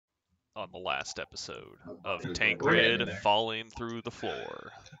on the last episode of We're Tancred getting there. falling through the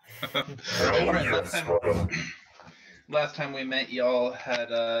floor. All right, last time we met, y'all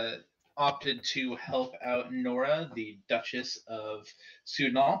had opted to help out Nora, the Duchess of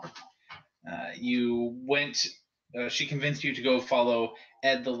Sudnal. You went. She convinced you to go follow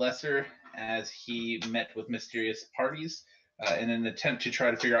Ed the Lesser as he met with mysterious parties in an attempt to try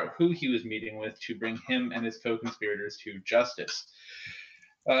to figure out who he was meeting with to bring him and his co-conspirators to justice.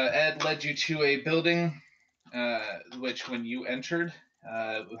 Ed led you to a building, which, when you entered,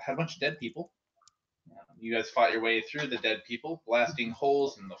 had a bunch of dead people. You guys fought your way through the dead people, blasting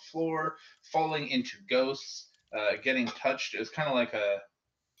holes in the floor, falling into ghosts, getting touched. It was kind of like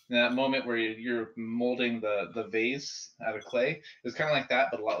that moment where you're molding the vase out of clay. It was kind of like that,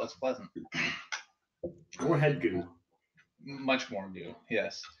 but a lot less pleasant. More head goo. Much more goo,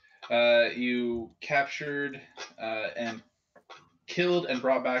 yes. You captured and killed and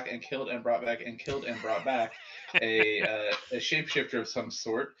brought back and killed and brought back and killed and brought back a shapeshifter of some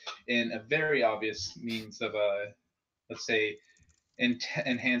sort in a very obvious means of let's say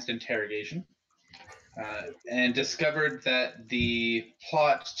enhanced interrogation, and discovered that the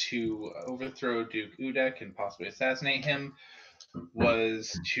plot to overthrow Duke Udek and possibly assassinate him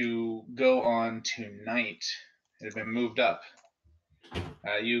was to go on tonight. It had been moved up.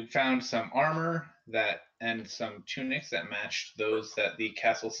 You found some armor and some tunics that matched those that the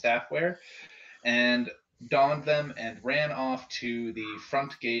castle staff wear, and donned them and ran off to the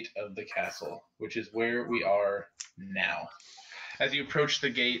front gate of the castle, which is where we are now. As you approach the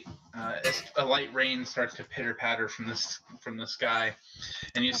gate, a light rain starts to pitter-patter from the sky,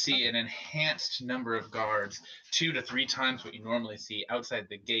 and you see an enhanced number of guards, 2 to 3 times what you normally see outside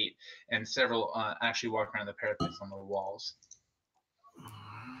the gate, and several actually walk around the parapets on the walls.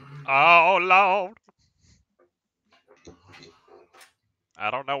 Oh, Lord. I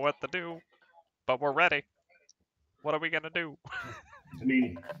don't know what to do, but we're ready. What are we going to do? I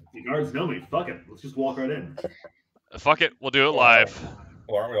mean, the guards know me. Fuck it. Let's just walk right in. Fuck it, we'll do it live.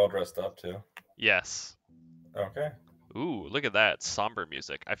 Well, aren't we all dressed up, too? Yes. Okay. Ooh, look at that. Somber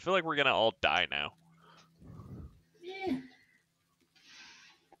music. I feel like we're going to all die now.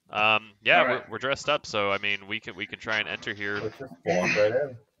 Yeah, right. we're dressed up, so I mean, we can try and enter here. Let's just walk right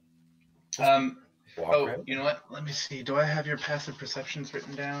in. Right in. You know what? Let me see. Do I have your passive perceptions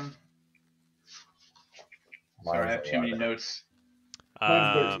written down? Sorry, I have too many notes.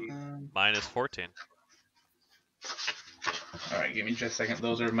 Mine is 14. All right, give me just a second.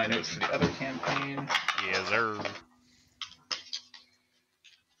 Those are my notes for the other campaign. Yes, sir.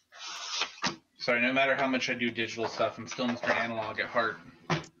 Sorry, no matter how much I do digital stuff, I'm still Mr. Analog at heart.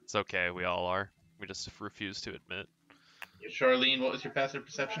 It's okay, we all are. We just refuse to admit. Charlene, what was your passive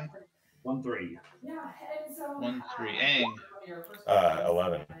perception? 1-3. 1-3. Aang.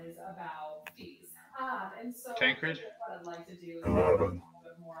 11. Tancred.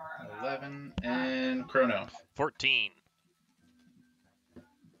 11. And Chrono. 14.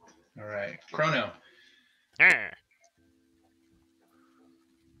 All right, Chrono.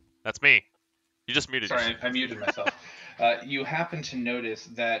 That's me. You just muted. Sorry, I muted myself. You happen to notice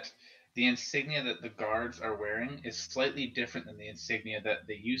that the insignia that the guards are wearing is slightly different than the insignia that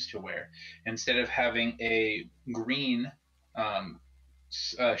they used to wear. Instead of having a green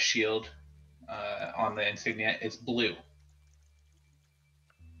shield on the insignia, it's blue.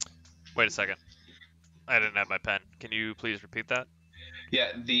 Wait a second. I didn't have my pen. Can you please repeat that?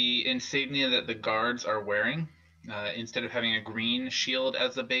 Yeah, the insignia that the guards are wearing, instead of having a green shield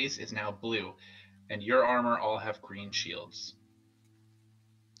as the base, is now blue. And your armor all have green shields.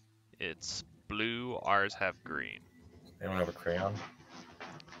 It's blue. Ours have green. Anyone have a crayon?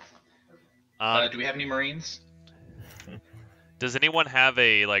 Do we have any Marines? Does anyone have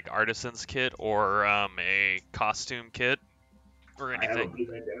a artisan's kit or a costume kit or anything? I have a blue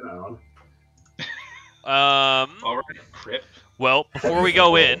bandana on. All right, Crip. Well, before we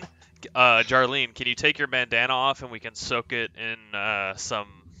go in, Jarlene, can you take your bandana off and we can soak it in some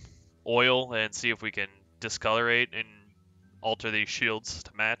oil and see if we can discolorate and alter these shields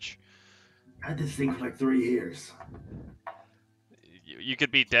to match? I had this thing for like 3 years. You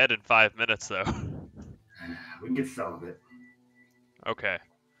could be dead in 5 minutes, though. We can get some of it. Okay.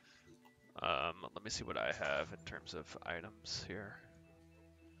 Let me see what I have in terms of items here.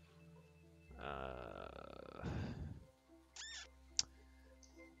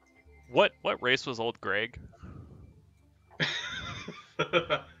 What race was old Greg?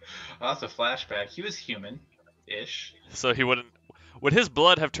 That's a flashback. He was human-ish. So he wouldn't. Would his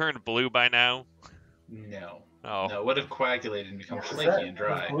blood have turned blue by now? No. Oh. No, it would have coagulated and become flaky and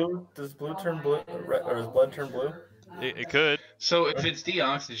dry. Does blue turn blue, or does blood turn blue? It could. So if it's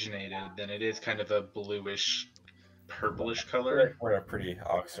deoxygenated, then it is kind of a bluish, purplish color. We're in a pretty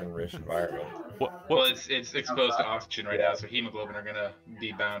oxygen-rich environment. Well, it's exposed to oxygen right now, so hemoglobin are gonna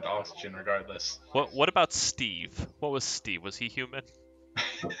be bound to oxygen regardless. What about Steve? What was Steve? Was he human?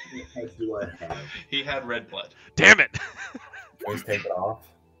 What do I have? He had red blood. Damn it! Please take it off.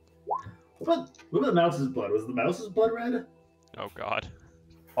 What about the mouse's blood? Was the mouse's blood red? Oh God.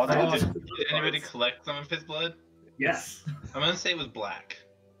 Did anybody collect some of his blood? Yes. I'm gonna say it was black.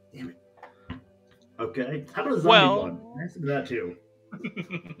 Okay. How about a zombie Well- blood? Answer to that too.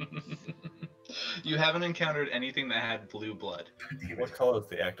 You haven't encountered anything that had blue blood. What color is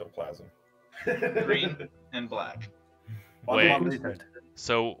the ectoplasm? Green and black. Wait.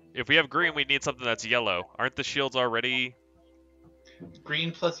 So if we have green, we need something that's yellow. Aren't the shields already?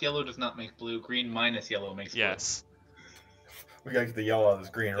 Green plus yellow does not make blue. Green minus yellow makes blue. Yes. We gotta get the yellow out of this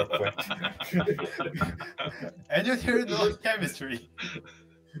green real quick. And you're here in chemistry.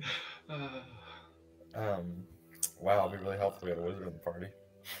 Wow, it'd be really helpful we had a wizard in the party.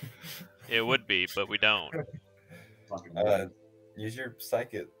 It would be, but we don't. Use your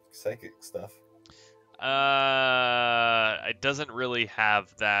psychic stuff. It doesn't really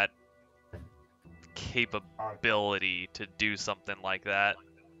have that capability to do something like that.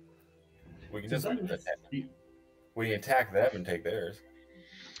 We can just we can attack them and take theirs.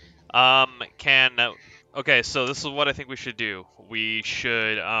 Okay, so this is what I think we should do. We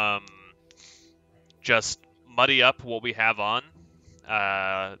should just muddy up what we have on.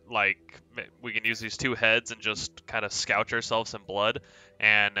 Like we can use these two heads and just kind of scouch ourselves in blood,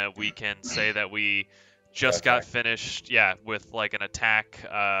 and we can say that we just got finished, with like an attack.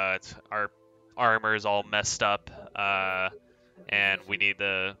 Our armor is all messed up, and we need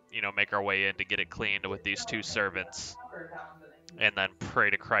to, make our way in to get it cleaned with these two servants, and then pray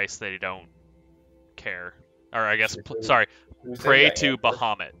to Christ they don't care, or I guess, pray to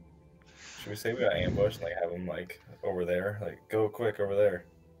Bahamut. Should we say we got ambushed and have them over there? Go quick over there.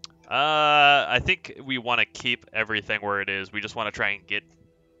 I think we want to keep everything where it is. We just want to try and get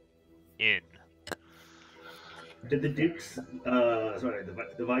in. Did the Dukes,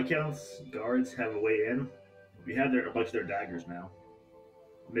 the Viscounts guards have a way in? We have a bunch of their daggers now.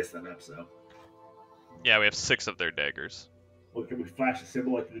 Missed that up, so. Yeah, we have 6 of their daggers. Well, can we flash a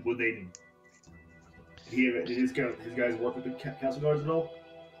symbol? Would they? Did his guys work with the castle guards at all?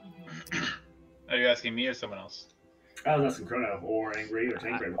 Are you asking me or someone else? I was asking Chrono or Angry or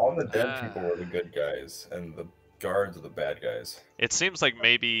Tancred. All the dead people were the good guys, and the guards are the bad guys. It seems like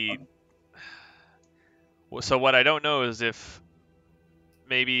maybe. So what I don't know is if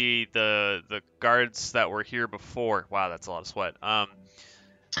maybe the guards that were here before. Wow, that's a lot of sweat.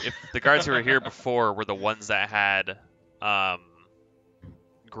 If the guards who were here before were the ones that had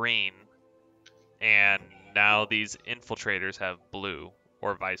green, and now these infiltrators have blue,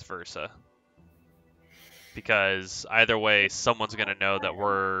 or vice versa. Because either way, someone's gonna know that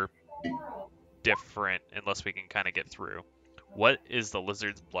we're different unless we can kind of get through. What is the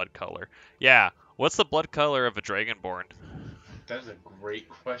lizard's blood color? Yeah, what's the blood color of a dragonborn? That is a great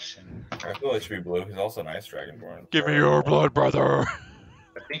question. I feel it should be blue. He's also an ice dragonborn. Give me your blood, brother.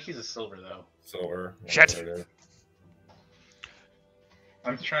 I think he's a silver though. Silver. Shit.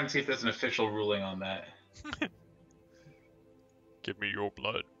 I'm trying to see if there's an official ruling on that. Give me your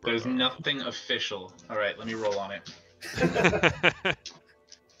blood, brother. There's nothing official. All right, let me roll on it.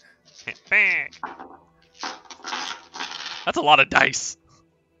 That's a lot of dice.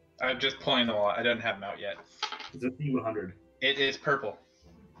 I'm just pulling them all. I don't have them out yet. It's a D100. It is purple.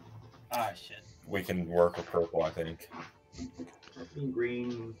 Ah, shit. We can work with purple, I think. Purple and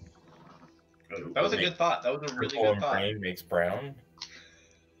green. That was a good thought. That was a really Purple good and thought. green makes brown.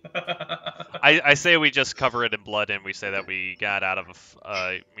 I say we just cover it in blood, and we say that we got out of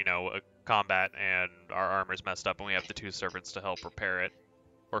a combat, and our armor's messed up, and we have the 2 servants to help repair it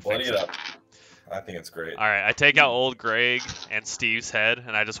or Bloody fix it it. up. I think it's great. All right, I take out old Greg and Steve's head,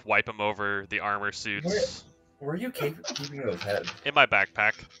 and I just wipe them over the armor suits Where are you keeping those heads? in my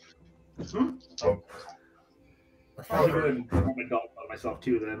backpack. Oh. I'll go ahead and rub my dog on myself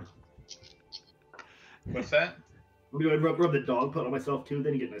too then. What's that? Let me go ahead and rub the dog put on myself too,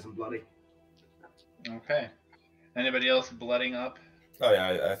 then you get nice and bloody. Okay. Anybody else blooding up? Oh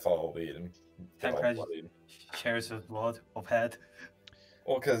yeah, I follow lead and get all Tancred bloodied. shares of blood of head.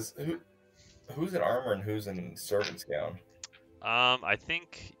 Well, because who's in armor and who's in servant's gown? I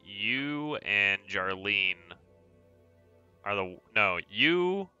think you and Jarlene are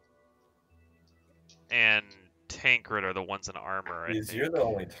you and Tancred are the ones in armor. I Because think. you're the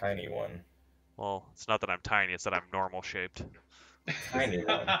only tiny one. Well, it's not that I'm tiny; it's that I'm normal shaped. Tiny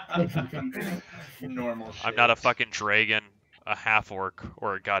one. Normal. I'm not a fucking dragon. a half orc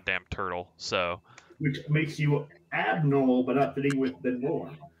or a goddamn turtle. So Which makes you abnormal, but not fitting with the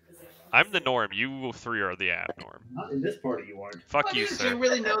norm. I'm the norm. You three are the abnorm. Not in this party, you aren't. Fuck you, Do sir. you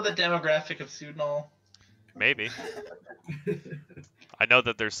really know the demographic of Sudnal? Maybe. I know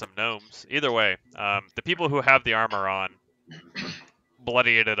that there's some gnomes. Either way, the people who have the armor on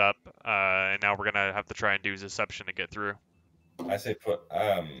bloodied it up, and now we're gonna have to try and do deception to get through. I say we put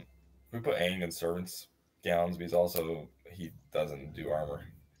Aang in servants gowns because he doesn't do armor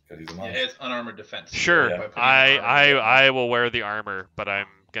because he's a Yeah, monk. it's unarmored defense. Sure, By putting the armor on. I will wear the armor, but I'm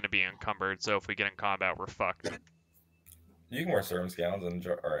gonna be encumbered. So if we get in combat, we're fucked. You can wear servants gowns and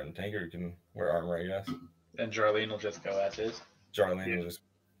Tanker can wear armor, I guess. And Jarlene will just go as is. Jarlene will just.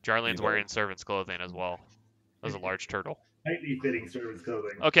 Jarlene's Either. wearing servant's clothing as well. As a large turtle. Tightly fitting servants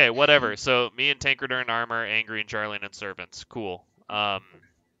clothing. Okay, whatever. So me and Tankard are in armor, Angry and Jarlene in servants. Cool. I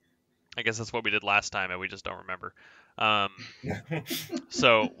guess that's what we did last time, and we just don't remember.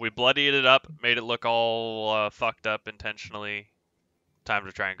 So we bloodied it up, made it look all fucked up intentionally. Time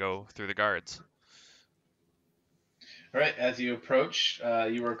to try and go through the guards. All right, as you approach,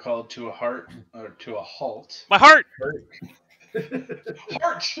 you are called to a halt. My heart!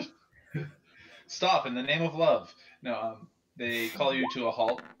 Heart! Stop in the name of love. No, they call you to a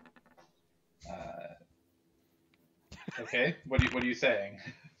halt. Okay, what are you saying?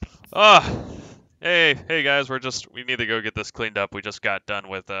 Hey guys, we need to go get this cleaned up. We just got done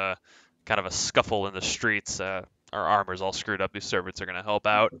with kind of a scuffle in the streets. Our armor's all screwed up. These servants are gonna help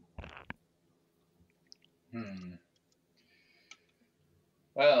out.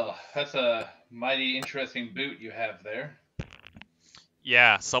 Well, that's a mighty interesting boot you have there.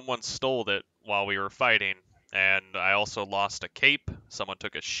 Yeah, someone stole it while we were fighting, and I also lost a cape. Someone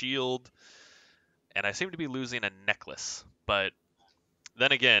took a shield, and I seem to be losing a necklace. But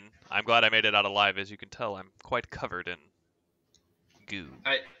then again, I'm glad I made it out alive. As you can tell, I'm quite covered in goo.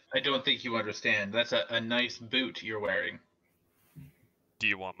 I don't think you understand. That's a nice boot you're wearing. Do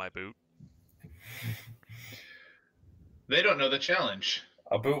you want my boot? They don't know the challenge.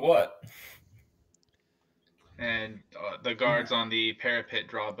 A boot what? And the guards on the parapet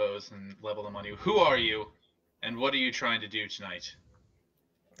draw bows and level them on you. Who are you, and what are you trying to do tonight?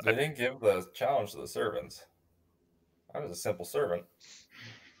 They didn't give the challenge to the servants. I was a simple servant.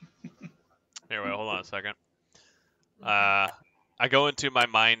 Here, wait, hold on a second. I go into my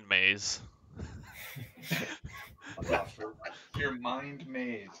mind maze. Your mind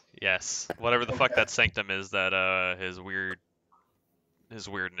maze. Yes, whatever the fuck that sanctum is that his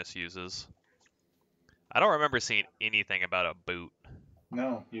weirdness uses. I don't remember seeing anything about a boot.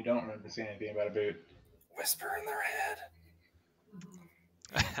 No, you don't remember seeing anything about a boot. Whisper in their head.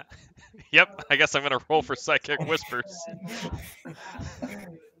 Yep, I guess I'm gonna roll for psychic whispers,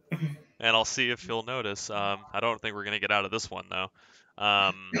 and I'll see if you'll notice. I don't think we're gonna get out of this one though.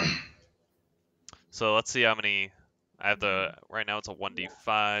 So let's see how many. I have right now it's a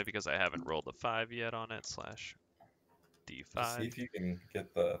 1d5 because I haven't rolled a 5 yet on it. /d5. See if you can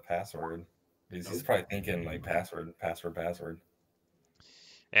get the password. He's probably thinking like password.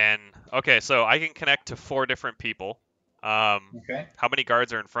 And okay, so I can connect to 4 different people. Okay. How many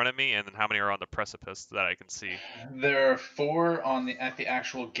guards are in front of me, and then how many are on the precipice that I can see? There are 4 at the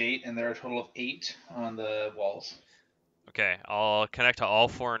actual gate, and there are a total of 8 on the walls. Okay, I'll connect to all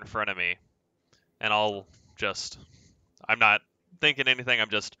 4 in front of me, and I'm not thinking anything. I'm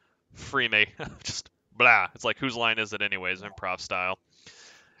just free me, just blah. It's like whose line is it anyways, improv style.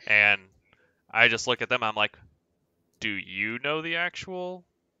 And I just look at them. I'm like, do you know the actual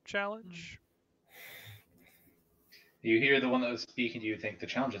challenge? You hear the one that was speaking to you think the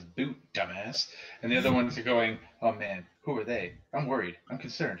challenge is boot, dumbass. And the other ones are going, oh man, who are they? I'm worried. I'm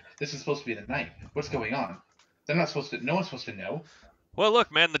concerned. This is supposed to be the night. What's going on? They're not supposed to. No one's supposed to know. Well,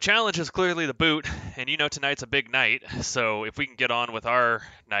 look, man, the challenge is clearly the boot, and you know tonight's a big night. So if we can get on with our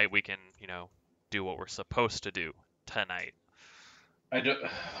night, we can, do what we're supposed to do tonight. Why do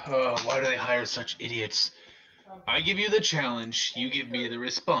they hire such idiots? I give you the challenge. You give me the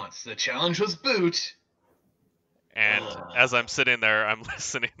response. The challenge was boot. And as I'm sitting there, I'm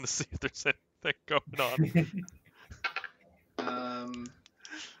listening to see if there's anything going on.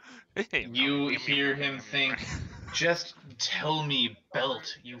 You hear him think, just tell me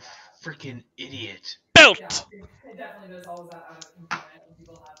belt, you freaking idiot. Belt!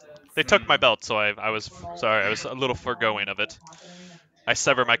 They took my belt, so I was sorry, I was a little foregoing of it. I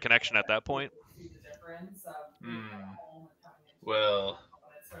sever my connection at that point. Well,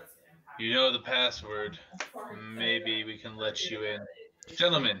 you know the password. Maybe we can let you in.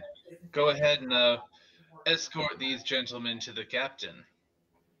 Gentlemen, go ahead and escort these gentlemen to the captain.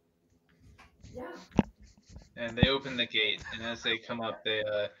 and they open the gate. And as they come up,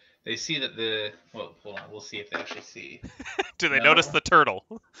 they see that the well, hold on, we'll see if they actually see. Do they No. notice the turtle?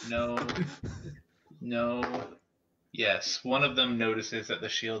 No, no, yes. One of them notices that the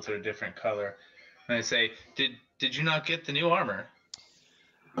shields are a different color, and they say, "Did you not get the new armor?"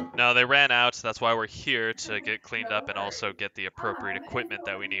 No, they ran out. So that's why we're here to get cleaned up and also get the appropriate equipment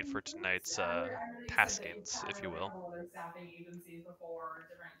that we need for tonight's taskings, if you will.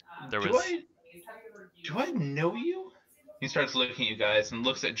 There Do was. I know you? He starts looking at you guys and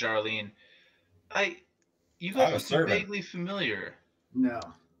looks at Jarlene. You I'm guys a look servant. vaguely familiar. No.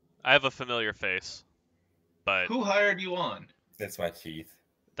 I have a familiar face, but Who hired you on? It's my teeth.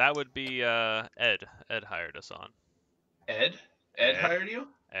 that would be Ed. Ed hired us on. Ed? Ed. Hired you?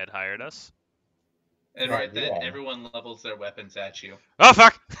 Ed hired us. And Yeah, right then, you are. everyone levels their weapons at you. Oh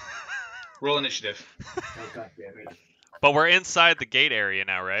fuck! Roll initiative. Oh, God damn it. But we're inside the gate area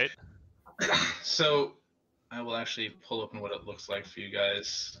now, right? So, I will actually pull open what it looks like for you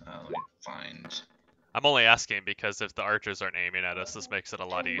guys. Let me find. I'm only asking because if the archers aren't aiming at us, this makes it a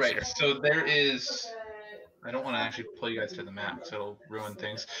lot easier. Right, so there is. I don't want to actually pull you guys to the map because it'll ruin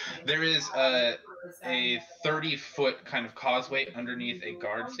things. There is a 30-foot kind of causeway underneath a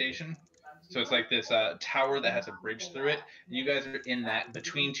guard station. So it's like this tower that has a bridge through it. You guys are in that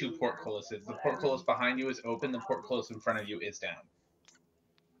between two portcullises. The portcullis behind you is open. The portcullis in front of you is down.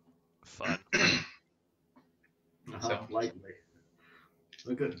 Fun. So. Likely.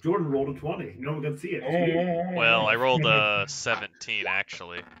 Look at Jordan rolled a 20. No one can see it. It's weird. Well, I rolled a 17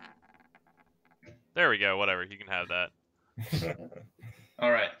 actually. There we go. Whatever. You can have that.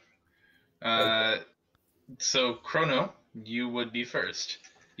 All right. So Chrono, you would be first.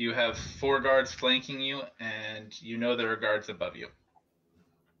 You have 4 guards flanking you, and you know there are guards above you.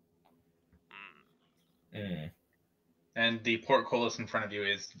 Mm. And the portcullis in front of you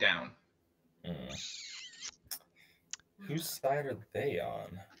is down. Mm. Whose side are they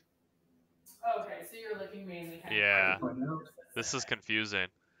on? Okay, so you're looking mainly. Yeah. This is confusing.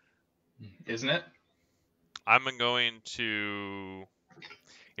 Isn't it? I'm going to.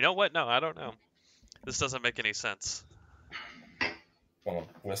 You know what? No, I don't know. This doesn't make any sense. Want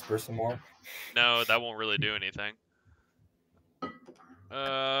to whisper some more? No, that won't really do anything.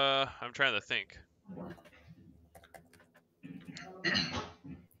 I'm trying to think.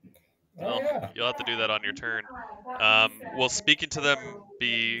 Oh, yeah. You'll have to do that on your turn. Will speaking to them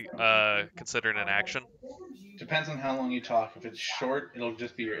be considered an action? Depends on how long you talk. If it's short, it'll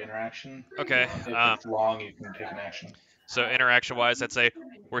just be your interaction. Okay. If it's long, you can take an action. So interaction-wise, I'd say,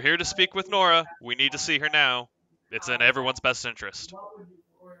 we're here to speak with Nora. We need to see her now. It's in everyone's best interest.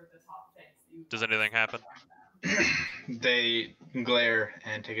 Does anything happen? They glare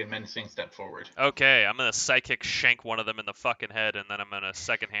and take a menacing step forward. Okay, I'm gonna psychic shank one of them in the fucking head, and then I'm gonna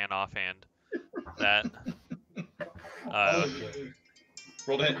second-hand offhand that.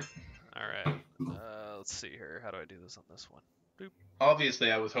 Roll to hit. Alright. Let's see here. How do I do this on this one? Boop.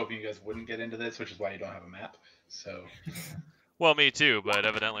 Obviously, I was hoping you guys wouldn't get into this, which is why you don't have a map. So. Well, me too, but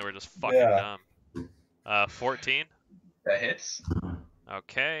evidently we're just fucking dumb. 14. That hits.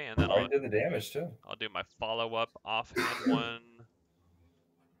 Okay, and then I did the damage too. I'll do my follow-up offhand one.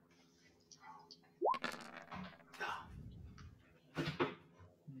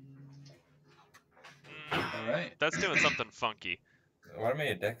 All right. That's doing something funky. Why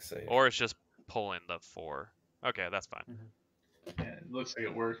made a dex save? Or it's just pulling the 4. Okay, that's fine. Yeah, it looks like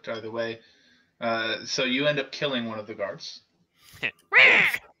it worked either way. So you end up killing one of the guards.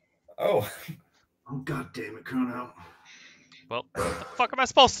 Oh. Oh, God damn it, Chrono. Well, what the fuck am I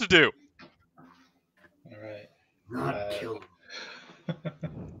supposed to do? All right. Not kill him.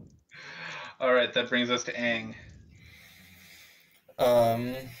 All right, that brings us to Aang.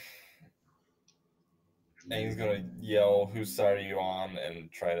 Aang's gonna yell, "Whose side are you on?"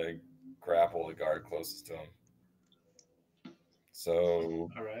 and try to grapple the guard closest to him. So,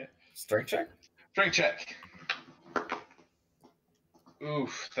 All right. strength check? Strength check.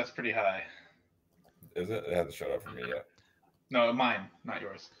 Oof, that's pretty high. Is it? It hasn't showed up for me yet. No, mine, not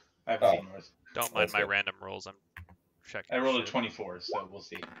yours. I haven't seen yours. Don't mind That's my good. random rolls. I'm checking. I rolled a shit. 24, so we'll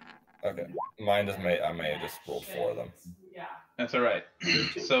see. Okay. Mine just I may have just rolled 4 of them. That's all right.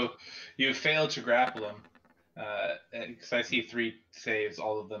 So you failed to grapple him. Because I see 3 saves,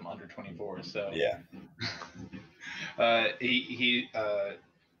 all of them under 24. So Yeah. He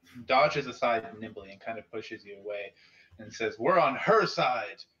dodges aside nimbly and kind of pushes you away, and says, "We're on her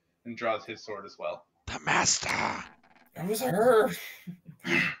side," and draws his sword as well. The master. It was her.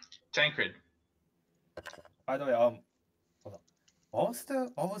 Tancred. By the way, hold on. What was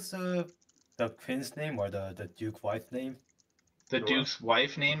the queen's name or the Duke wife's name? The Duke's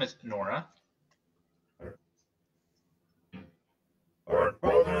wife name is Nora. Alright,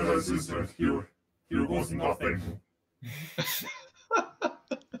 brothers and sisters, here goes nothing.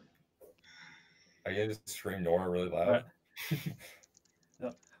 Are you gonna just scream Nora really loud?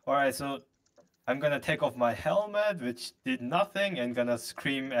 Alright, so I'm gonna take off my helmet, which did nothing, and gonna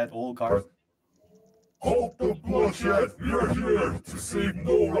scream at all guards. Halt the bloodshed! We are here to save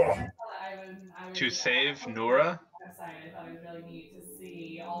Nora! To save Nora? I thought it was really neat to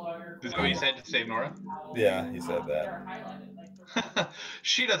see all of your. Is that what you said, to save Nora? Yeah, he said that. They're highlighted, like,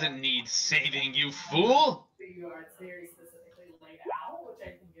 She doesn't need saving, you fool! it's very specifically laid out, which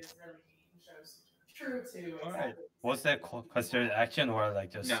I think is really neat and shows true to. Alright, was that considered action or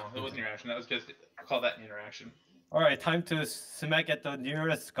like just? No, it wasn't your action. That was just call that an interaction. Alright, time to smack at the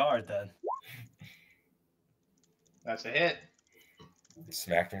nearest guard then. That's a hit.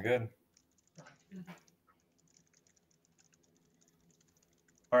 Smacked him good.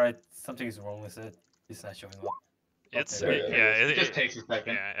 Alright, something's wrong with it. It's not showing up. It's Okay. It just takes a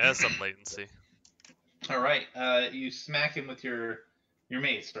second. yeah, it has some latency. All right, you smack him with your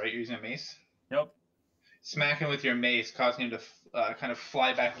mace, right? You're using a mace. Yep. Smack him with your mace, causing him to kind of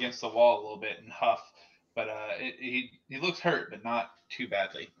fly back against the wall a little bit and huff. But he looks hurt, but not too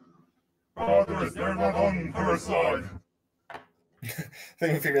badly. Brothers, they're not on her side.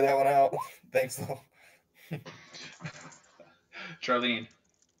 Think we figured that one out. Thanks, though. Charlene,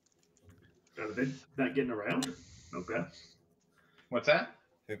 Are they not getting around? Okay. what's that?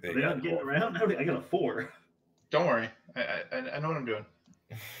 Think Are they not getting around? I got a 4. Don't worry, I know what I'm doing.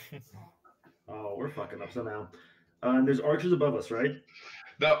 Oh, we're fucking up somehow. And there's archers above us, right?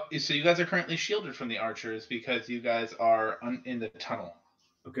 No, so you guys are currently shielded from the archers because you guys are in the tunnel.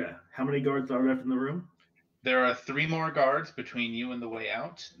 Okay. How many guards are left in the room? There are 3 more guards between you and the way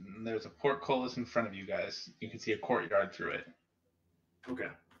out. And there's a portcullis in front of you guys. You can see a courtyard through it. Okay.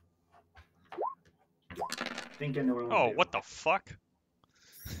 I think I know what I want Oh, to do. what the fuck?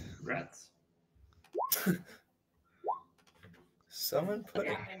 Rats. Summon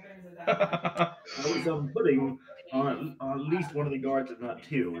pudding. I was putting on at least one of the guards, if not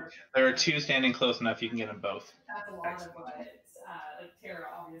 2. There are 2 standing close enough. You can get them both. That's a lot of what like Tara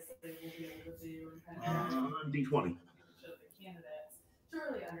obviously will be able to do and kind of D20. show the candidates to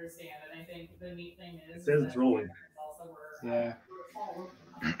really understand. And I think the neat thing is It says it's rolling. Also Yeah.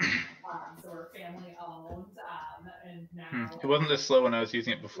 So we're family owned, and now It wasn't this slow when I was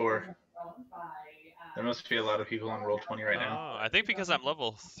using it before. owned by. There must be a lot of people on Roll20 right now. Oh, I think because I'm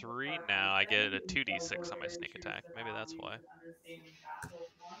level 3 now, I get a 2d6 on my sneak attack. Maybe that's why.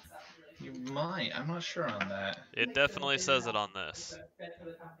 You might. I'm not sure on that. It definitely says it on this.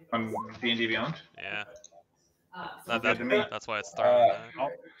 On D&D Beyond? Yeah. Sounds good to me. That's why it's throwing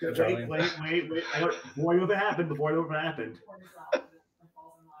that. Wait. Before it happened.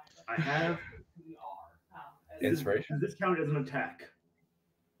 I have Inspiration. Does this count as an attack?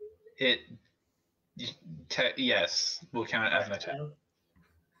 Yes, we'll count it as an attack.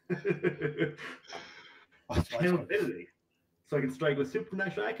 Ability. So I can strike with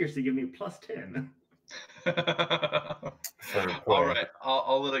supernatural accuracy, give me plus 10. All right,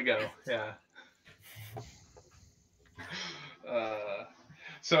 I'll let it go. Yeah.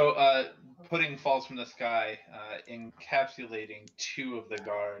 So pudding falls from the sky, encapsulating 2 of the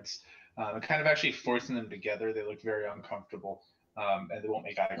guards, and kind of actually forcing them together. They look very uncomfortable, and they won't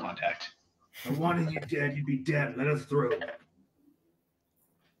make eye contact. I wanted you dead, you'd be dead. Let us through.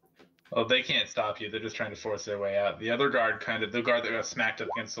 Well, they can't stop you. They're just trying to force their way out. The other guard, the guard that got smacked up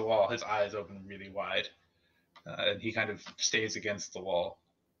against the wall, his eyes open really wide. And he kind of stays against the wall.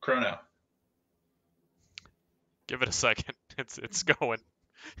 Chrono. Give it a second. It's going.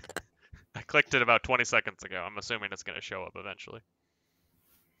 I clicked it about 20 seconds ago. I'm assuming it's going to show up eventually.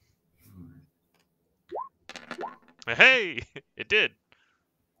 Hey! It did.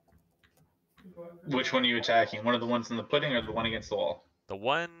 Which one are you attacking? One of the ones in the pudding or the one against the wall?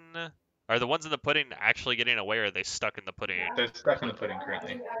 Are the ones in the pudding actually getting away, or are they stuck in the pudding? They're stuck in the pudding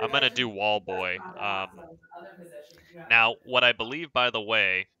currently. I'm going to do Wall Boy. Now, what I believe, by the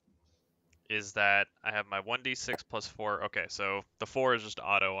way, is that I have my 1d6 plus 4. Okay, so the 4 is just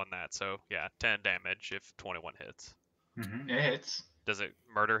auto on that. So, yeah, 10 damage if 21 hits. Mm-hmm. It hits. Does it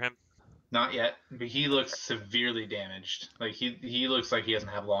murder him? Not yet, but he looks severely damaged. Like, he looks like he doesn't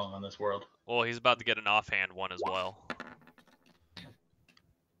have long on this world. Well, he's about to get an offhand one as well.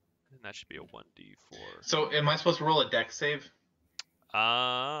 And that should be a 1d4. So, am I supposed to roll a dex save?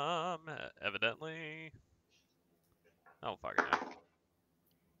 Evidently. Oh, fucking heck.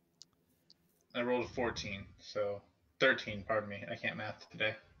 I rolled a 14, so 13, pardon me. I can't math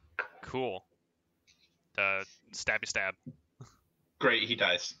today. Cool. Stabby stab. Great, he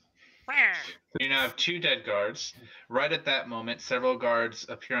dies. You now have 2 dead guards. Right at that moment, several guards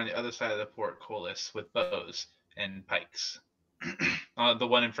appear on the other side of the portcullis with bows and pikes. The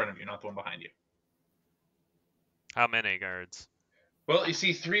one in front of you, not the one behind you. How many guards? Well, you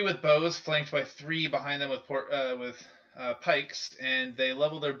see 3 with bows, flanked by 3 behind them with pikes, and they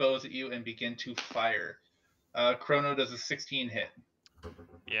level their bows at you and begin to fire. Chrono does a 16 hit.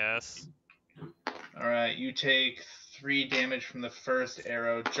 Yes. All right, you take 3 damage from the first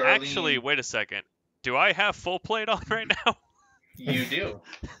arrow. Jarleen, Actually, wait a second. Do I have full plate on right now? you do.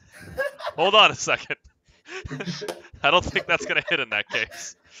 Hold on a second. I don't think that's gonna hit in that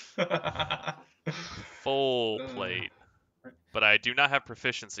case. Full plate. But I do not have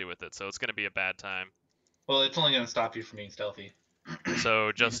proficiency with it, so it's gonna be a bad time. Well, it's only going to stop you from being stealthy. So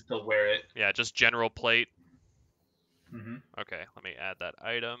You can just still wear it. yeah, just general plate. Mm-hmm. Okay, let me add that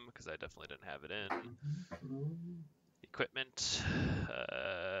item because I definitely didn't have it in. Equipment.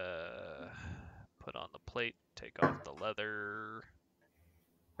 Put on the plate. Take off the leather.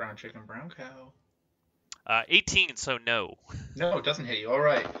 Brown chicken, brown cow. 18, so no. No, it doesn't hit you. All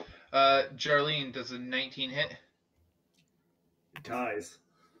right. Jarleen, does a 19 hit? Ties.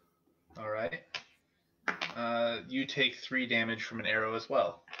 All right. You take 3 damage from an arrow as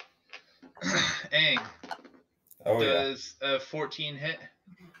well. Aang, Oh yeah. does a 14 hit?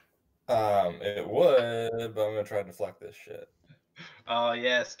 It would, but I'm gonna try to deflect this shit. Oh,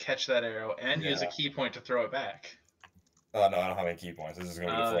 yes. Catch that arrow and use a Yeah. key point to throw it back. Oh no, I don't have any key points. This is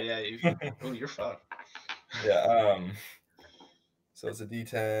gonna be Oh, deflect. yeah. You're fucked. Yeah. So it's a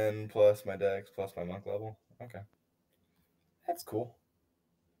D10 plus my dex plus my monk level. Okay. That's cool.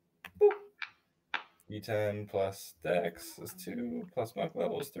 Boop. D10 plus dex is 2 plus monk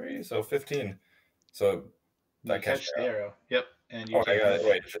level is 3, so 15. So You that catch the arrow. Yep. And you Okay, take got it.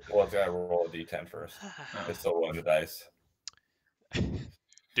 Wait, well, I gotta roll a D10 first. Oh. It's still rolling the dice.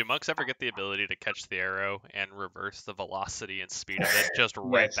 Do monks ever get the ability to catch the arrow and reverse the velocity and speed of it just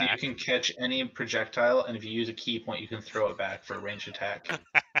right Yes, back? you can catch any projectile, and if you use a key point, you can throw it back for a ranged attack.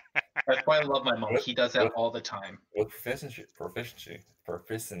 That's why I love my monk. He does that all the time. With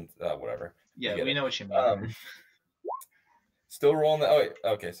whatever. Yeah, get we it. know what you mean. Still rolling the. Oh wait,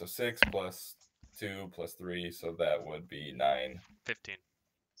 okay. So 6 plus 2 plus 3, so that would be 9. 15.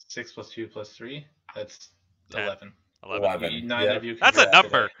 6 plus 2 plus 3, that's 10. 11. 11. Neither of you can That's a do that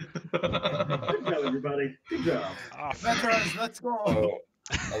number. today. Good job, everybody. Good job. Oh, Veterans, let's go. So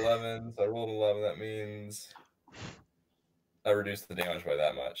 11. So I rolled 11. That means I reduced the damage by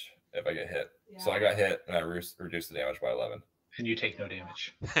that much if I get hit. So I got hit and I reduced the damage by 11. And you take no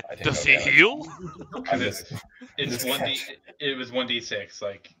damage. I take does no he damage. heal? I'm just, It's Just 1d. It was 1d6,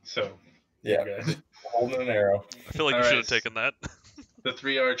 like so. yeah, You're good. holding an arrow. I feel like you All should right. have taken that. The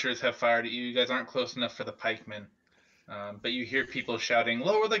 3 archers have fired at you. You guys aren't close enough for the pikemen, but you hear people shouting,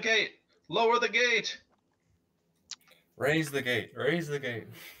 "Lower the gate! Lower the gate!" Raise the gate. Raise the gate.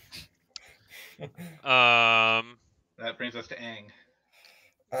 That brings us to Aang.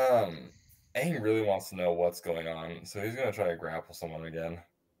 Aang really wants to know what's going on, so he's gonna try to grapple someone again.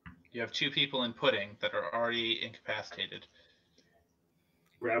 You have 2 people in pudding that are already incapacitated.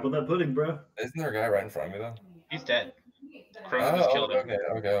 Grab on that pudding, bro. Isn't there a guy right in front of me though? He's dead. Chrono just Oh, killed him.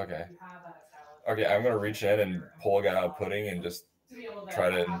 okay. Okay, I'm gonna reach in and pull a guy out of pudding and just try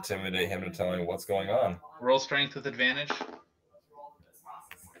to intimidate him to tell me what's going on. Roll strength with advantage.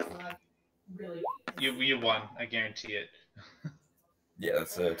 You won. I guarantee it. Yeah,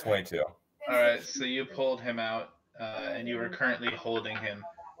 that's a 22. All right, so you pulled him out, and you are currently holding him,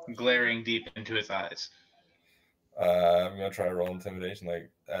 glaring deep into his eyes. I'm gonna try to roll intimidation.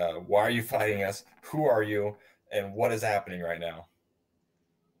 Like, why are you fighting us? Who are you? And what is happening right now?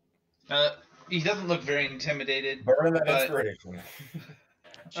 He doesn't look very intimidated. Burn that But- inspiration.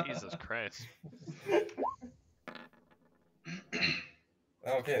 Jesus Christ.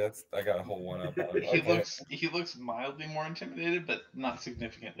 Okay, I got a whole 1 up. On, He okay. looks mildly more intimidated, but not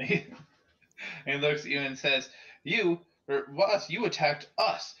significantly. And he looks at you and says, "You attacked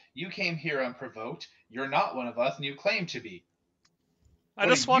us. You came here unprovoked. You're not one of us, and you claim to be. I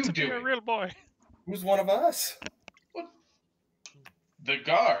What just are want you to be a doing? real boy. Who's one of us? The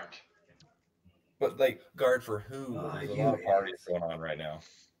guard But like, guard for who? Oh, There's a you lot of parties going on right now.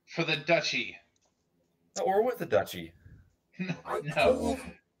 for the duchy." Or with the duchy.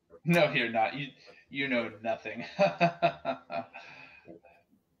 No, you're not. You know nothing. You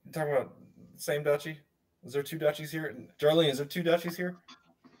talking about the same duchy? Is there 2 duchies here? Jarleen, is there 2 duchies here?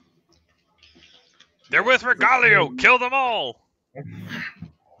 They're with Regalio. Kill them all. All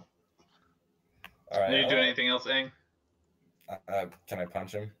right. Did you do anything else, Aang? Can I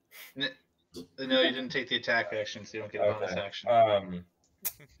punch him? No, you didn't take the attack action, so you don't get a bonus Okay. action.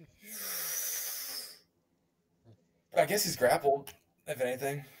 I guess he's grappled, if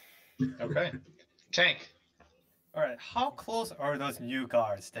anything. Okay. Tank. All right, how close are those new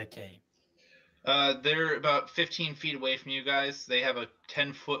guards that came? They're about 15 feet away from you guys. They have a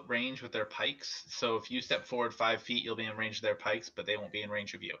 10-foot range with their pikes. So if you step forward 5 feet, you'll be in range of their pikes, but they won't be in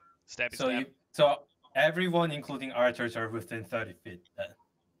range of you. Stabby So stab. so everyone, including archers, are within 30 feet. Then.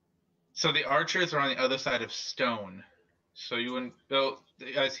 So the archers are on the other side of stone. So you wouldn't. Oh,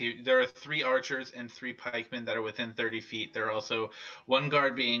 I see. There are 3 archers and 3 pikemen that are within 30 feet. There are also 1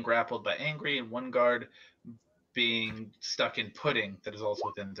 guard being grappled by Angry and 1 guard being stuck in pudding that is also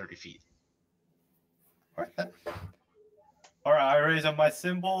within 30 feet. All right, then. All right, I raise up my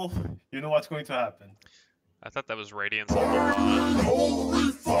symbol. You know what's going to happen. I thought that was Radiance on the lawn.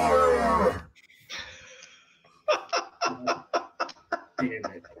 Holy fire! Damn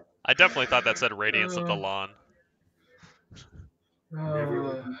it. I definitely thought that said Radiance of the lawn. Never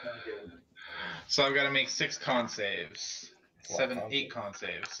let me down again. So I've got to make 6 con saves. That's a lot of 7, con 8 saves. con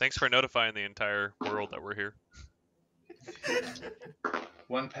saves. Thanks for notifying the entire world that we're here.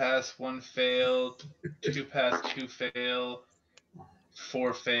 1 pass, 1 fail. 2 pass, 2 fail.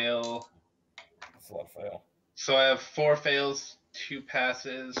 4 fail. That's a lot of fail. So I have 4 fails, 2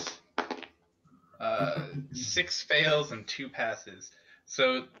 passes, 6 fails, and 2 passes.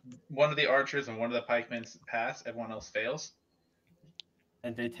 So one of the archers and one of the pikemen pass. Everyone else fails.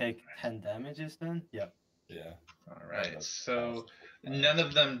 And they take 10 damages then? Yep. Yeah. All right. That's So fast. none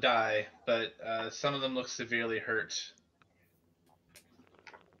of them die, but some of them look severely hurt.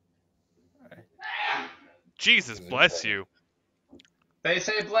 Jesus bless you. They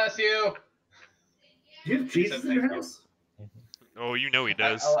say bless you. Do you have Jesus in your Thank you. house? Oh, you know he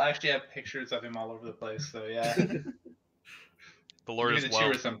does. I'll actually have pictures of him all over the place. So yeah, The Lord give is me the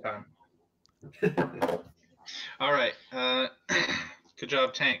well. tour sometime. All right. Good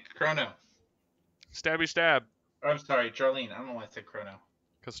job, Tank. Chrono. Stabby stab. Or, I'm sorry, Jarlene. I don't know why I said Chrono.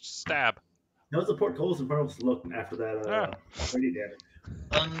 Cause stab. How's the portcullis in front of us look after that radio damage?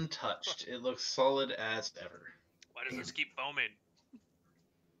 Untouched. It looks solid as ever. Why does this keep foaming?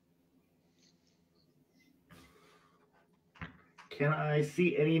 Can I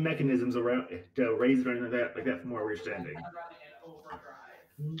see any mechanisms around to raise it or anything like that from where we're standing? I'm running in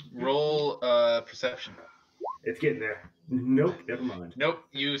overdrive. Roll perception. It's getting there. Nope, never mind. Nope.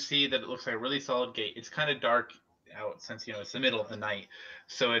 You see that it looks like a really solid gate. It's kind of dark out since it's the middle of the night,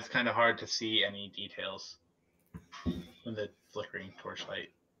 so it's kind of hard to see any details with the flickering torchlight.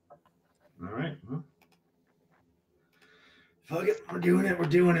 All right. Well. Fuck it. We're doing it. We're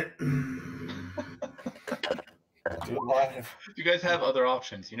doing it. Do it live. You guys have other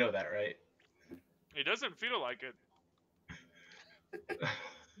options. You know that, right? It doesn't feel like it.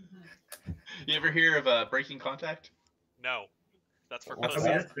 You ever hear of breaking contact? No. That's for What's I Coast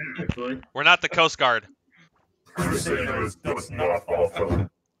mean, Guard. that's fair, actually. We're not the Coast Guard. Crusaders does not offer.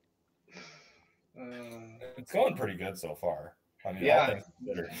 It's going pretty good so far. I mean, Yeah. all things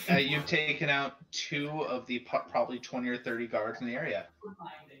considered. You've taken out 2 of the probably 20 or 30 guards in the area.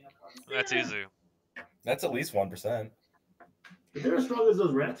 Reminding of us. That's easy. That's at least 1%. If they're as strong as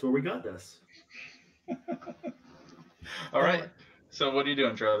those rats, well, we got this. All right. So what are you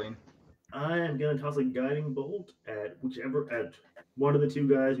doing, Charlene? I am gonna toss a guiding bolt at one of the 2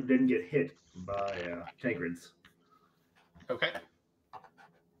 guys who didn't get hit by tankards. Okay.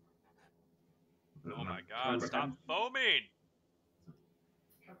 Oh my god, stop foaming!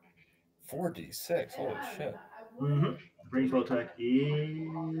 4d6. Holy shit. Mm-hmm. Range spell attack is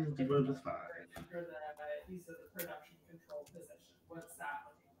D5 plus 5. You said the production control position. What's that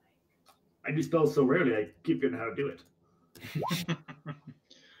looking like? I do spells so rarely, I keep forgetting how to do it.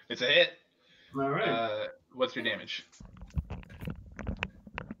 It's a hit. All right. What's your damage?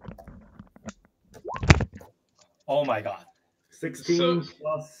 Oh my god. 16 So-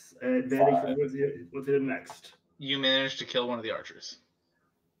 plus advantage for 5. what's it next? You managed to kill one of the archers.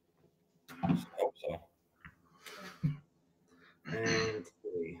 Hope so. And let's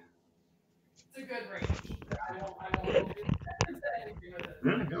see. It's a good range. I won't say anything with it.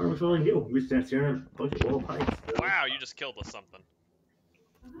 Yeah, I can't remember what I do. We just stand staring at a bunch of wall pipes. Wow, you just killed us something.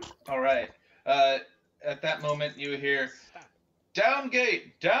 All right. At that moment, you hear, Stop. "Down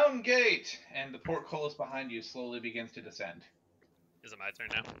gate!" And the portcullis behind you slowly begins to descend. Is it my turn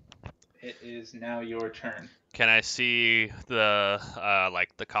now? It is now your turn. Can I see the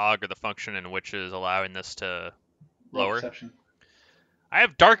like the cog or the function in which is allowing this to Roll lower? perception. I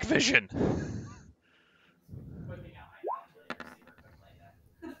have dark vision. Whipping out my calculator,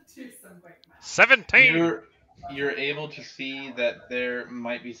 see what quickly. Do some quick math. 17. You're able to see that there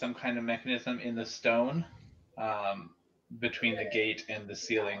might be some kind of mechanism in the stone between the gate and the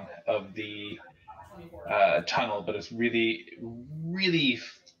ceiling of the tunnel, but it's really, really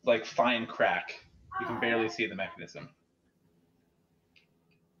like fine crack. You can barely see the mechanism.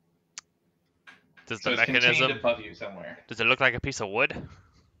 Does So the it's contained mechanism? above you somewhere. Does it look like a piece of wood?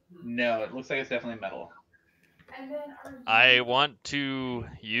 No, it looks like it's definitely metal. I want to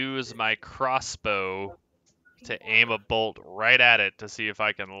use my crossbow to aim a bolt right at it to see if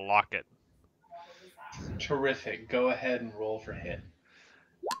I can lock it. Terrific. Go ahead and roll for hit.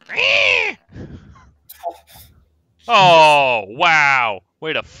 Oh, wow.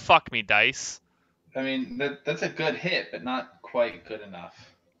 Way to fuck me, dice. I mean, that's a good hit, but not quite good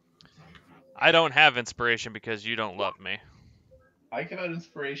enough. I don't have inspiration because you don't love me. I give out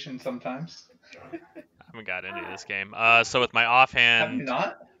inspiration sometimes. I haven't got into this game. So with my Have you offhand...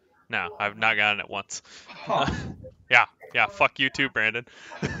 not? No, I've not gotten it once. Huh. Yeah, fuck you too, Brandon.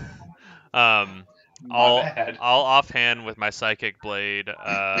 My bad. I'll offhand with my psychic blade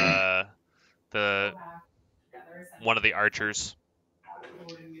one of the archers.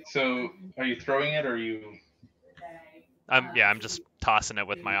 So, are you throwing it, or are you? I'm just tossing it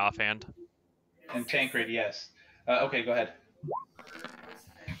with my offhand. And Tancred, yes. Okay, go ahead.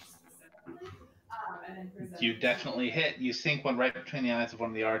 You definitely hit. You sink one right between the eyes of one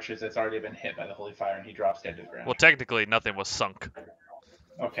of the archers that's already been hit by the holy fire, and he drops dead to the ground. Well, technically, nothing was sunk.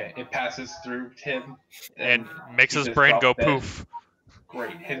 Okay, it passes through him And makes he his just brain go dropped dead. poof.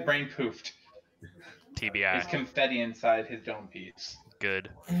 Great. His brain poofed. There's TBI. confetti inside his dome piece. Good.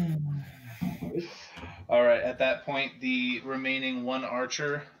 All right. At that point, the remaining one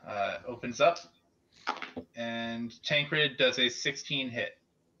archer opens up, and Tancred does a 16 hit.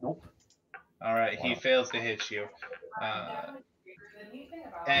 Nope. All right. He fails to hit you.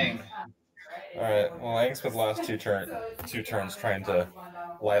 Aang. Alright, well, Aang spent the last two turns trying to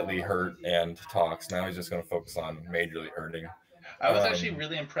lightly hurt and talk, so now he's just going to focus on majorly hurting. I was actually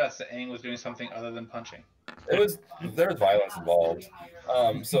really impressed that Aang was doing something other than punching. There was violence involved.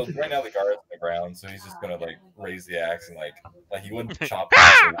 So right now the guard's on the ground, so he's just going to, like, raise the axe and, like he wouldn't chop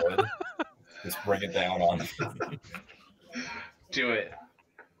the wood. Just bring it down on him. Do it.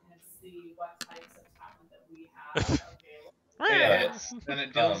 It hits, and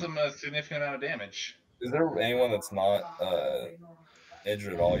it deals him a significant amount of damage. Is there anyone that's not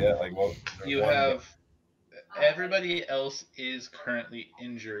injured at all yet? Like, what? You have everybody else is currently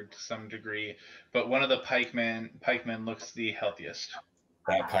injured to some degree, but one of the pikemen looks the healthiest.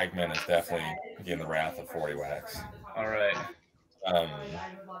 That pikeman is definitely getting the wrath of 40 wax. All right.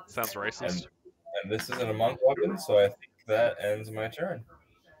 Sounds racist. And this isn't a monk weapon, so I think that ends my turn.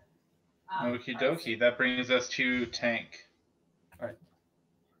 Okie dokie. That brings us to Tank. Alright.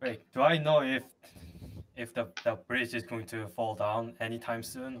 Wait, do I know if the bridge is going to fall down anytime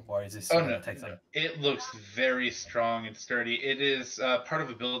soon, or is it still going to take some? It looks very strong and sturdy. It is part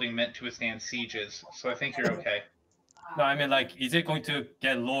of a building meant to withstand sieges, so I think you're okay. No, I mean, like, is it going to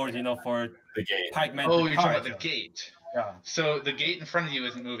get lowered, for The gate. pikemen Oh, to you're talking charge? about the gate. Yeah. So the gate in front of you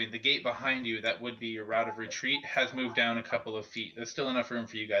isn't moving. The gate behind you, that would be your route of retreat, has moved down a couple of feet. There's still enough room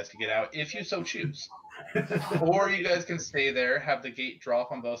for you guys to get out, if you so choose. Or you guys can stay there, have the gate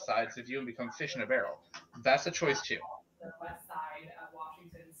drop on both sides of you, and become fish in a barrel. That's a choice too.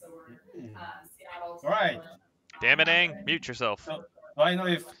 Alright. Damn it, Aang. Mute yourself. So, do I know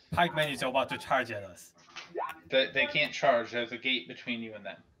if pikemen is about to charge at us? They can't charge. There's a gate between you and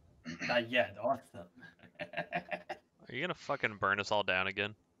them. Not yet. Awesome. Are you gonna fucking burn us all down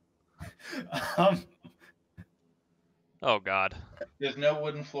again? Oh god. There's no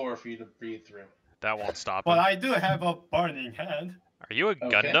wooden floor for you to breathe through. That won't stop But him. I do have a burning hand. Are you a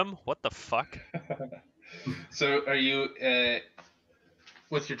Gundam? What the fuck? So are you,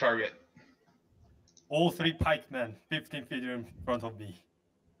 what's your target? All three pikemen, 15 feet in front of me.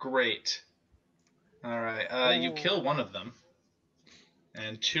 Great. Alright, you kill one of them.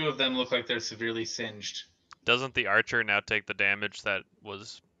 And two of them look like they're severely singed. Doesn't the archer now take the damage that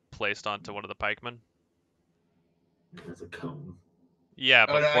was placed onto one of the pikemen? There's a cone. Yeah,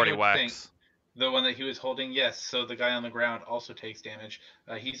 but no, I 40 don't wax. The one that he was holding, yes. So the guy on the ground also takes damage.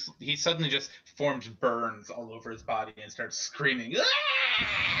 He suddenly just forms burns all over his body and starts screaming.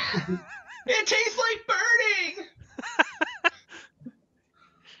 Ah! It tastes like burning!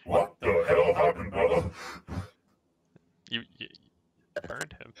 What the hell happened, brother? You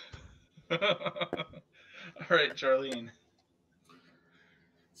burned him. All right, Charlene.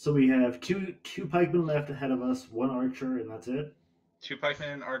 So we have two pikemen left ahead of us, one archer, and that's it. Two pikemen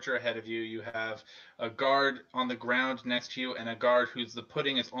and an archer ahead of you. You have a guard on the ground next to you, and a guard the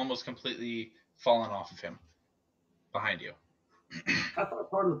pudding is almost completely fallen off of him behind you. I thought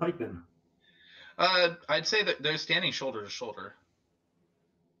part of the pikemen. I'd say that they're standing shoulder to shoulder.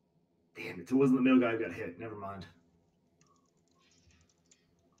 Damn it! It wasn't the middle guy who got hit. Never mind.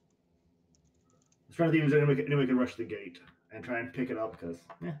 I was trying to think if there's anyone could rush the gate and try and pick it up because.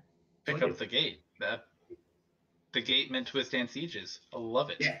 Pick up the gate. The gate meant to withstand sieges. I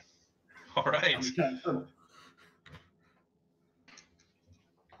love it. Yeah. All right.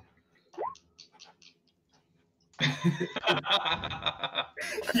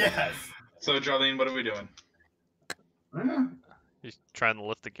 Yes. So, Jarlene, what are we doing? He's trying to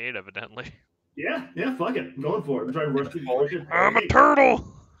lift the gate, evidently. Yeah, fuck it. I'm going for it. I'm trying to rush the gate. I'm a turtle!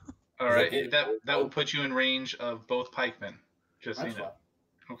 All right, that will put you in range of both pikemen. Just so you know.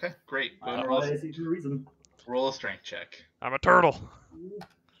 Okay, great. Go and roll a strength check. I'm a turtle.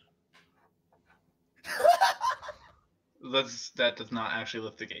 That does not actually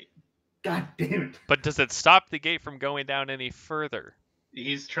lift the gate. God damn it. But does it stop the gate from going down any further?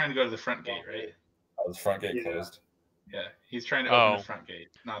 He's trying to go to the front gate, right? Oh, the front gate closed. Yeah, he's trying to open the front gate,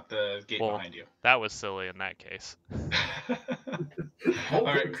 not the gate behind you. That was silly in that case. All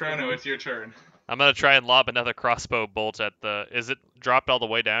right, Chrono, it's your turn. I'm gonna try and lob another crossbow bolt at the. Is it dropped all the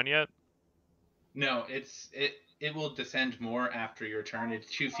way down yet? No, it will descend more after your turn. It's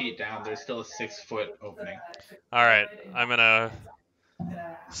 2 feet down. There's still a 6-foot opening. All right, I'm gonna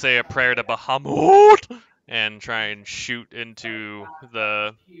say a prayer to Bahamut and try and shoot into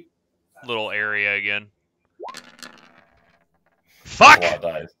the little area again. Fuck!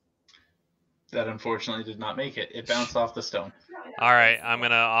 That unfortunately did not make it. It bounced off the stone. All right, I'm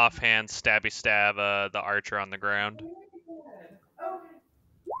gonna offhand stabby stab the archer on the ground.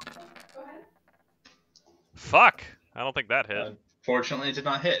 Fuck! I don't think that hit. Fortunately, it did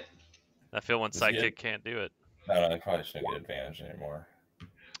not hit. I feel when sidekick can't do it. No, I probably shouldn't get advantage anymore.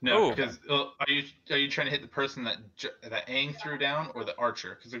 No, because are you trying to hit the person that Aang threw down or the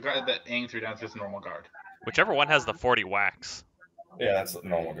archer? Because the guy that Aang threw down is just a normal guard. Whichever one has the 40 wax. Yeah, that's a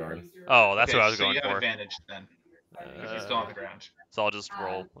normal guard. Oh, that's what I was going for. So you have for. advantage then. Because he's still on the ground. So I'll just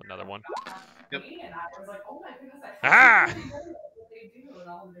roll another one. Yep. Ah!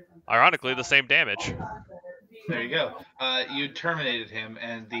 Ironically, the same damage. There you go. You terminated him,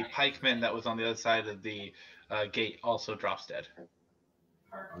 and the pikeman that was on the other side of the gate also drops dead.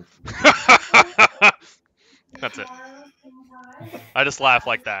 That's it. I just laugh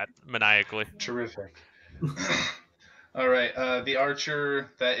like that, maniacally. Terrific. All right, the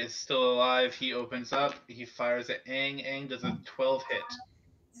archer that is still alive, he opens up. He fires at Aang. Aang does a 12 hit.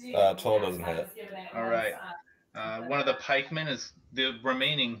 12 doesn't hit. All right. One of the pikemen is the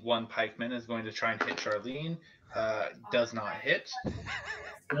remaining one pikeman is going to try and hit Charlene. Does not hit.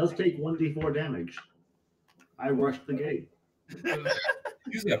 Does take 1d4 damage. I rushed the gate.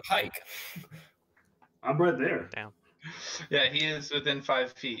 Using a pike. I'm right there. Damn. Yeah, he is within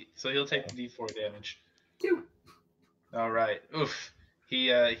 5 feet, so he'll take the d4 damage. Cute. All right. Oof. He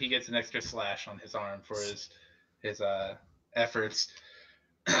gets an extra slash on his arm for his efforts.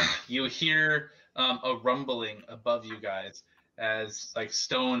 You hear a rumbling above you guys as like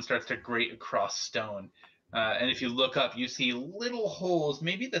stone starts to grate across stone. And if you look up, you see little holes,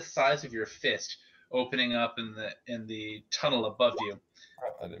 maybe the size of your fist, opening up in the tunnel above you.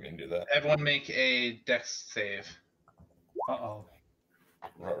 I didn't mean to do that. Everyone make a dex save. Uh-oh.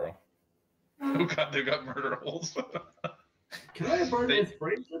 Ruh-roh. Oh god, they've got murder holes. Can I burn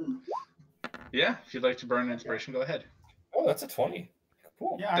inspiration? Yeah, if you'd like to burn an inspiration, go ahead. Oh, that's a 20.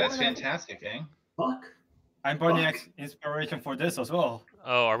 Cool. Yeah, That's fantastic, Aang. Fuck. I'm burning inspiration for this as well.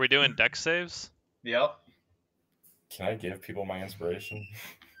 Oh, are we doing dex saves? Yep. Can I give people my inspiration?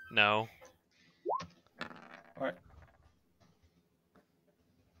 No. Alright.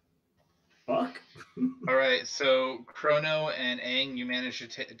 Fuck. All right, so Chrono and Aang, you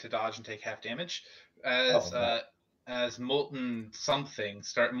managed to dodge and take half damage. As molten something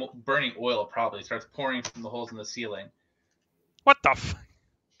burning oil probably starts pouring from the holes in the ceiling. What the f...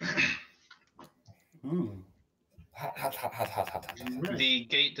 Ooh. Hot. The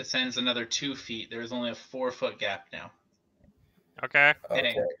gate descends another 2 feet. There is only a 4-foot gap now. Okay.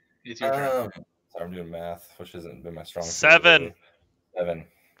 Aang, it's your turn. So I'm doing math, which hasn't been my strongest. 7. 7.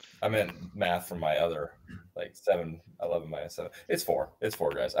 I meant math from my other, like 7, 11 minus 7. It's 4. It's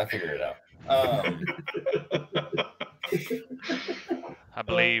 4, guys. I figured it out. I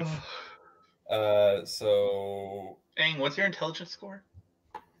believe. So Aang, what's your intelligence score?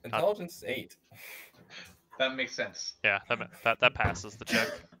 intelligence 8. That makes sense. Yeah, that passes the check.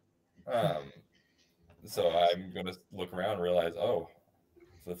 So I'm gonna look around and realize, oh,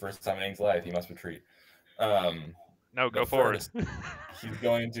 for the first time in Aang's life, he must retreat. No, go forward. He's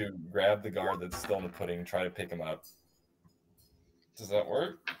going to grab the guard that's still in the pudding, try to pick him up. Does that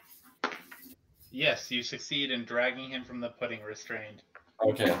work? Yes, you succeed in dragging him from the pudding restrained.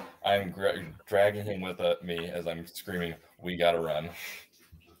 Okay, I'm dragging him with me as I'm screaming, "We gotta run!"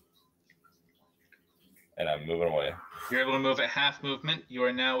 And I'm moving away. You're able to move at half movement. You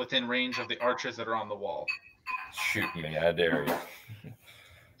are now within range of the archers that are on the wall. Shoot me, I dare you.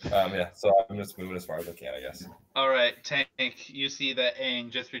 Yeah, so I'm just moving as far as I can, I guess. All right, Tank, you see that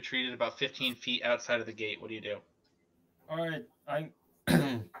Aang just retreated about 15 feet outside of the gate. What do you do? All right, I'm.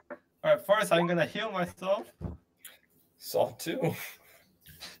 All right, first I'm gonna heal myself. Salt too.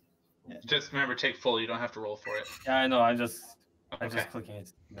 Just remember, take full. You don't have to roll for it. Yeah, I know. I'm just Okay. clicking it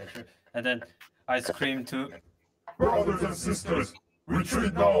to make sure, and then I scream to. Brothers and sisters,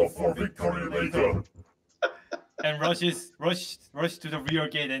 retreat now for victory later. And rush to the rear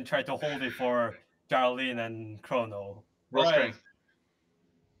gate and try to hold it for Darlene and Chrono. Roll Right. strength.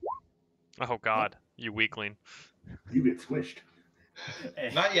 Oh God, you weakling. You get squished. Hey,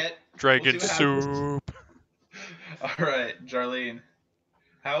 Not yet. Dragon We'll see what happens. soup. All right, Jarlene.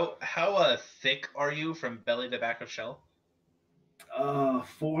 How thick are you from belly to back of shell?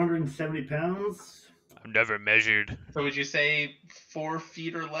 470 pounds. I've never measured. So would you say 4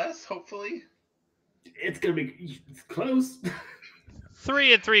 feet or less? Hopefully. It's gonna be close.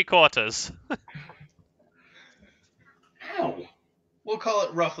 3 3/4. How? We'll call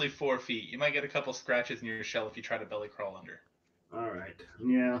it roughly 4 feet. You might get a couple scratches in your shell if you try to belly crawl under. All right.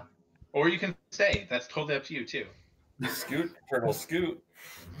 Yeah. Or you can say that's totally up to you too. Scoot, turtle, scoot.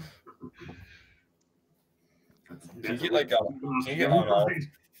 Can you get like can you get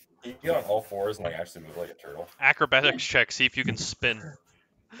on all fours and like actually move like a turtle? Acrobatics check. See if you can spin.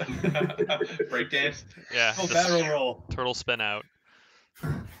 Breakdance. Yeah. Oh, just barrel roll. turtle spin out.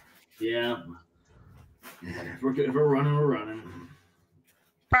 Yeah. If we're running, we're running.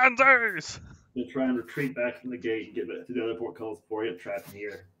 Panzers! We'll try and retreat back from the gate and get back to the other portcullis before we get trapped in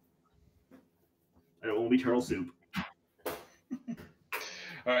here. And it won't be turtle soup.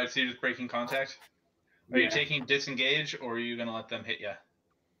 All right, so you're just breaking contact. Are you taking disengage, or are you gonna let them hit you?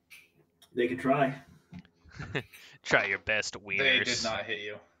 They could try. Try your best, wieners. They did not hit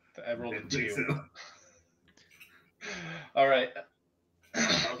you. I rolled a Didn't think 2. so. All right.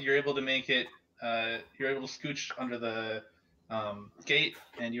 You're able to make it. You're able to scooch under the gate,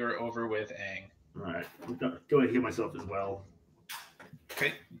 and you're over with Aang. All right. Go ahead and heal myself as well.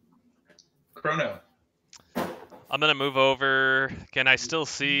 Okay. Chrono. I'm gonna move over. Can I still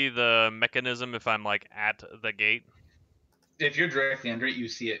see the mechanism if I'm like at the gate? If you're directly under it, you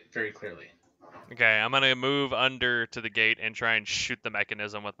see it very clearly. Okay, I'm gonna move under to the gate and try and shoot the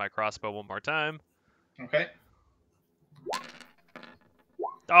mechanism with my crossbow one more time. Okay.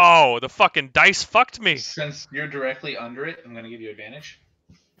 Oh, the fucking dice fucked me. Since you're directly under it, I'm gonna give you advantage.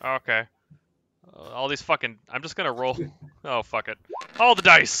 Okay. All these fucking. I'm just gonna roll. Oh, fuck it. All the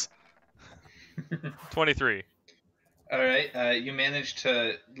dice! 23. All right. You managed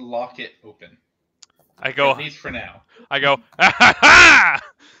to lock it open. I go. At least for now. I go. Ah, ha, ha!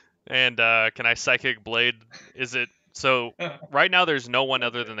 And can I psychic blade? Is it so? Right now, there's no one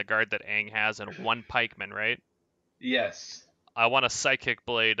other than the guard that Aang has and one pikeman, right? Yes. I want to psychic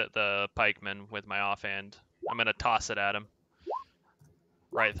blade the pikeman with my offhand. I'm gonna toss it at him.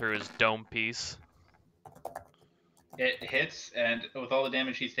 Right through his dome piece. It hits, and with all the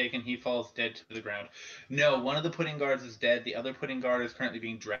damage he's taken, he falls dead to the ground. No, one of the pudding guards is dead. The other pudding guard is currently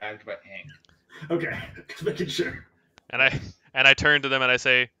being dragged by Aang. Okay. Just making sure. And I turn to them and I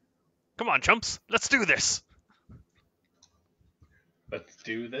say, "Come on, chumps, let's do this." Let's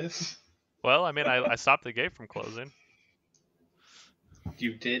do this. Well, I mean, I stopped the gate from closing.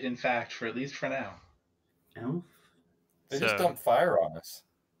 You did, in fact, for at least for now. Elf? They So- just dumped fire on us.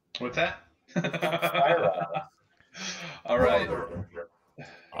 What's that? Fire on us. All right. Brother,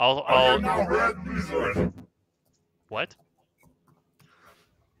 I'll I am now red lizard. what?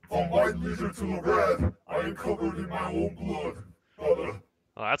 From white lizard to the red, I am covered in my own blood. Brother,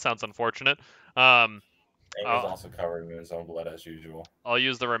 Oh, that sounds unfortunate. Aang Oh. was also covered in his own blood as usual. I'll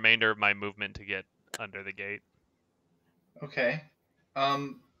use the remainder of my movement to get under the gate. Okay.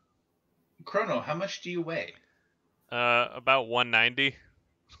 Chrono, how much do you weigh? About 190.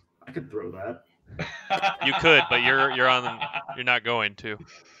 I could throw that. You could, but you're not going to.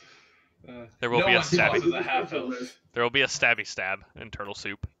 There will no be a one stabby. crosses a half elf. There will be a stabby stab in turtle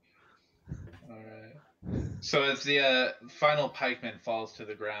soup. All right. So as the final pikeman falls to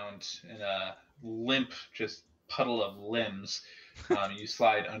the ground in a limp, just puddle of limbs, you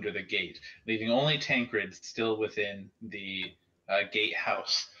slide under the gate, leaving only Tancred still within the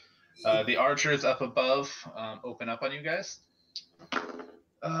gatehouse. The archers up above open up on you guys.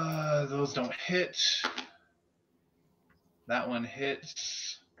 Those don't hit. That one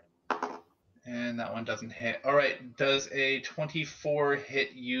hits. And that one doesn't hit. All right. Does a 24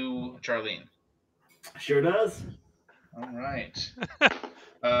 hit you, Jarlene? Sure does. All right.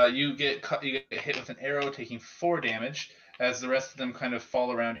 You get hit with an arrow, taking 4 damage, as the rest of them kind of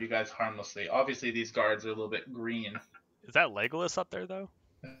fall around you guys harmlessly. Obviously, these guards are a little bit green. Is that Legolas up there though?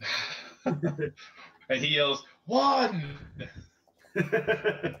 And he yells, "One!"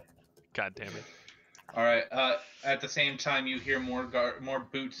 God damn it. All right. At the same time, you hear more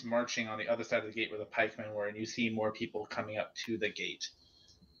boots marching on the other side of the gate where the pikemen were, and you see more people coming up to the gate.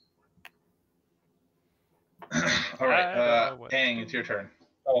 All right, Aang, it's your turn.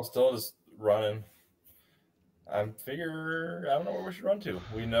 Oh, still just running. I don't know where we should run to.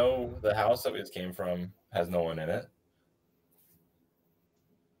 We know the house that we just came from has no one in it.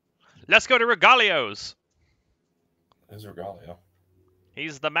 Let's go to Regalio's. Who's Regalio?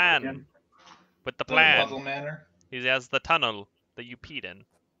 He's the man Again? with the The plan. puzzle manor. He has the tunnel that you peed in.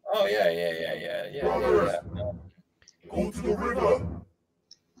 Oh yeah. Brothers, go to the river.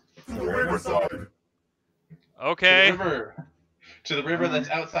 To the riverside. Okay. To the river that's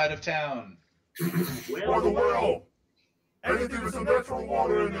outside of town. Or the well. Anything with some natural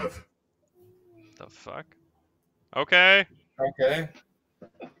water in it. The fuck? Okay. Okay.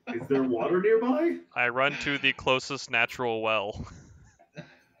 Is there water nearby? I run to the closest natural well.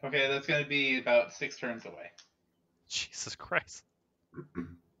 Okay, that's going to be about 6 turns away. Jesus Christ.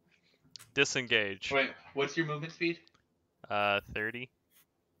 Disengage. Wait, what's your movement speed? 30.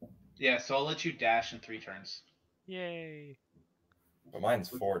 Yeah, so I'll let you dash in 3 turns. Yay. But mine's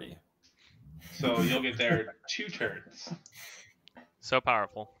 40. So you'll get there 2 turns. So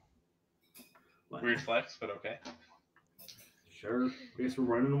powerful. Weird flex, but okay. Sure. I guess we're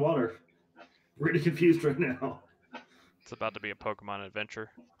running in water. Really confused right now. It's about to be a Pokemon adventure.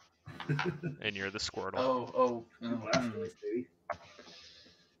 And you're the Squirtle. Oh. Last place, baby.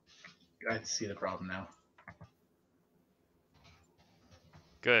 I see the problem now.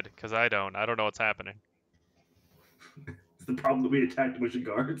 Good, because I don't know what's happening. It's the problem that we attacked a bunch of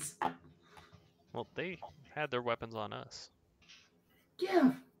guards. Well, they had their weapons on us.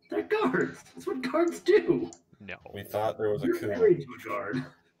 Yeah, they're guards. That's what guards do. No. We thought there was a You're coup. married to a guard.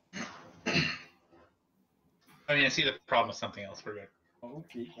 I mean, I see the problem with something else. We're good.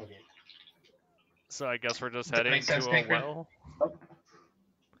 Okay. So I guess we're just Does that heading make sense, to a Tancred? well.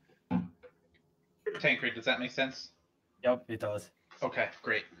 Tancred, does that make sense? Yep, it does. Okay,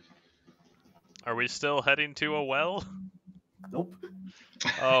 great. Are we still heading to a well? Nope.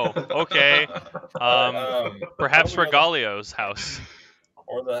 Oh, okay. Perhaps Regalio's house.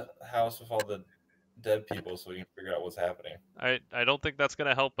 Or the house with all the dead people so we can figure out what's happening. I don't think that's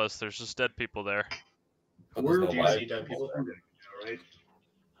gonna help us. There's just dead people there. But there's We're no Do you life. see dead people there? Now, right?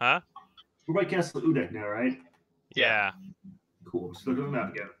 Huh? We're by Castle Udek now, right? Yeah. Cool. Just look at the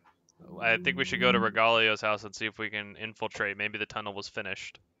map again. I think we should go to Regalio's house and see if we can infiltrate. Maybe the tunnel was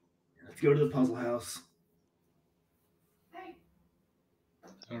finished. Let's go to the puzzle house.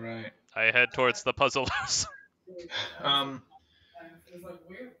 All right. I head towards the puzzle house. I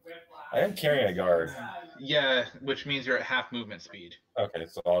am carrying a guard. Yeah, which means you're at half movement speed. Okay,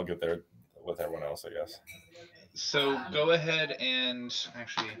 so I'll get there with everyone else, I guess. So go ahead and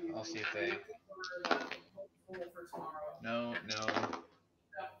actually, I'll see if they. No.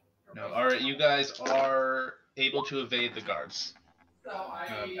 All right, you guys are able to evade the guards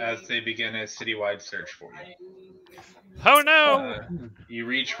as they begin a citywide search for you. Oh no! You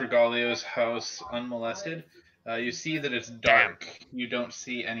reach Regalio's house unmolested. You see that it's dark. You don't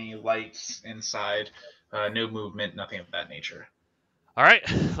see any lights inside. No movement, nothing of that nature. All right,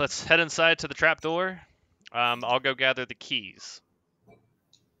 let's head inside to the trapdoor. I'll go gather the keys.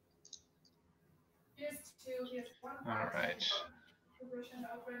 All right.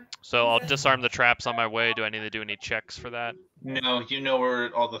 So I'll disarm the traps on my way. Do I need to do any checks for that? No, you know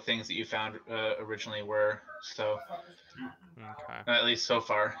where all the things that you found originally were. So, Okay. at least so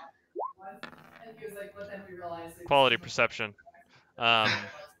far. Quality perception.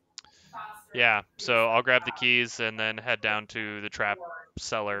 Yeah, so I'll grab the keys and then head down to the trap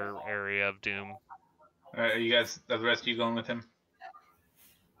cellar area of doom. All right, are you guys, the rest of you going with him?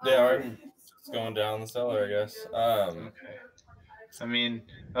 Yeah, I'm just going down the cellar, I guess. Okay. I mean,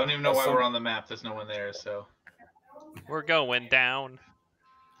 I don't even know why we're on the map. There's no one there, so. We're going down.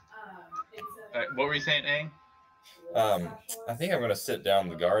 All right, what were you saying, Aang? I think I'm gonna sit down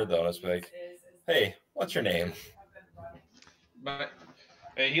the guard though and just be like, "Hey, what's your name?" But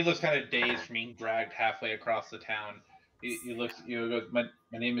he looks kind of dazed from being dragged halfway across the town. He looks, you goes, my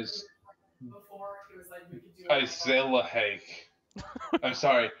name is Izelahake. I'm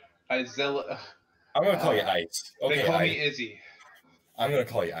sorry, Izelah. I'm gonna call you Ice. Okay, They call Ice. me Izzy. I'm gonna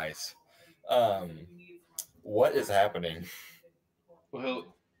call you Ice. What is happening?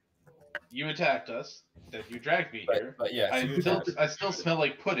 Well, you attacked us. Then you dragged me here. But yeah, so I still smell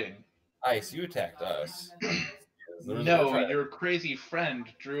like pudding. Ice, you attacked us. No, your crazy friend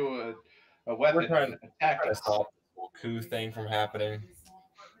drew a weapon and attacked us. Stop this whole coup thing from happening.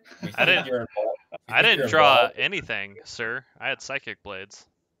 I didn't draw anything, sir. I had psychic blades.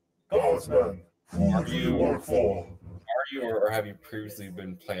 Guardsman, who do you work for? Are you or have you previously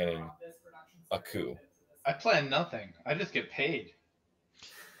been planning a coup? I plan nothing. I just get paid.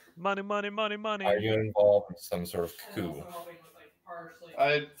 Money, money, money, money. Are you involved in some sort of coup?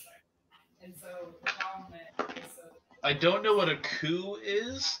 I don't know what a coup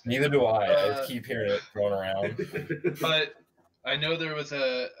is. Neither do I. I just keep hearing it thrown around. But I know there was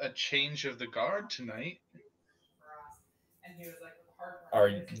a change of the guard tonight.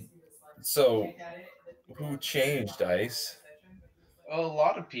 So who changed, Ice? A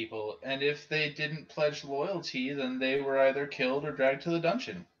lot of people, and if they didn't pledge loyalty, then they were either killed or dragged to the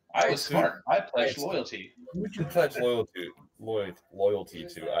dungeon. I was smart. I pledged loyalty. Who did you pledge loyalty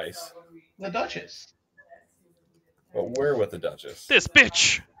to, Ice? The Duchess. But where with the Duchess? This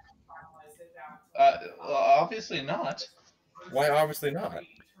bitch! Obviously not. Why obviously not?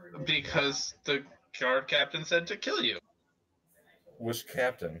 Because the guard captain said to kill you. Which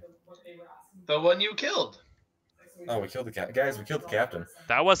captain? The one you killed. Oh, we killed the captain. Guys, we killed the captain.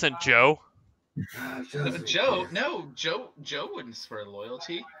 That wasn't Joe. Joe wouldn't swear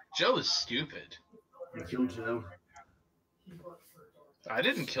loyalty. Joe is stupid. I killed Joe. I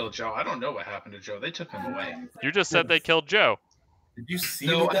didn't kill Joe. I don't know what happened to Joe. They took him away. You just said they killed Joe. Did you see?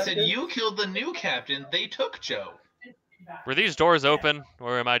 No, I said you killed the new captain. They took Joe. Were these doors open,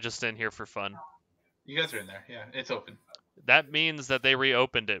 or am I just in here for fun? You guys are in there. Yeah, it's open. That means that they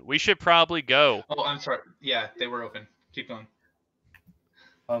reopened it. We should probably go. Oh, I'm sorry. Yeah, they were open. Keep going.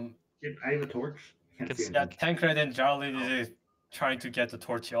 I have a torch. Yeah, Tancred and Jarlin is trying to get the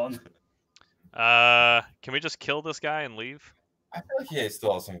torch on. Can we just kill this guy and leave? I feel like he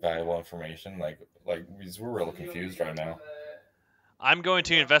still has some valuable information. Like we're real confused right now. I'm going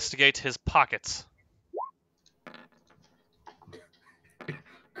to investigate his pockets.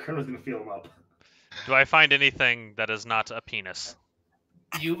 Colonel's gonna feel him up. Do I find anything that is not a penis?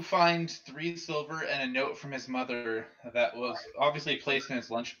 You find 3 silver and a note from his mother that was obviously placed in his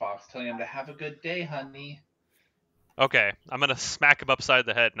lunchbox, telling him to have a good day, honey. Okay, I'm gonna smack him upside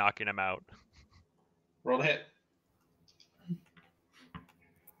the head, knocking him out. Roll to hit.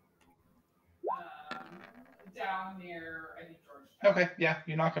 Down near, I think, George. Okay, yeah,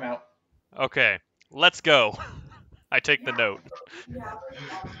 you knock him out. Okay, let's go. I take the note.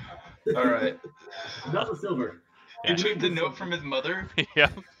 All right. Not the silver. You took the note from his mother? Yeah.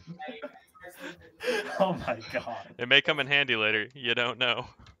 Oh my god. It may come in handy later. You don't know.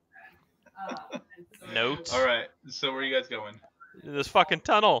 Note. All right. So where are you guys going? This fucking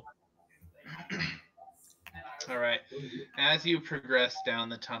tunnel. All right. As you progress down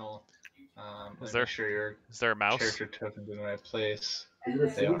the tunnel, Is make sure your there a mouse? character token's in the right place. Is it a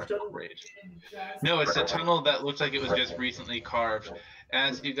They are sewage tunnel? great. No, it's a tunnel that looks like it was just recently carved.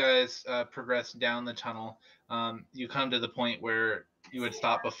 As you guys progress down the tunnel, you come to the point where you had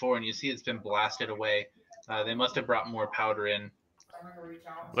stopped before, and you see it's been blasted away. They must have brought more powder in.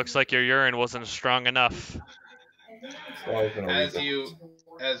 Looks like your urine wasn't strong enough. As you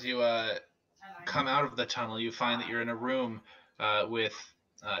come out of the tunnel, you find that you're in a room with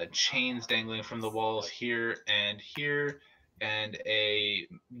chains dangling from the walls here, and a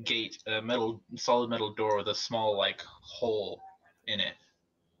gate, a solid metal door with a small hole in it.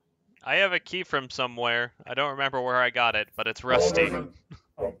 I have a key from somewhere. I don't remember where I got it, but it's rusty.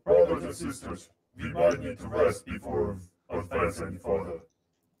 Brothers and sisters, we might need to rest before advance any further.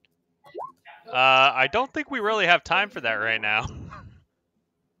 I don't think we really have time for that right now.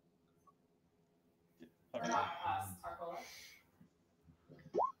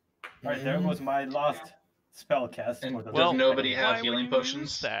 Alright, there was my last spell cast. And for the does nobody why have would healing you potions?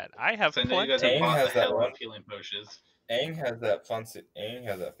 use that? I have So I know you guys plenty. have bought has the that hell one. of healing potions. Aang has that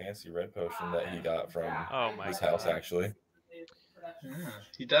fancy red potion that he got from Oh my his house, god. actually. Yeah,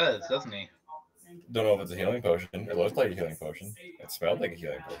 he does, doesn't he? Don't know if it's a healing potion. It looked like a healing potion. It smelled like a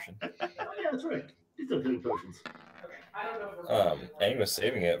healing potion. Oh, yeah, that's right. These are healing potions. Aang was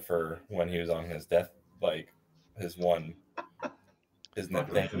saving it for when he was on his death, his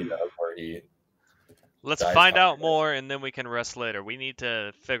net thing he does where he. Let's Dies find out popular. more and then we can rest later. We need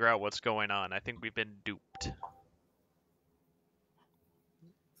to figure out what's going on. I think we've been duped.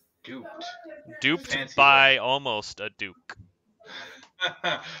 Duped. Duped Fancy by almost a duke. Hmm.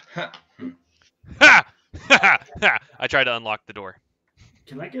 Ha! Ha! Ha! I tried to unlock the door.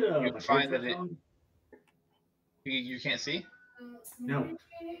 Can I get You my find torch that it- on? You can't see? No.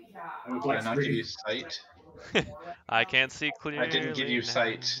 I would Did I like not give screen. you sight? I can't see clearly. I didn't give you now.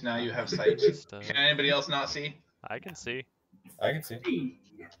 sight. Now you have sight. Stuff. Can anybody else not see? I can see, I can see. Hey.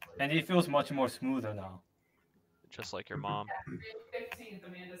 And it feels much more smoother now. just like your mom. 15th,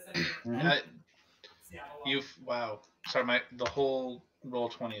 Amanda said. Uh, wow. Sorry, the whole roll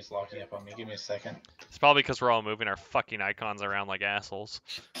 20 is locking up on me. Give me a second. It's probably because we're all moving our fucking icons around like assholes.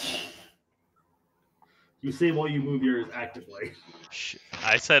 You say while you move yours actively. Shh.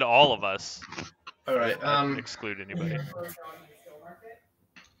 I said all of us. All right. I didn't exclude anybody.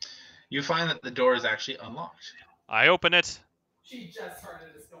 You find that the door is actually unlocked. I open it. She just started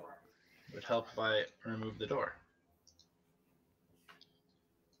a store. It would help if I remove the door.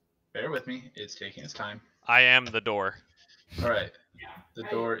 Bear with me. It's taking its time. I am the door. All right. The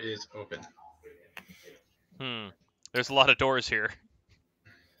door is open. There's a lot of doors here.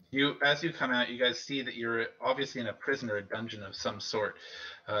 As you come out, you guys see that you're obviously in a prison or a dungeon of some sort.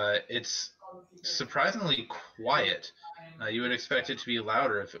 It's surprisingly quiet. You would expect it to be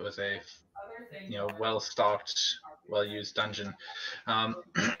louder if it was a, well-stocked, well-used dungeon.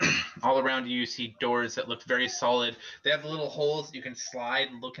 All around you see doors that look very solid. They have little holes you can slide,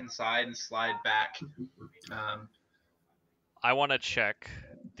 look inside, and slide back. I want to check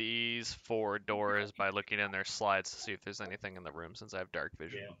these 4 doors by looking in their slides to see if there's anything in the room since I have dark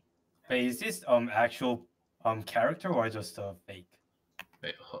vision. Yeah. But is this actual character or just a fake?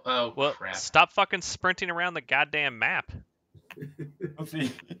 Wait, oh, Well, crap. stop fucking sprinting around the goddamn map.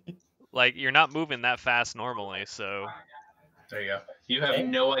 Oopsie. Like, you're not moving that fast normally, so... There you go. You have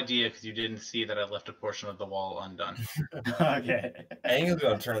no idea because you didn't see that I left a portion of the wall undone. Okay. Aang is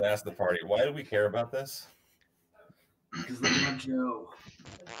going to turn and ask the party, why do we care about this? Because look at Joe.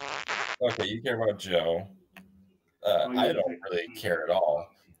 Okay, you care about Joe. Oh, I yeah. don't really care at all.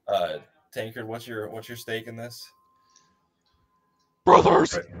 Tankard, what's your stake in this?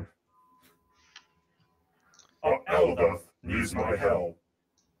 Brothers! Elbeth needs my help.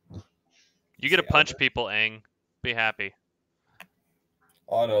 You get to punch people, Aang. Be happy.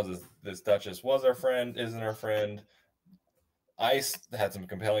 All I know is this Duchess was our friend, isn't our friend. Ice had some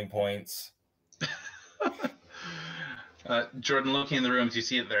compelling points. Jordan, looking in the rooms, you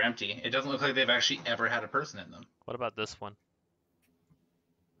see that they're empty. It doesn't look like they've actually ever had a person in them. What about this one?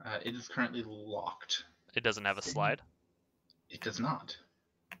 It is currently locked. It doesn't have a slide? It does not.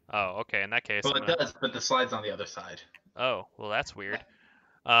 Oh, okay. In that case... Well, I'm it gonna- does, but the slide's on the other side. Oh, well, that's weird.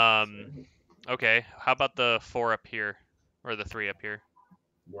 Okay. How about the 4 up here? Or the 3 up here?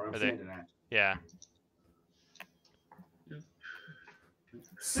 Where I'm Are they- standing at. Yeah.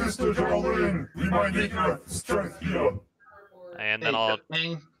 Sister Darlene, we might need your strength here. And then I'll...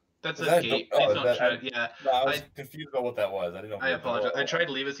 Dang, that's Is a that gate. oh, Please is don't that- try. Yeah, No, I was confused about what that was. I didn't know. if I it was a apologize. door. I tried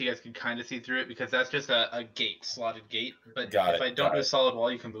to leave it so you guys could kind of see through it because that's just a gate, slotted gate. But Got if it, I don't got do a it. solid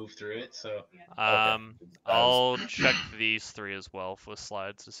wall, you can move through it. So I'll check these 3 as well with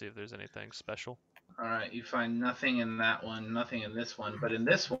slides to see if there's anything special. all right, you find nothing in that one, nothing in this one, but in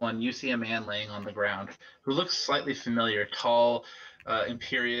this one, you see a man laying on the ground who looks slightly familiar, tall,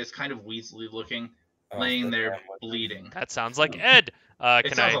 imperious, kind of weaselly looking, Oh, laying that's there fine. bleeding. That sounds like Ed. It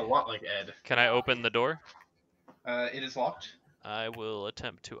Can sounds I a lot like Ed. can I open the door? It is locked. I will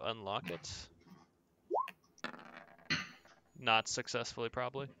attempt to unlock it. Not successfully,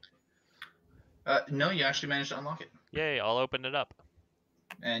 probably. No, you actually managed to unlock it. Yay! I'll open it up.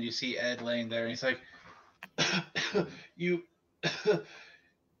 And you see Ed laying there, and he's like, "You,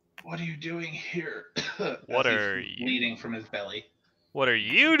 what are you doing here?" What As are he's you- bleeding from his belly? What are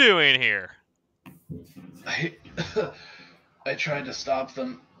you doing here? I tried to stop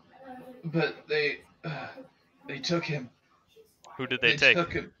them, but they took him. Who did they take?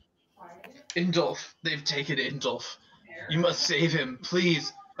 took him. Indulf. They've taken Indulf. You must save him,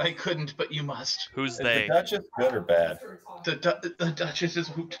 please. I couldn't, but you must. Who's Is they? the Duchess good or bad? The Duchess is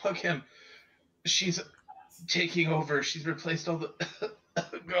who took him. She's taking over. She's replaced all the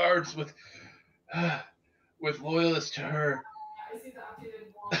guards with loyalists to her.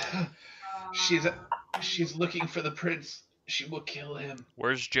 She's looking for the prince. She will kill him.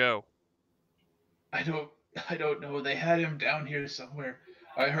 Where's Joe? I don't know. They had him down here somewhere.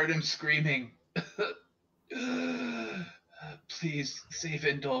 I heard him screaming. Please save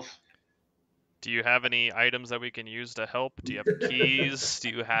Indulf. Do you have any items that we can use to help? Do you have keys? Do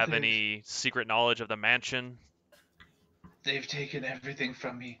you have any secret knowledge of the mansion? They've taken everything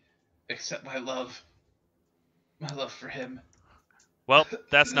from me, except my love. My love for him. Well,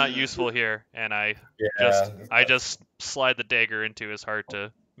 that's not useful here, and I just slide the dagger into his heart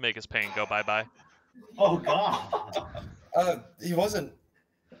to make his pain go bye-bye. Oh God! He wasn't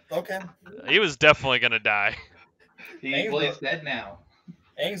Okay. He was definitely gonna die. Well, he's dead now.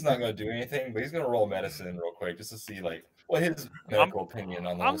 Aang's not going to do anything, but he's going to roll medicine real quick just to see like what his medical opinion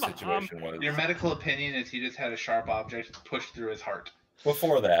on the whole situation was. Your medical opinion is he just had a sharp object pushed through his heart.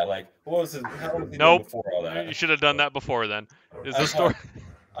 Before that, like, what was his? How was he doing Nope. before all that? You should have done that before then. Is I the just story?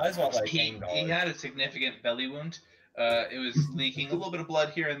 I just want like He had a significant belly wound. It was leaking a little bit of blood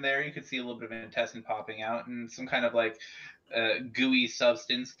here and there. You could see a little bit of intestine popping out and some kind of like gooey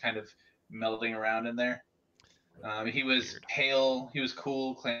substance kind of melding around in there. He was pale. He was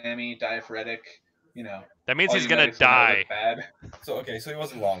cool, clammy, diaphoretic. You know. That means all he's you gonna medics will know die. look bad. So he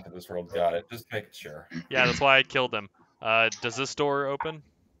wasn't long for this world. Got it. Just making sure. Yeah, that's why I killed him. Does this door open?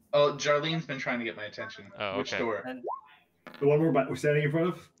 Oh, Jarlene's been trying to get my attention. Oh, Which okay. door? The one we're standing in front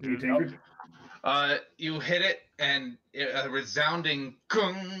of? You tinkered? You hit it, and a resounding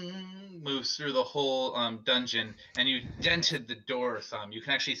gung moves through the whole dungeon, and you dented the door some. You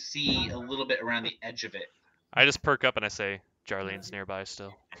can actually see a little bit around the edge of it. I just perk up and I say, Jarlene's nearby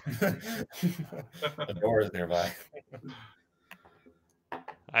still. The door is nearby.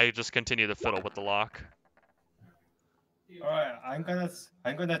 I just continue to fiddle with the lock. All right, I'm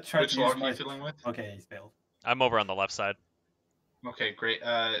gonna try Which to use lock are my. you fiddling with? Okay, he's failed. I'm over on the left side. Okay, great.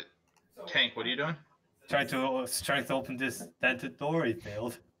 Tank, what are you doing? Try to open this dented door. He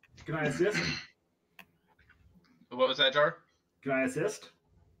failed. Can I assist? What was that, Jar? Can I assist?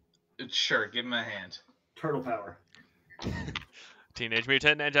 Sure, give him a hand. Turtle power. Teenage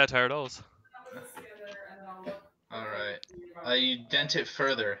Mutant Ninja Turtles. All right. You dent it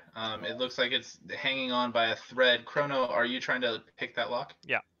further. It looks like it's hanging on by a thread. Chrono, are you trying to pick that lock?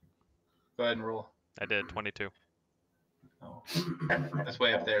 Yeah. Go ahead and roll. I did 22. Oh, that's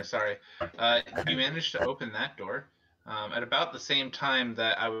way up there. Sorry. You managed to open that door at about the same time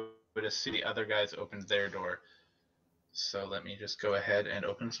that I would assume the other guys opened their door. So let me just go ahead and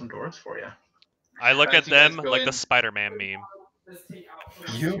open some doors for you. I look As at you guys them go like in- the Spider-Man meme.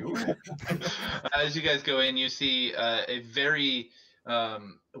 You? As you guys go in, you see a very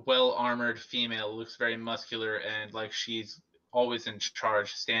well-armored female, looks very muscular and like she's always in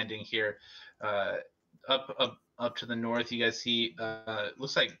charge, standing here. Up to the north, you guys see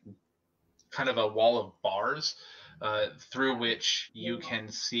looks like kind of a wall of bars through which you can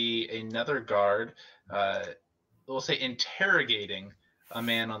see another guard, we'll say interrogating a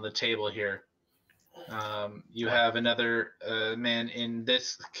man on the table here. You have another man in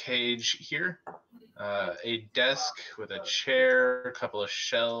this cage here, a desk with a chair, a couple of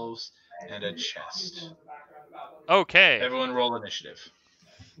shelves, and a chest. Okay. Everyone roll initiative.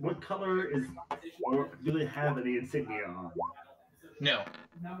 What color is, or do they have any insignia on? No.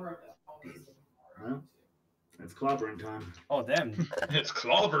 Huh? It's clobbering time. Oh damn! It's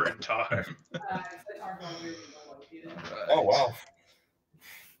clobbering time. Oh wow.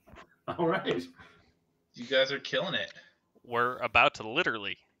 All right. You guys are killing it. We're about to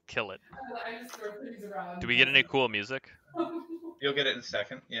literally kill it. Do we get any cool music? You'll get it in a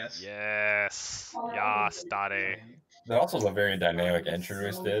second, yes. Yes. Yas, Dade. That also was a very dynamic entry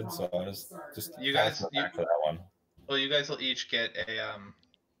we did, so I just You guys- passed it back for that one. Well, you guys will each get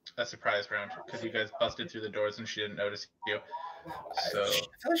a surprise round because you guys busted through the doors and she didn't notice you. So I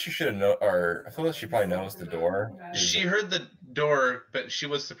feel like she should have or I feel like she probably knows the door. she heard the door, but she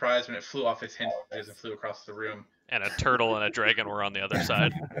was surprised when it flew off its hinges and flew across the room. And a turtle and a dragon were on the other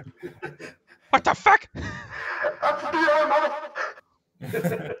side. What the fuck?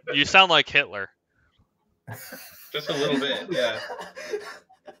 You sound like Hitler. Just a little bit, yeah.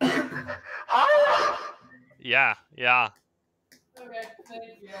 Yeah. Okay, thank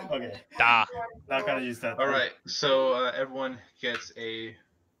you. Okay, Da. not gonna use that. All right, so everyone gets a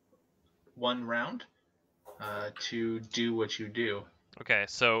 1 round to do what you do. Okay,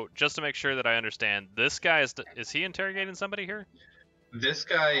 so just to make sure that I understand, this guy is he interrogating somebody here? This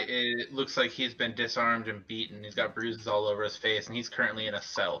guy looks like he's been disarmed and beaten. He's got bruises all over his face, and he's currently in a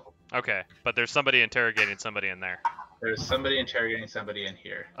cell. Okay, but there's somebody interrogating somebody in there. There's somebody interrogating somebody in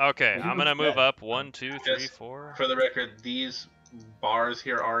here. Okay, I'm gonna move up 1, 2, 3, Just 4. For the record, these bars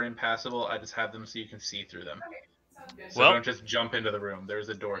here are impassable. I just have them so you can see through them. Sounds good. So Well- don't just jump into the room. There's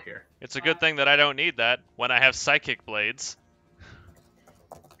a door here. It's a good thing that I don't need that when I have psychic blades.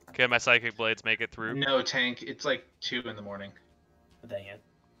 Can my psychic blades make it through? No, Tank. It's like 2 in the morning. Dang it.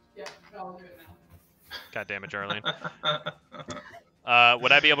 Yeah, I'll do it now. God damn it, Jarlene.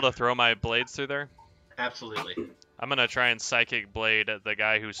 Would I be able to throw my blades through there? Absolutely. I'm gonna try and psychic blade the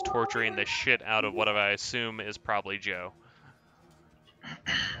guy who's torturing the shit out of what I assume is probably Joe.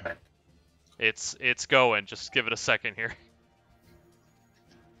 It's going. Just give it a second here.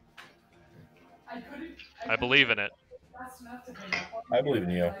 I believe in it. fast enough to hang up on I believe in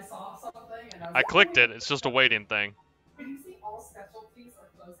you. and I saw something and I was I like, clicked oh, it. It's just a waiting thing. Can you see all specialties are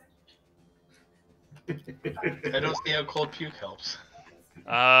closing? I don't see how cold puke helps.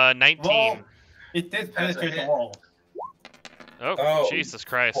 19. Well, it did That's a penetrate the hit. wall. Oh, Oh, Jesus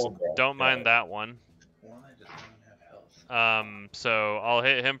Christ. hold on. Don't mind that one. Why does no one have health? So I'll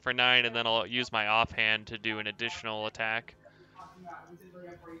hit him for 9, and then I'll use my offhand to do an additional attack.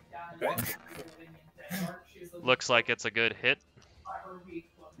 Looks like it's a good hit.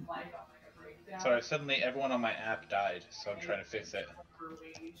 Sorry, suddenly everyone on my app died, so I'm trying to fix it.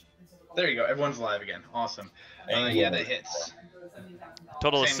 There you go, everyone's alive again. Awesome. Yeah, that hits.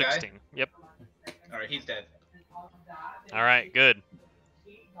 Total of Same guy? 16. Yep. Alright, he's dead. Alright, good.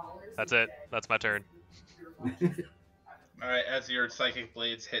 That's it. That's my turn. Alright, as your psychic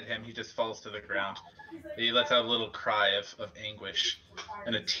blades hit him, he just falls to the ground. He lets out a little cry of anguish,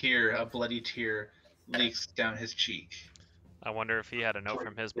 and a bloody tear, leaks down his cheek. I wonder if he had a note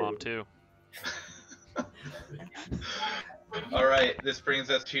from his mom, too. Alright, this brings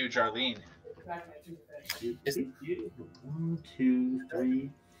us to Jarlene. 1, 2, 3,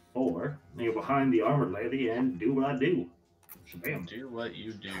 4. I go behind the armored lady and do what I do. Shabam. Do what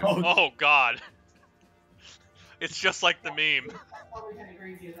you do. Oh, God. It's just like the meme.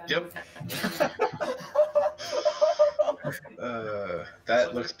 Yep.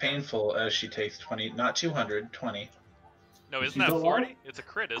 That looks painful as she takes 20, not 200, 20. No, isn't that 40? It's a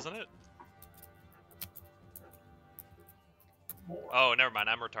crit, isn't it? Oh, never mind.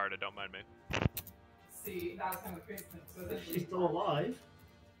 I'm retarded. Don't mind me. See, that was kind of crazy. So then She's still alive.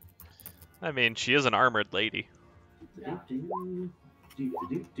 I mean, she is an armored lady. There we go.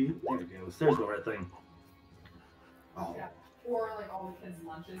 There's the right thing. Oh. Yeah. Or like all the kids'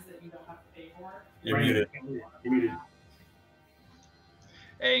 lunches that you don't have to pay for. You're muted. You're muted.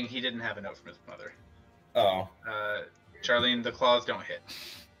 Aang, he didn't have a note from his mother. Oh. Charlene, the claws don't hit.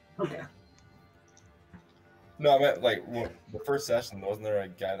 Okay. No, I meant like the first session. Wasn't there a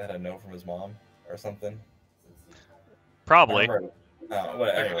guy that had a note from his mom or something? Probably. No, That whatever.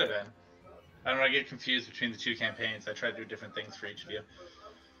 could Anyway. have been. I don't know, I get confused between the two campaigns. I try to do different things for each of you.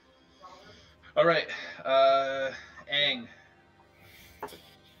 Alright, Aang.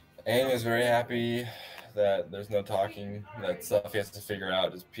 Aang is very happy that there's no talking, that stuff he has to figure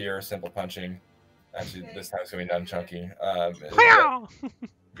out is pure, simple punching. Actually, this time it's going to be nunchucky.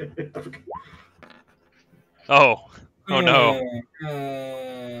 Oh. Oh, no.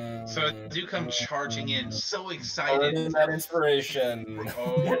 So as you come charging in, so excited. That inspiration.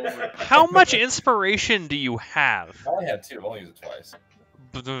 Oh, How much inspiration do you have? I only had 2. I'll use it twice.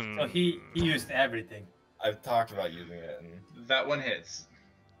 So he used everything. I've talked about using it. And... that one hits.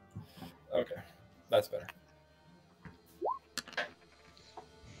 Okay. That's better.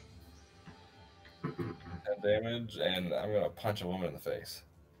 10 damage, and I'm going to punch a woman in the face.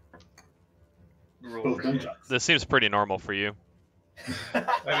 Roll for hit. This seems pretty normal for you. I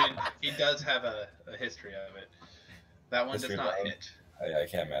mean, he does have a history of it. That one History does not of hit. I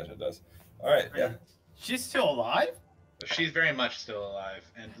can't imagine it does. Alright, yeah. She's still alive? She's very much still alive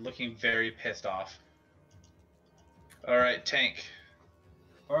and looking very pissed off. Alright, Tank.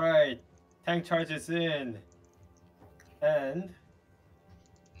 Alright, tank charges in. And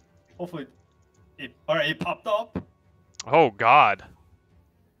hopefully it popped up. Oh, God.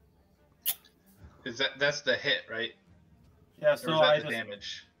 That's the hit, right? Yeah, Or so is I that the just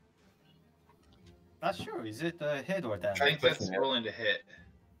damage? not sure. Is it the hit or I damage? think that's rolling to hit.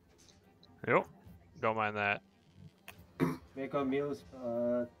 Yep. Don't mind that. Make a meals.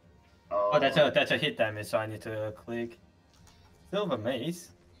 Oh, that's a hit damage, so I need to click. Silver mace.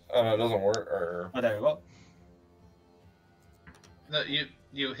 Oh, no, it doesn't work. Or... Oh, there we go. No,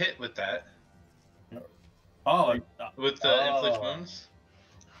 you hit with that. Oh, With the inflict wounds.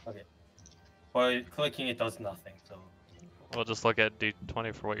 well, clicking it does nothing. So We'll just look at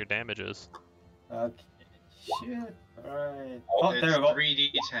D20 for what your damage is. okay, shit. Alright. Oh, Oh, It's there we go.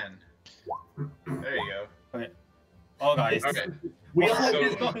 3d10. There you go. Oh, guys. Okay. We all What So-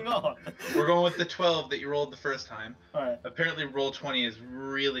 is going on? We're going with the 12 that you rolled the first time. Alright. Apparently, roll 20 is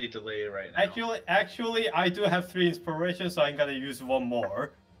really delayed right now. Actually, I do have 3 inspiration, so I'm gonna use 1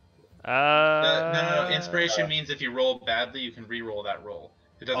 more. No. Inspiration means if you roll badly, you can re-roll that roll.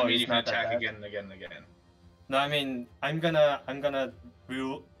 It doesn't Oh, mean it's you can not that attack bad. again and again and again. No, I mean I'm gonna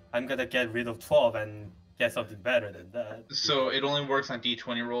get rid of 12 and get something better than that. So it only works on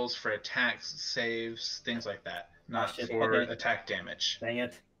d20 rolls for attacks, saves, things like that, not shit, for okay. attack damage. Dang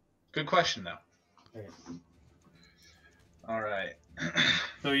it. Good question, though. Okay. All right.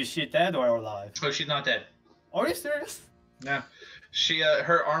 So is she dead or alive? Oh, she's not dead. Are you serious? Yeah. She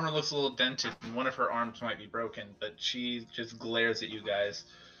her armor looks a little dented, and one of her arms might be broken, but she just glares at you guys.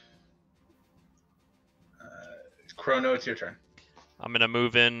 Chrono, it's your turn. I'm gonna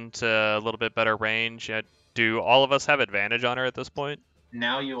move into a little bit better range. Do all of us have advantage on her at this point?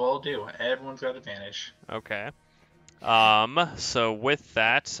 Now you all do. Everyone's got advantage. Okay. So with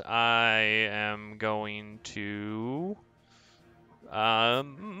that, I am going to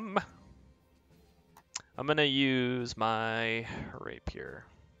I'm gonna use my rapier.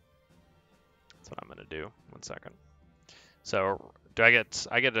 That's what I'm gonna do. 1 second. So I get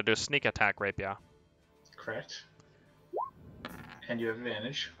to do a sneak attack rapier? Correct. And you have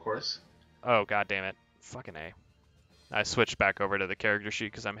advantage, of course. Oh, god damn it. Fucking A. I switched back over to the character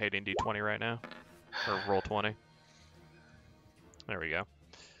sheet because I'm hating D20 right now. Or roll 20. There we go.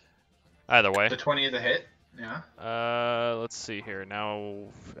 Either way. The 20 is a hit. Yeah. Let's see here. Now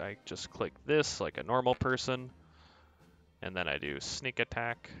I just click this like a normal person. And then I do sneak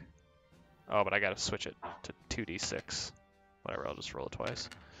attack. Oh, but I gotta switch it to 2d6. Whatever, I'll just roll it twice.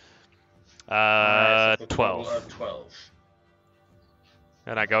 Alright, so it's a 12. total of 12.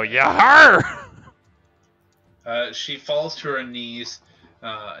 And I go, yahar! She falls to her knees,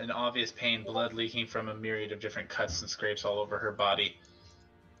 in obvious pain, blood leaking from a myriad of different cuts and scrapes all over her body.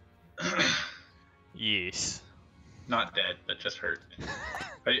 Yes. Not dead, but just hurt.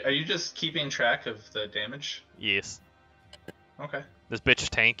 Are you just keeping track of the damage? Yes. Okay. This bitch is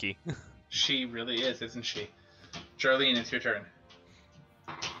tanky. She really is, isn't she? Jarlene, it's your turn.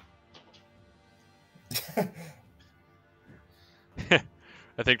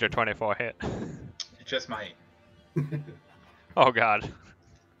 I think they're 24 hit. It just might. Oh god.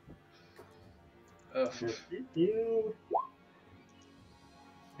 Ugh.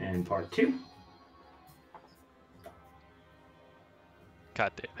 And part 2.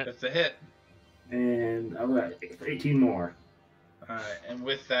 God damn it. That's a hit. And I'll got 18 more. Alright, and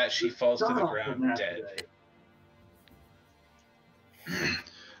with that, she falls to the ground dead.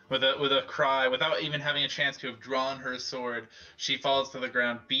 With a cry, without even having a chance to have drawn her sword, she falls to the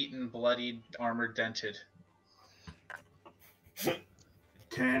ground, beaten, bloodied, armor dented.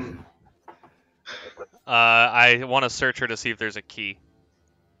 10. I want to search her to see if there's a key.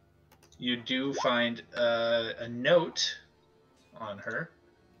 You do find a note on her.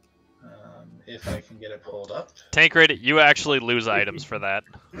 If I can get it pulled up. Tancred, you actually lose items for that.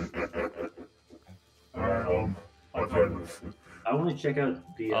 Alright, I'll try this. I want to check out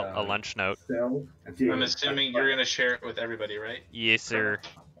the A lunch note. cell. And see I'm assuming you're going to share it with everybody, right? Yes, sir.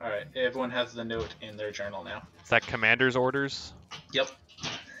 Alright, everyone has the note in their journal now. Is that commander's orders? Yep.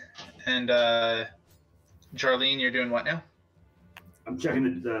 And Jarlene, you're doing what now? I'm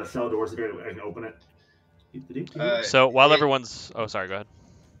checking the cell doors so I can open it. So while everyone's... Oh, sorry, go ahead.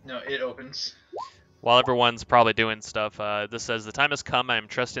 No, it opens. While everyone's probably doing stuff, this says, the time has come. I am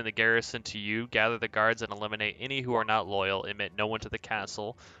trusting the garrison to you. Gather the guards and eliminate any who are not loyal. Admit no one to the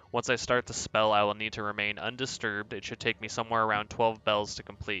castle. Once I start the spell, I will need to remain undisturbed. It should take me somewhere around 12 bells to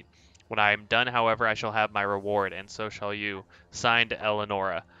complete. When I am done, however, I shall have my reward, and so shall you. Signed,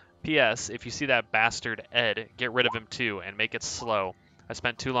 Eleonora. P.S. If you see that bastard Ed, get rid of him too, and make it slow. I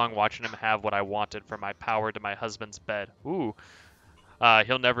spent too long watching him have what I wanted from my power to my husband's bed. Ooh.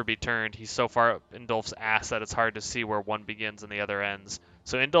 He'll never be turned. He's so far up Indolph's ass that it's hard to see where one begins and the other ends.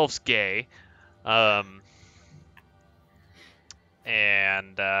 So Indolph's gay. Well,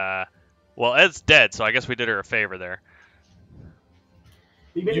 Ed's dead, so I guess we did her a favor there.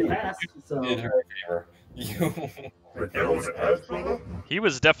 He made it past, so... Did her a favor. You. Wait, that was Ed, brother? He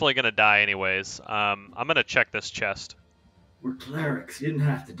was definitely going to die anyways. I'm going to check this chest. We're clerics. You didn't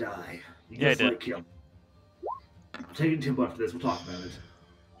have to die. You Yeah, I just did. like him. I'm taking Timbo after this. We'll talk about it.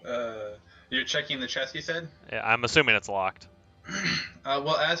 You're checking the chest, you said? Yeah, I'm assuming it's locked.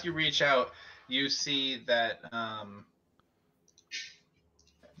 Well, as you reach out, you see that... let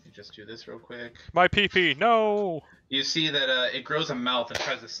me just do this real quick. My PP, no! You see that it grows a mouth and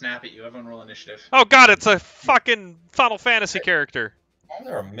tries to snap at you. Everyone roll initiative. Oh god, it's a fucking Final Fantasy character. Why is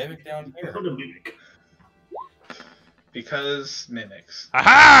there a mimic down here? Hold a mimic. Because mimics.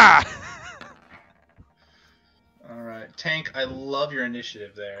 Aha! Alright. Tank, I love your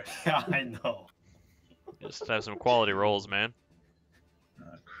initiative there. Yeah, I know. Just have some quality rolls, man.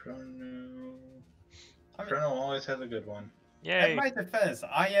 Chrono... Chrono always has a good one. Yay. In my defense,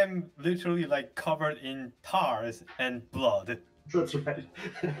 I am literally like covered in tars and blood. That's right.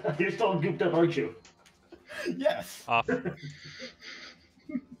 You're still gooped up, aren't you? Yes. Off.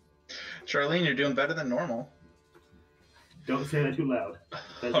 Charlene, you're doing better than normal. Don't say that too loud.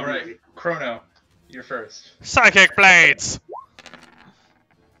 That's Alright, weird. Chrono, you're first. Psychic Blades!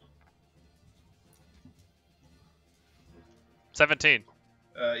 17.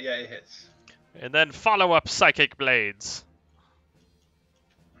 Yeah, it hits. And then follow up psychic blades.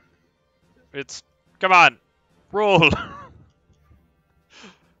 Come on, roll.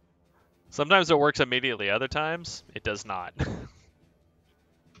 Sometimes it works immediately. Other times it does not.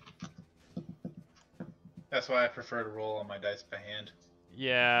 That's why I prefer to roll on my dice by hand.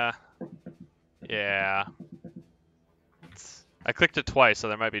 Yeah. I clicked it twice, so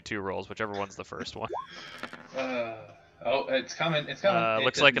there might be 2 rolls, whichever one's the first one. Oh, it's coming. It's coming. It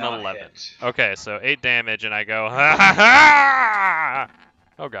Looks did like an not 11. hit. Okay, so 8 damage, and I go, ha ha ha!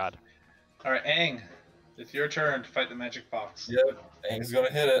 Oh god. All right, Aang, it's your turn to fight the magic box. Yep, Aang's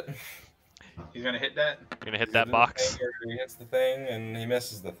gonna hit it. He's gonna hit that. You're gonna hit that box. He hits the thing and he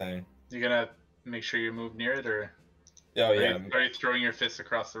misses the thing. You're gonna make sure you move near it, or Oh yeah. are you throwing your fists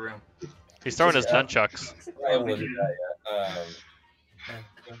across the room? He's throwing his nunchucks. I will do that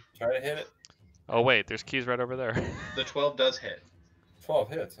yet. Try to hit it. Oh wait, there's keys right over there. The 12 does hit. 12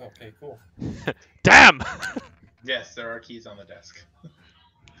 hits. Okay, cool. Damn! Yes, there are keys on the desk.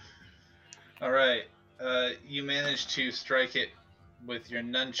 All right, you managed to strike it with your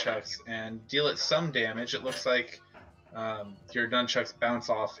nunchucks and deal it some damage. It looks like your nunchucks bounce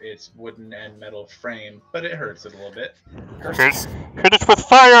off its wooden and metal frame, but it hurts it a little bit. Hit it with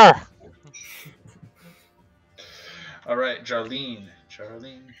fire! Oh, All right, Jarleen.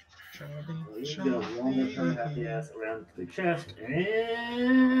 He's gonna warm her happy ass around the chest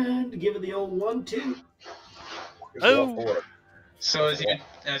and give it the old 1-2. Oh! So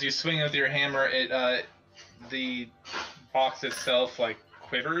as you swing with your hammer, it the box itself like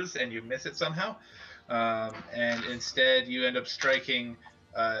quivers and you miss it somehow, and instead you end up striking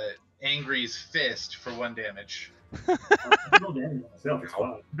Angry's fist for 1 damage. No damage on myself, it's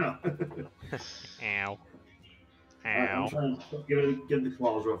fine. No. Ow. I'm Ow. trying to give the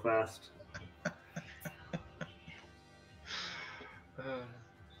claws real fast.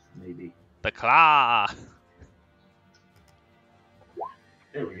 Maybe. The claw!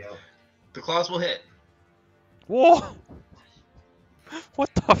 There we go. The claws will hit. Whoa! What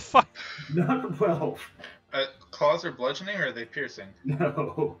the fuck? Not for 12. Claws are bludgeoning or are they piercing?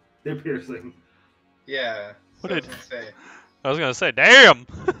 No, they're piercing. Yeah. What so did- I was gonna say. I was gonna say, damn!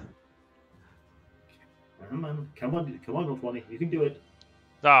 Come on, roll 20. You can do it.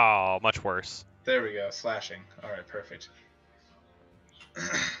 Oh, much worse. There we go, slashing. All right, perfect.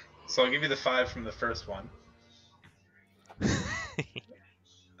 So I'll give you the 5 from the first one.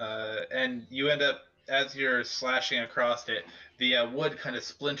 And you end up, as you're slashing across it, the wood kind of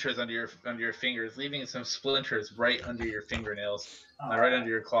splinters under your fingers, leaving some splinters right under your fingernails, right under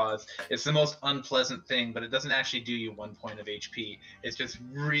your claws. It's the most unpleasant thing, but it doesn't actually do you 1 point of HP. It's just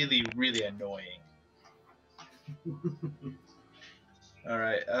really, really annoying. All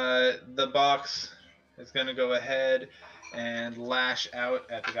right, the box is going to go ahead and lash out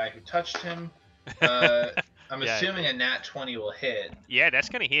at the guy who touched him. I'm Yeah. assuming a nat 20 will hit. Yeah, that's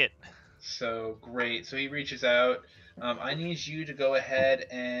gonna hit. So great. So he reaches out. I need you to go ahead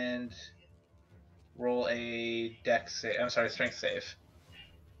and roll a dex save. I'm sorry, strength save.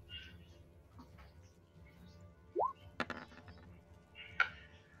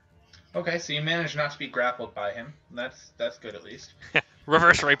 Okay, so you managed not to be grappled by him. That's good at least.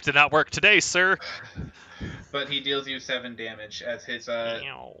 Reverse rape did not work today, sir. But he deals you 7 damage as his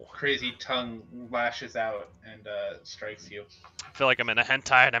Ow. crazy tongue lashes out and strikes you. I feel like I'm in a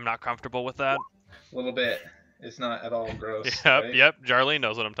hentai and I'm not comfortable with that. A little bit. It's not at all gross. Yep, right? yep. Jarleen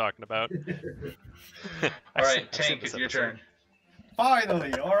knows what I'm talking about. All right, Tank, it's your turn.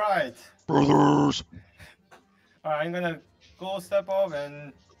 Finally, alright. Brothers. Alright, I'm gonna go step up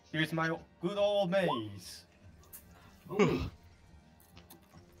and use my good old maze. Ooh.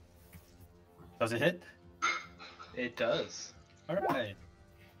 Does it hit? It does. Alright.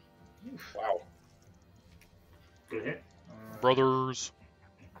 Wow. Good hit. Brothers.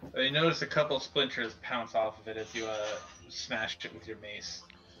 You notice a couple splinters pounce off of it as you smash it with your mace.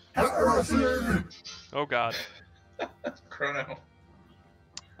 Oh god. Chrono.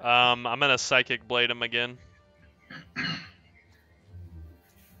 I'm gonna psychic blade him again.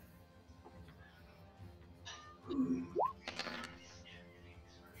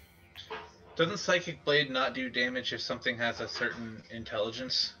 Doesn't Psychic Blade not do damage if something has a certain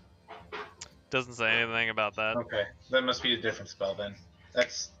intelligence? Doesn't say anything about that. Okay, that must be a different spell then.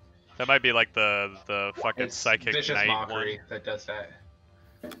 That might be like the fucking It's psychic Vicious knight Mockery that does that.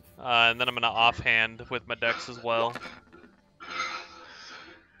 one. And then I'm gonna offhand with my dex as well.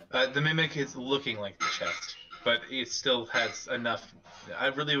 The Mimic is looking like the chest, but it still has enough. I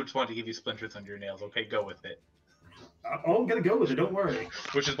really would want to give you splinters under your nails. Okay, go with it. I'm gonna go with it. Don't worry.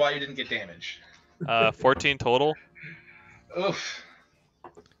 Which is why you didn't get damage. 14 total. Oof.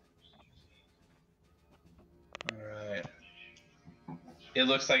 Alright. It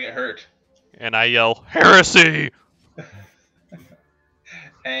looks like it hurt. And I yell, heresy!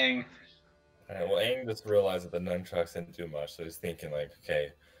 Aang. Alright, well, Aang just realized that the nunchucks didn't do much, so he's thinking, like, okay,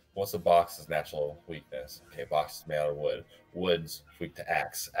 what's the box's natural weakness? Okay, box is made out of wood. Wood's weak to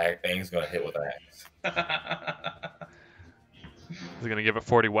axe. Aang's gonna hit with an axe. Is he gonna give it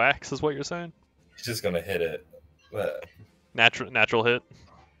 40 whacks, is what you're saying? He's just gonna hit it. Natural hit.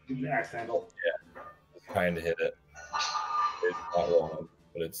 The axe handle. Trying to hit it. It's not rolling,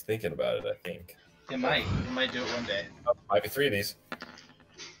 but it's thinking about it, I think. It might. It might do it one day. Might be 3 of these.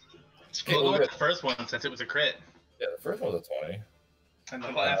 We'll go with the first one since it was a crit. Yeah, the first one was a 20. And the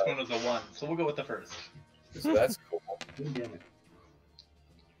last one was a 1. So we'll go with the first. So that's cool. Good damage.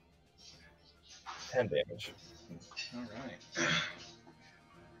 10 damage. Alright.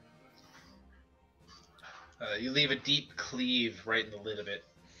 You leave a deep cleave right in the lid of it.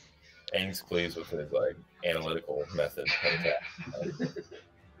 Aang's pleased with his like analytical method of attack.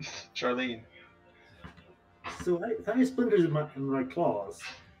 Charlene. So if I have splinters in my claws,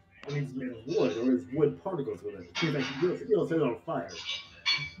 that means it's made of wood, or is wood particles with it? It means I can you'll set it on fire.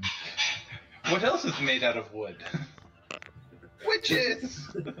 What else is made out of wood? Witches!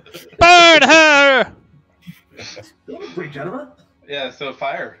 Burn her! Don't preach out of it. Yeah, so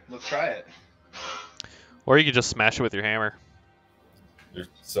fire. Let's try it. Or you could just smash it with your hammer. Your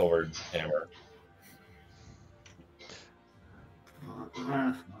silver hammer.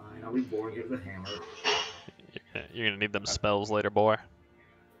 Fine, I'll be bored here with a hammer. You're gonna need them spells later, boy.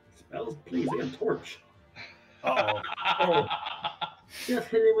 Spells, please, I got a torch. Uh-oh. Just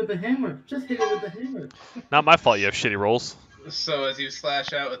hit it with the hammer. Just hit it with the hammer. Not my fault you have shitty rolls. So as you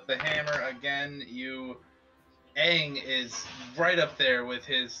slash out with the hammer again, Aang is right up there with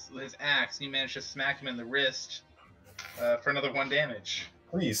his axe. You manage to smack him in the wrist for another 1 damage.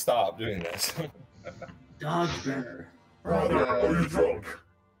 Please stop doing this. Dodge better. Brother, are you drunk?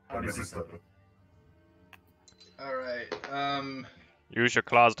 I'm his sister. Alright, Use your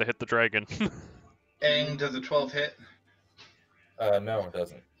claws to hit the dragon. Aang, does a 12 hit? No, it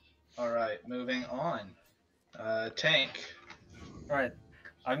doesn't. Alright, moving on. Tank. Alright.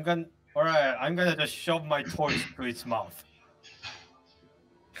 I'm gonna just shove my torch to its mouth.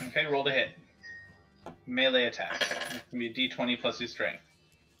 Okay, roll to hit. Melee attack. It's gonna be a d20 plus your strength.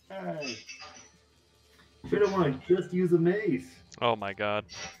 Hey. Should have wanted just use a mace. Oh my god.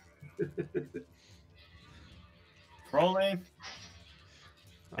 Rolling.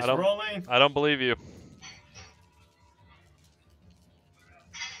 It's I rolling. don't believe you.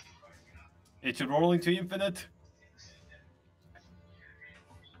 It's rolling to infinite.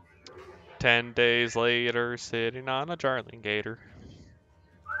 10 days later, sitting on a Jarling Gator.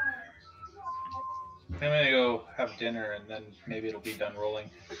 I'm gonna go have dinner and then maybe it'll be done rolling.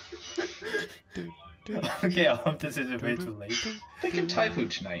 Okay, I hope this isn't way too late. Thinking Thai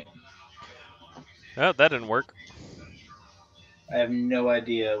food tonight. Oh, that didn't work. I have no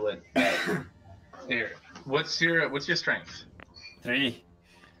idea what. Here, what's your strength? 3.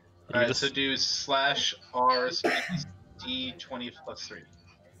 Alright, just- so do slash R space d20 plus 3.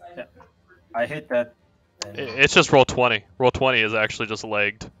 I hit that. and- It's just roll 20. Roll 20 is actually just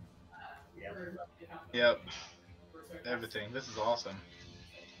legged. Yep. Everything. This is awesome.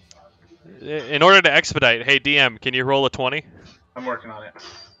 In order to expedite, hey DM, can you roll a 20? I'm working on it.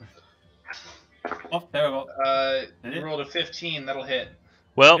 Oh, there we go. Did You it? rolled a 15. That'll hit.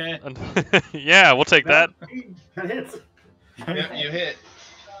 Well, Okay. yeah, we'll take that. That hits. Yep, you hit.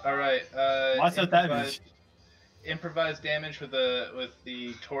 All right. What's the damage? Improvise damage with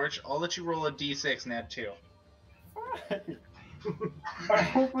the torch. I'll let you roll a d6 and add 2.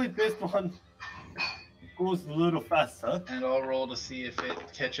 Hopefully this one goes a little faster. And I'll roll to see if it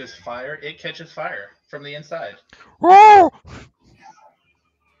catches fire. It catches fire from the inside. Roll!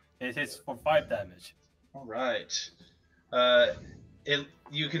 It hits for 5 damage. All right.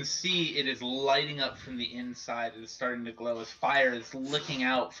 You can see it is lighting up from the inside. It is starting to glow as fire is licking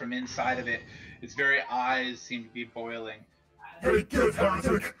out from inside of it. Its very eyes seem to be boiling. Hey, get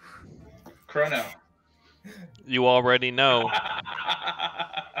heretic! Chrono. You already know.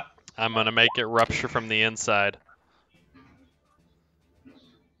 I'm gonna make it rupture from the inside.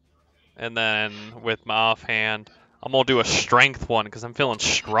 And then with my offhand, I'm gonna do a strength one because I'm feeling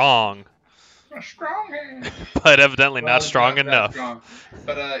strong. Strong. But evidently Well, not it's strong that enough. strong.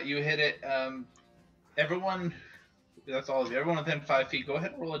 But you hit it. Everyone, that's all of you. Everyone within 5 feet, go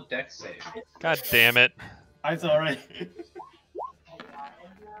ahead and roll a dex save. God damn it. I'm sorry.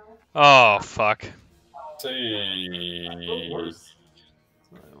 Oh, fuck. See. Worse.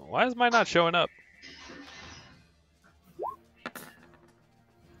 Why is mine not showing up?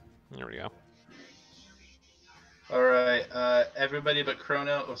 There we go. All right, everybody but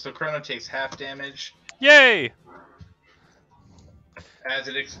Chrono. So Chrono takes half damage Yay! as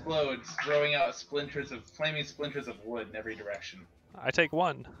it explodes, throwing out flaming splinters of wood in every direction. I take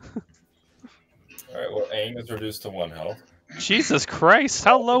 1. All right. Well, Aang is reduced to 1 health. Jesus Christ!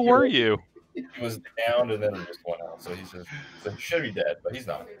 How low were you? He was down and then reduced 1 health, so he should be dead, but he's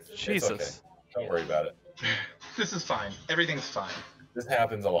not. Jesus. It's okay. Don't worry about it. This is fine. Everything's fine. This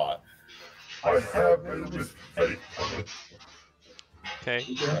happens a lot. I have religious faith. Okay.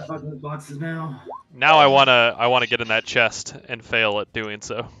 We got fucking boxes now. Now I wanna get in that chest and fail at doing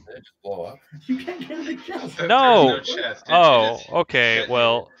so. Did it just blow up? You can't get in the chest. There's No. no chest. Oh, It's okay. detonated.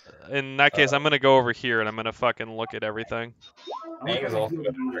 Well, in that case, I'm gonna go over here and I'm gonna fucking look at everything. Aang is also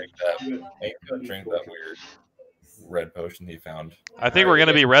going to drink that. Aang's going to drink that weird red potion he found. I think we're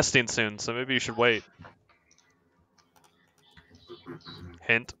gonna be resting soon, so maybe you should wait.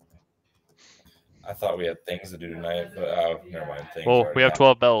 Hint. I thought we had things to do tonight, but oh, never mind. Things Well, already we have happened.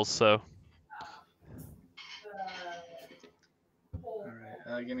 12 bells, so.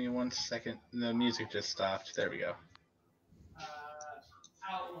 All right, give me 1 second. The music just stopped. There we go.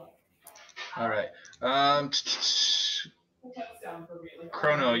 All right.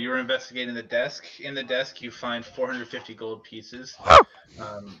 Chrono, you were investigating the desk. In the desk, you find 450 gold pieces,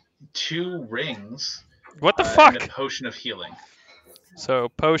 2 rings, What the and fuck? a potion of healing. So,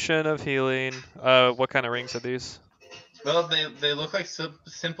 potion of healing. What kind of rings are these? Well, they look like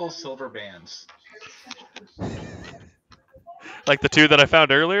simple silver bands, Like the 2 that I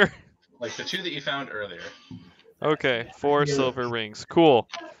found earlier? like the 2 that you found earlier. Okay, 4 silver rings. Cool.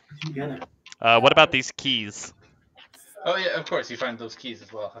 Together. What about these keys? Oh yeah, of course you find those keys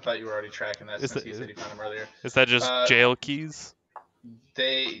as well. I thought you were already tracking that Is since it- you said you found them earlier. Is that just jail keys?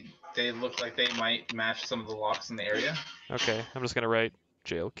 They look like they might match some of the locks in the area. Okay, I'm just gonna write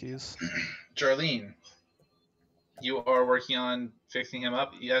jail keys. Jarlene, you are working on fixing him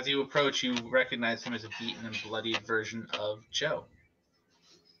up. As you approach, you recognize him as a beaten and bloodied version of Joe.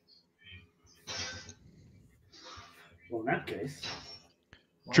 Well, in that case,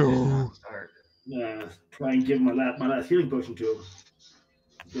 Why Joe. did it not start? try and give him my last healing potion to him.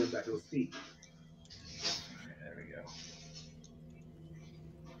 Get him back to his feet. There we go.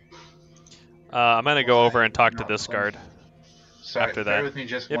 I'm gonna go over and talk to this guard. Sorry, After bear that. with me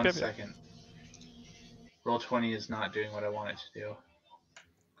just Yep, one yep, yep. second. Roll20 is not doing what I want it to do.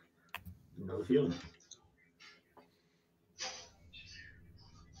 Another healing.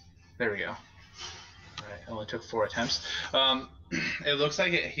 There we go. Alright, only took 4 attempts. It looks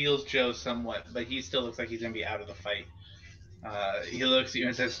like it heals Joe somewhat, but he still looks like he's going to be out of the fight. He looks at you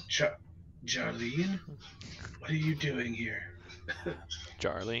and says, Jarlene? What are you doing here?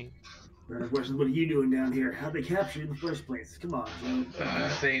 Charlie. The question is, what are you doing down here? How'd they capture you in the first place? Come on, Joe.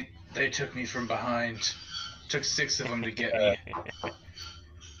 They took me from behind. Took 6 of them to get me.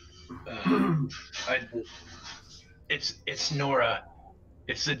 It's Nora.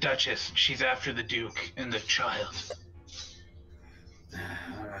 It's the Duchess. She's after the Duke and the child.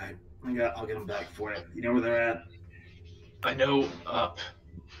 All right, I'll get them back for you. You know where they're at? I know up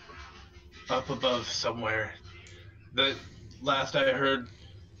above somewhere. The last I heard,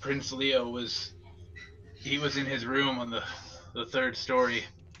 Prince Leo was in his room on the 3rd story,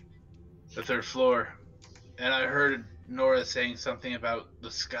 the 3rd floor, and I heard Nora saying something about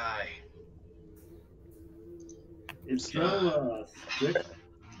the sky. Is Joe strict,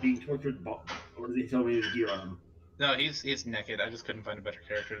 being tortured, or does he tell me his gear on him? No, he's naked. I just couldn't find a better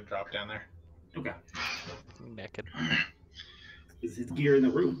character to drop down there. Okay. Naked. Is his gear in the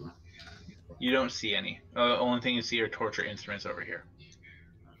room? You don't see any. Only thing you see are torture instruments over here.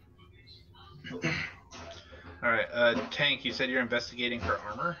 All right, Tank. You said you're investigating her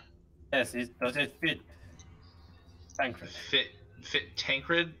armor. Yes, does it fit? Tancred. Fit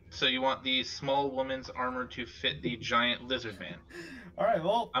Tancred. So you want the small woman's armor to fit the giant lizard man. All right,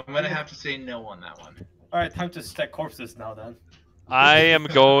 well. I'm gonna have to say no on that one. All right, time to stack corpses now then. I am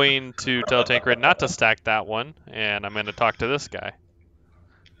going to tell Tancred not to stack that one, and I'm gonna talk to this guy.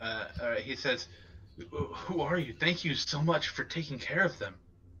 All right. He says, "Who are you? Thank you so much for taking care of them.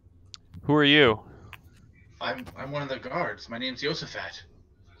 Who are you? I'm one of the guards. My name's Yosefat."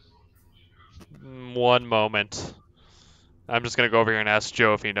 One moment. I'm just gonna go over here and ask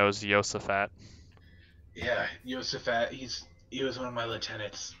Joe if he knows Yosefat. Yeah, Yosefat. He was one of my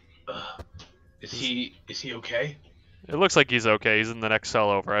lieutenants. Is he okay? It looks like he's okay. He's in the next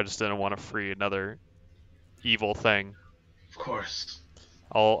cell over. I just didn't want to free another evil thing. Of course.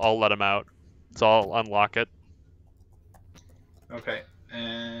 I'll let him out. So I'll unlock it. Okay,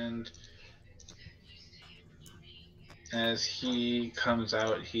 and As he comes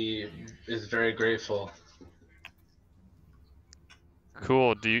out, he is very grateful.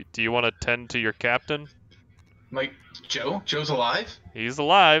 Cool. Do you want to tend to your captain? Like, Joe? Joe's alive? He's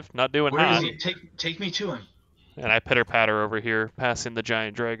alive, not doing Where is hot. he? Take me to him. And I pitter patter over here, passing the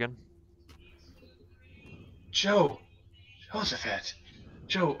giant dragon. Joe! Josephat!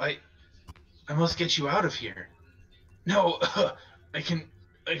 Joe, I must get you out of here. No, I can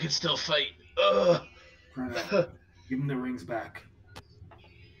still fight. Chrono, give him the rings back.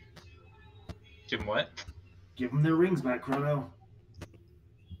 Give him what? Give him their rings back, Chrono.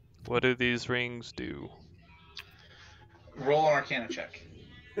 What do these rings do? Roll an Arcana check.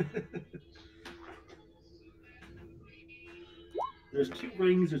 There's 2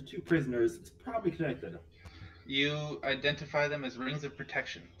 rings, there's 2 prisoners. It's probably connected. You identify them as rings of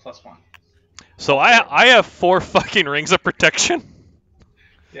protection, +1. So I have 4 fucking rings of protection.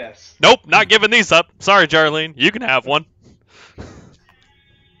 Yes. Nope, not giving these up. Sorry, Jarlene. You can have one.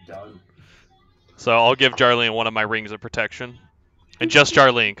 Done. So I'll give Jarlene one of my rings of protection. And just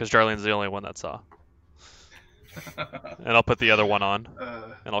Jarlene, because Jarlene's the only one that saw. And I'll put the other one on.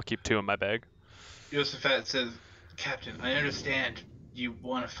 And I'll keep 2 in my bag. Josephat says, Captain, I understand you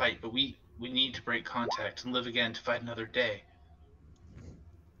want to fight, but we need to break contact and live again to fight another day.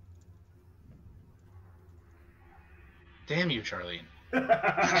 Damn you, Charlene.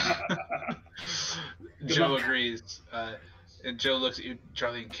 Joe agrees. And Joe looks at you,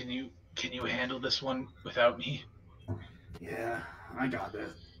 Charlene, can you handle this one without me? Yeah, I got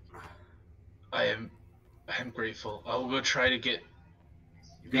this. I am grateful. I'll go try to get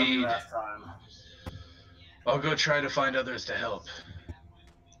You got me aid. last time. I'll go try to find others to help.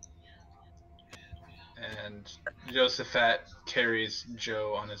 And Josephat carries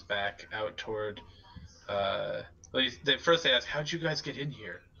Joe on his back out toward. First they ask, "How'd you guys get in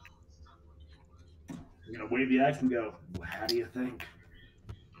here?" You're gonna wave the axe and go, well, how do you think?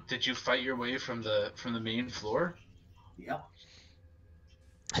 Did you fight your way from the main floor? Yep.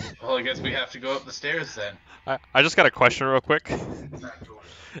 Well, I guess we have to go up the stairs then. I just got a question real quick. Back door.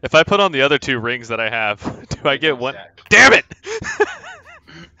 If I put on the other 2 rings that I have, do I get Don't one? stack. Damn it!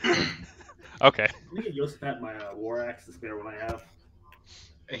 Okay. Can you get Josephat my war axe, the spare one I have?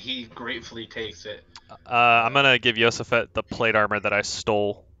 He gratefully takes it. I'm gonna give Josephat the plate armor that I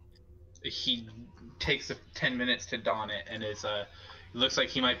stole. He takes 10 minutes to don it, and it looks like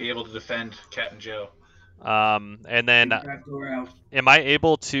he might be able to defend Captain Joe. And then, Back door out. am I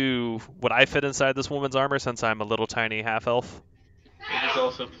able to? Would I fit inside this woman's armor since I'm a little tiny half elf? It is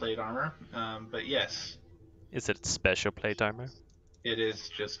also plate armor, but yes, Is it special plate armor? it is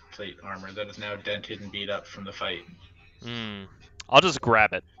just plate armor that is now dented and beat up from the fight. I'll just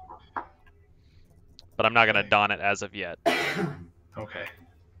grab it, but I'm not gonna don it as of yet. Okay.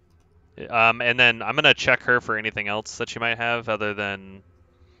 And then I'm gonna check her for anything else that she might have other than.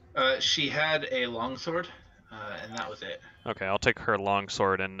 She had a longsword, and that was it. Okay, I'll take her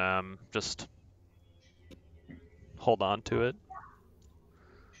longsword and just hold on to it.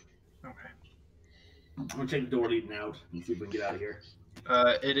 Okay. I'm gonna check the door leading out and see if we can get out of here.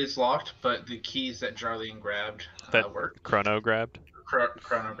 It is locked, but the keys that Jarlene grabbed That work. Chrono grabbed.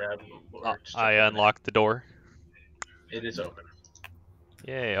 Chrono grabbed worked. I unlocked the door. It is open.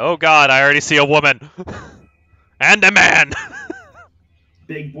 Yay! Oh God, I already see a woman and a man.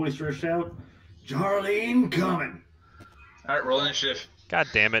 Big boisterous shout. Jarlene coming. All right, roll initiative. God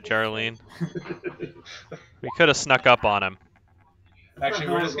damn it, Jarlene. We could have snuck up on him. Actually,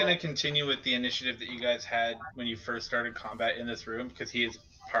 we're just going to continue with the initiative that you guys had when you first started combat in this room, because he is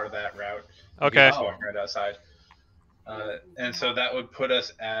part of that route. Okay. He's walking right outside. And so that would put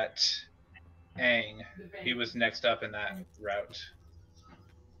us at Aang. He was next up in that route.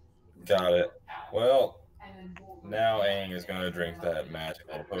 Got it. Well, now Aang is going to drink that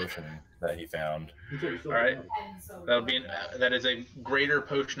magical potion that he found. All right. That is a greater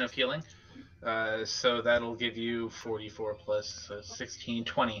potion of healing. So that'll give you 44 plus 16,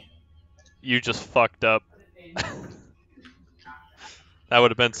 20. You just fucked up. That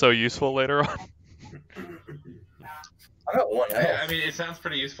would have been so useful later on. I got one health. I mean, it sounds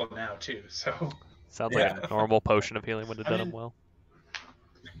pretty useful now too. So Sounds Yeah. like a normal potion of healing would have done him well.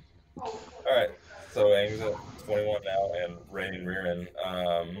 All right. So Aang's at 21 now, and Rain and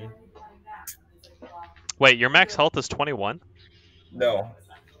Ririn. Wait, your max health is 21? No,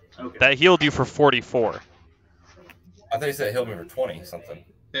 Okay. That healed you for 44. I thought you said it healed me for 20 something.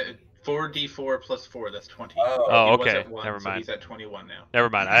 4d4 plus 4, that's 20. Oh. Oh, He was okay. at 1, Never so mind. he's at 21 now. Never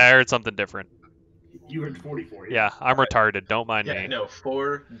mind. I heard something different. You heard 44. Yeah, I'm retarded. Don't mind Yeah, me. no,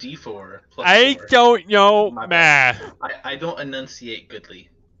 4d4 plus I 4. don't know My math. I don't enunciate goodly.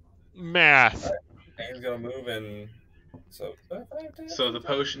 Math. Aang's gonna move and So, So the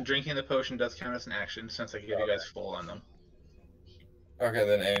potion, drinking the potion does count as an action since I give you guys full on them. okay,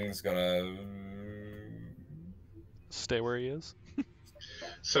 then Aang's gonna Stay where he is.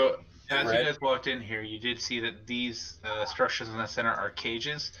 So as you Right. guys walked in here, you did see that these structures in the center are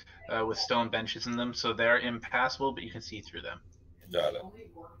cages with stone benches in them, so they're impassable, but you can see through them. Got it. Only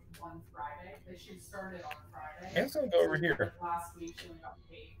worked one Friday, but she started on Friday. Aang's gonna go over here. Last week she only got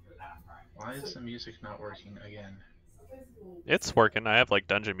paid for that Friday. Why is the music not working again? It's working. I have like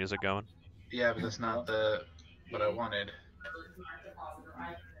dungeon music going. Yeah, but that's not the what I wanted.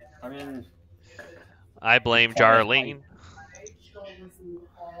 I mean, I blame Jarlene.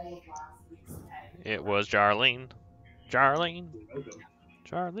 It was Jarlene. Jarlene.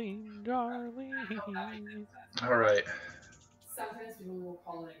 Jarlene. Jarlene. All right. Sometimes people will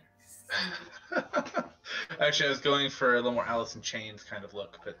call it. Actually, I was going for a little more Alice in Chains kind of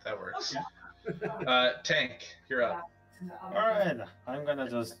look, but that works. Tank, you're up. alright, I'm gonna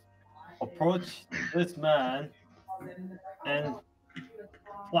just approach this man and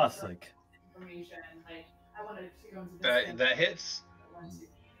classic. That hits.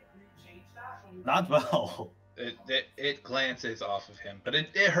 Not well. It glances off of him, but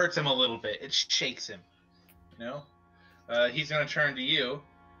it hurts him a little bit. It shakes him. You know? He's going to turn to you,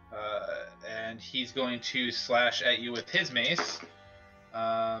 and he's going to slash at you with his mace,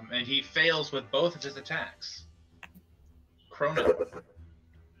 and he fails with both of his attacks. Chrono.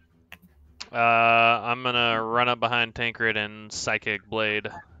 I'm gonna run up behind Tancred and Psychic Blade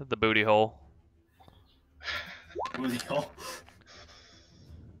the booty hole. Booty hole.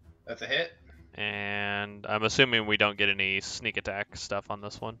 That's a hit. And I'm assuming we don't get any sneak attack stuff on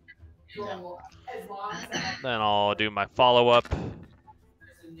this one. No. Then I'll do my follow-up.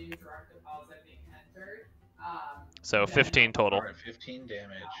 So 15 total. All right, 15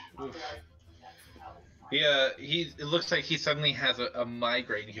 damage. Oof. It looks like he suddenly has a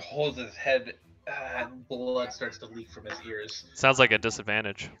migraine. He holds his head, and blood starts to leak from his ears. Sounds like a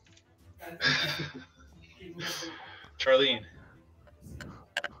disadvantage. Charlene.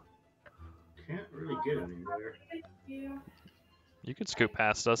 Can't really get anywhere. You can scoot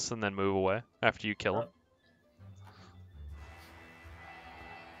past us and then move away after you kill him.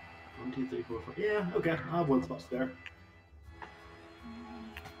 1, 2, 3, 4, 5. Yeah, okay. I'll have one spot spare.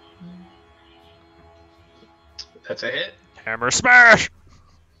 That's a hit. Hammer smash!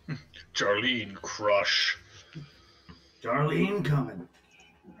 Charlene, crush. Darlene coming.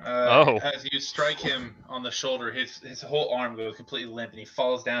 As you strike him on the shoulder, his whole arm goes completely limp, and he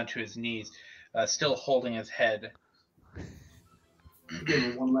falls down to his knees, still holding his head. Give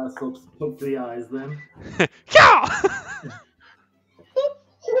him one last poke to the eyes, then. Yeah!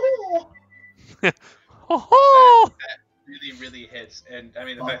 Oh, That really, really hits. And I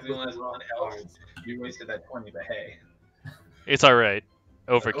mean, the fact that he only has 1 health, you wasted that 20, but hey. it's alright.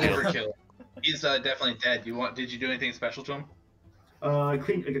 Overkill. Overkill. He's definitely dead. Did you do anything special to him? I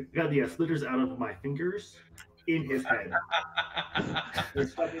got the splitters out of my fingers in his head. They're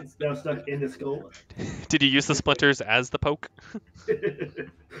stuck in the skull. Did you use the splinters as the poke?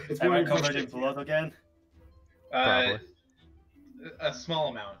 It's Am I very covered in blood again? Probably. A small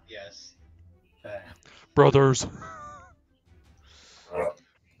amount, yes. Brothers.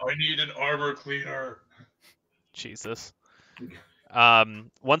 I need an armor cleaner. Jesus.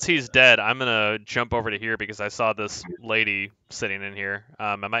 Once he's dead, I'm gonna jump over to here because I saw this lady sitting in here.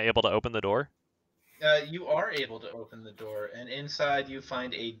 Am I able to open the door? You are able to open the door, and inside you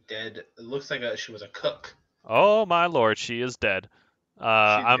find a dead. It looks like she was a cook. Oh my lord, she is dead.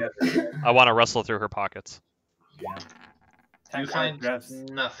 I want to wrestle through her pockets. You find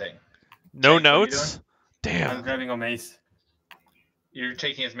nothing. No Tank, what are you notes. I'm Damn. grabbing a mace. You're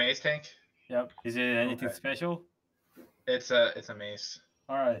taking his mace, Tank? Yep. Is it anything Okay. special? It's a mace.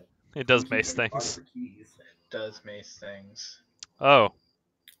 Alright. It does mace things. Does mace things. Oh.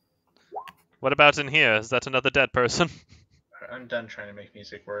 What about in here? Is that another dead person? I'm done trying to make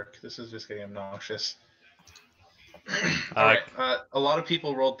music work. This is just getting obnoxious. Alright, a lot of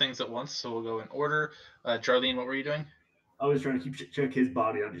people rolled things at once, so we'll go in order. Jarlene, what were you doing? I was trying to check his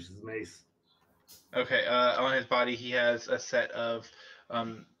body, not just his mace. Okay, on his body he has a set of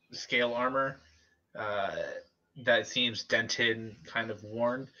scale armor that seems dented, kind of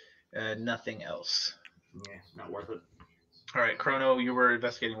worn. Nothing else. Yeah, not worth it. Alright, Chrono, you were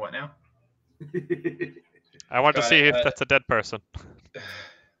investigating what now? I want to Got see it. if that's a dead person.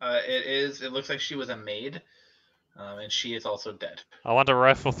 It looks like she was a maid, and she is also dead. I want to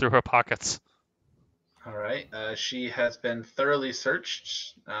rifle through her pockets. Alright, she has been thoroughly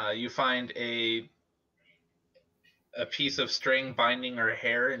searched. You find a piece of string binding her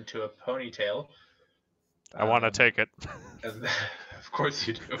hair into a ponytail. I want to take it. And of course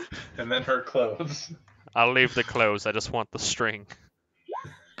you do. And then her clothes. I'll leave the clothes. I just want the string.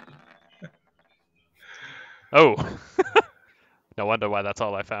 Oh. No wonder why that's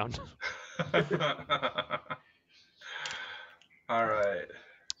all I found. All right.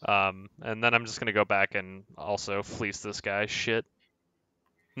 And then I'm just gonna go back and also fleece this guy's shit.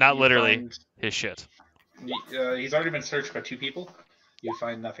 Not You literally find- his shit. He's already been searched by 2 people. You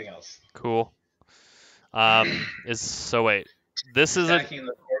find nothing else. Cool. Wait. This is Attacking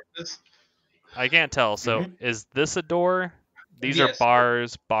the corpses. I can't tell. So is this a door? These are Yes.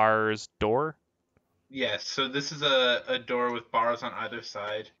 bars, door? Yes, so this is a door with bars on either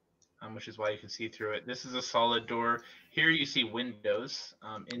side, which is why you can see through it. This is a solid door. Here you see windows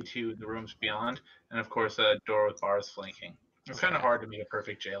into the rooms beyond, and of course a door with bars flanking. It's kind of hard to make a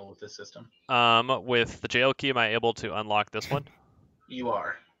perfect jail with this system. With the jail key, am I able to unlock this one? You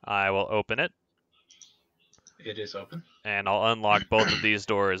are. I will open it, It is open. and I'll unlock both of these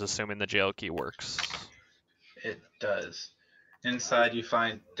doors, assuming the jail key works. It does. Inside you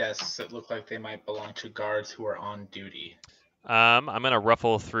find desks that look like they might belong to guards who are on duty. I'm gonna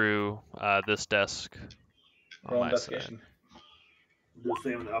ruffle through this desk on Roll my side. investigation. Do the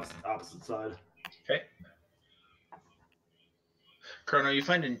same on the opposite side. Okay. Chrono, you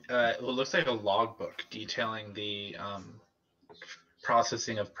find what looks like a logbook detailing the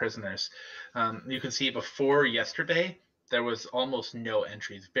processing of prisoners. You can see before yesterday, there was almost no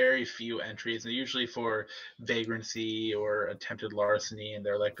entries, very few entries, and usually for vagrancy or attempted larceny, and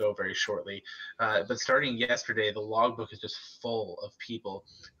they're let go very shortly. But starting yesterday, the logbook is just full of people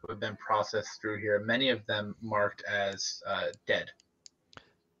who have been processed through here, many of them marked as dead.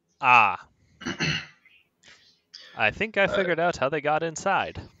 Ah. I think I figured out how they got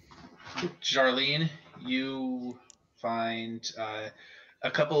inside. Jarlene, you find a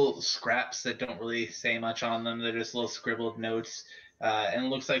couple scraps that don't really say much on them. They're just little scribbled notes, and it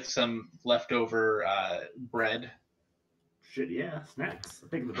looks like some leftover bread. Shit, yeah, snacks. I'm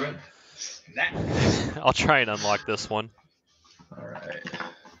taking the bread. Snacks. I'll try and unlock this one. All right.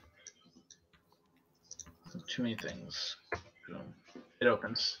 Too many things. It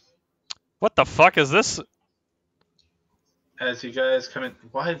opens. What the fuck is this? As you guys come in,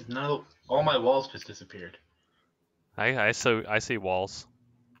 why have all my walls just disappeared? I see walls.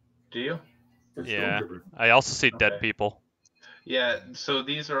 Do you? It's Yeah. Stormtrooper. I also see dead Okay. people. Yeah, so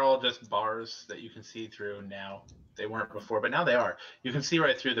these are all just bars that you can see through now. They weren't before, but now they are. You can see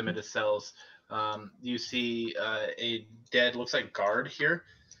right through them into cells. You see a dead, looks like guard here.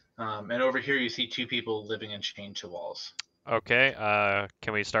 And over here you see 2 people living and chained to walls. Okay,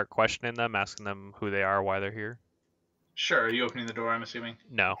 can we start questioning them, asking them who they are, why they're here? Sure, are you opening the door, I'm assuming?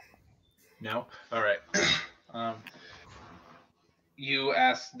 No. No? All right. You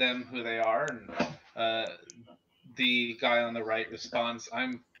ask them who they are, and the guy on the right responds,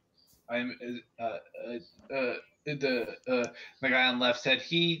 the guy on the left said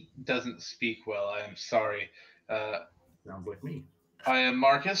he doesn't speak well. I am sorry. Sounds like me. I am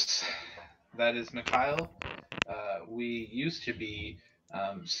Marcus. That is Mikhail. We used to be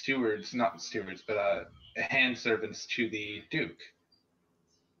not stewards, but hand servants to the Duke.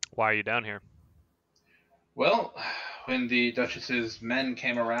 Why are you down here? Well, when the Duchess's men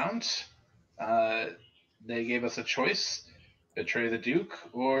came around, they gave us a choice: betray the Duke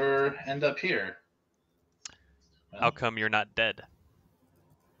or end up here. How come you're not dead?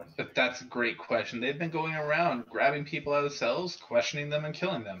 But that's a great question. They've been going around grabbing people out of cells, questioning them, and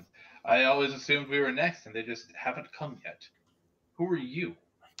killing them. I always assumed we were next, and they just haven't come yet. Who are you?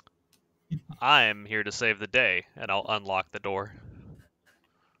 I'm here to save the day, and I'll unlock the door.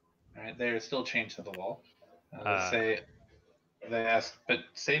 All right, they're still chained to the wall. They ask, but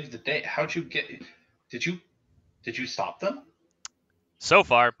save the day. How'd you get? Did you stop them? So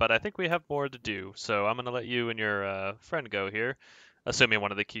far, but I think we have more to do, so I'm gonna let you and your friend go here, assuming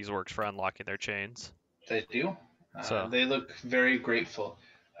one of the keys works for unlocking their chains. They do. So- They look very grateful.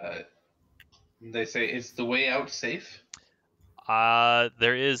 They say, "Is the way out safe?"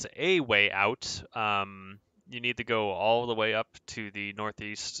 There is a way out. You need to go all the way up to the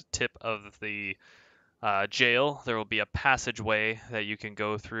northeast tip of the jail. There will be a passageway that you can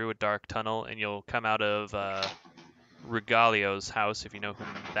go through, a dark tunnel, and you'll come out of Regalio's house, if you know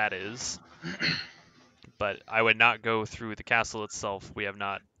who that is. But I would not go through the castle itself. We have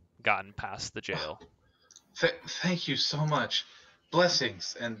not gotten past the jail. Thank you so much.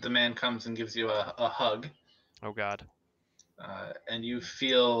 Blessings. And the man comes and gives you a hug. Oh God. And you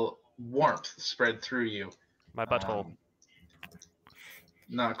feel warmth spread through you. My butthole.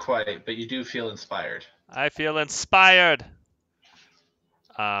 Not quite, but you do feel inspired. I feel inspired.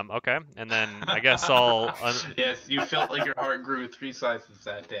 Okay, and then I guess I'll Yes, you felt like your heart grew 3 sizes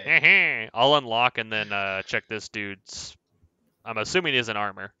that day. I'll unlock and then check this dude's. I'm assuming he's in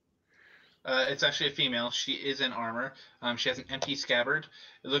armor. It's actually a female. She is in armor. She has an empty scabbard.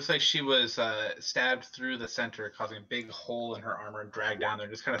 It looks like she was stabbed through the center, causing a big hole in her armor and dragged down there,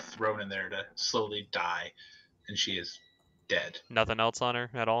 just kind of thrown in there to slowly die. And she is dead. Nothing else on her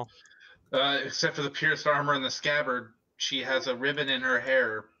at all? Except for the pierced armor and the scabbard, she has a ribbon in her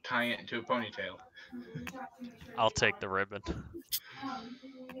hair tying it into a ponytail. I'll take the ribbon.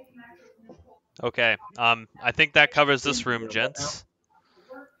 Okay. I think that covers this room, gents.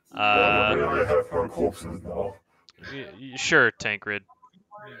 Well, may I have her corpses now? Sure, Tancred.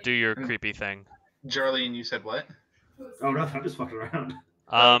 Do your creepy thing. Jarlene, you said what? Oh, no, I'm just fucking around.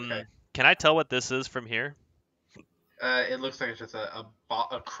 Okay. Can I tell what this is from here? It looks like it's just a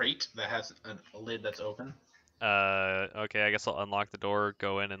crate that has a lid that's open. Okay, I guess I'll unlock the door,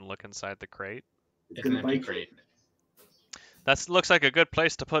 go in and look inside the crate. It's an empty crate. That looks like a good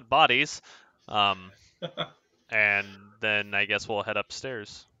place to put bodies. And then I guess we'll head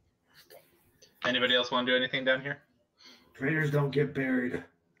upstairs. Anybody else want to do anything down here? Traitors don't get buried. I'm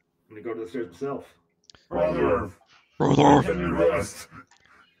gonna go to the stairs myself. Brother, can you rest?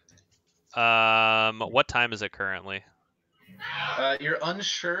 What time is it currently? You're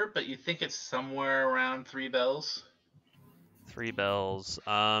unsure, but you think it's somewhere around 3 bells. 3 bells.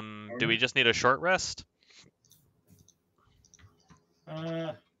 Do we just need a short rest?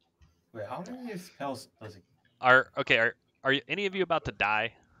 Wait, how many spells does it? Are any of you about to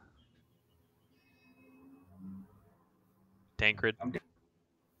die? Tancred?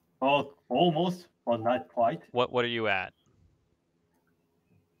 Oh, almost, but not quite. What are you at?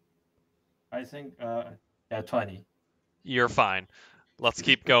 I think, 20. You're fine. Let's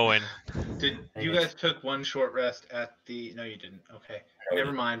keep going. Did you guys took one short rest at the? No, you didn't. Okay,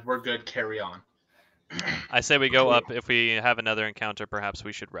 never mind. We're good. Carry on. I say we go up. If we have another encounter, perhaps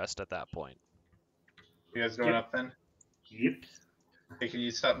we should rest at that point. You guys going up then? Yep. Hey, can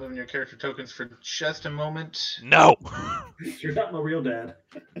you stop moving your character tokens for just a moment? No! You're not my real dad.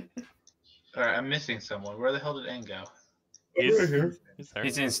 Alright, I'm missing someone. Where the hell did Aang go? He's here. there.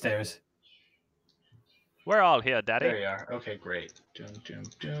 He's in stairs. We're all here, Daddy. There you are. Okay, great. Doom, doom,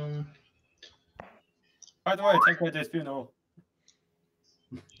 doom. By the way, take away this funeral.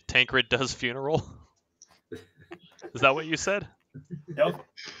 Tancred does funeral? Is that what you said? Yep.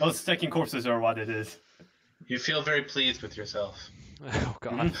 Those stacking corpses are what it is. You feel very pleased with yourself. Oh,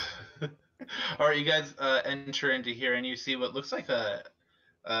 God. Alright, you guys enter into here and you see what looks like a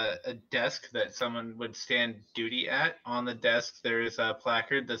desk that someone would stand duty at. On the desk, there is a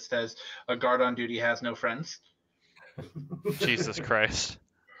placard that says, "A guard on duty has no friends." Jesus Christ.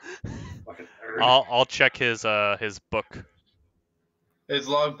 Fucking nerd. I'll check his book. His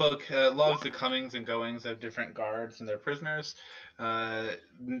logbook logs the comings and goings of different guards and their prisoners.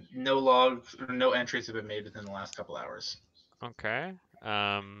 No logs or no entries have been made within the last couple hours. Okay.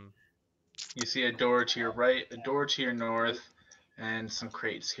 You see a door to your right, a door to your north, and some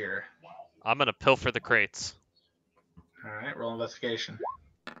crates here. I'm gonna pilfer the crates. Alright, roll investigation.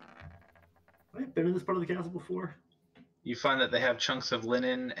 Have I been in this part of the castle before? You find that they have chunks of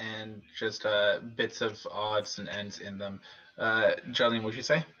linen and just bits of odds and ends in them. Jarlene, what'd you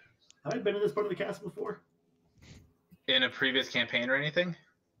say? Have I been in this part of the castle before? In a previous campaign or anything?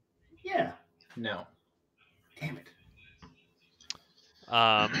 Yeah. No. Damn it.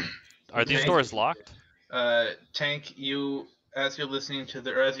 Are these Okay. doors locked? Tank, as you're listening to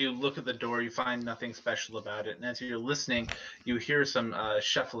or as you look at the door, you find nothing special about it. And as you're listening, you hear some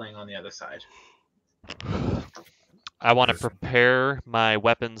shuffling on the other side. I want to prepare my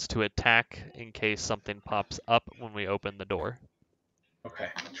weapons to attack in case something pops up when we open the door.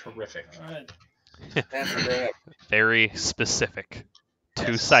 Okay, terrific. Alright. Very specific.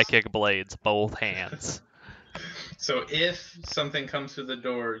 2 Yes. psychic blades, both hands. So if something comes through the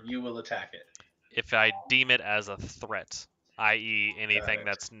door, you will attack it. If I deem it as a threat, i.e. anything it.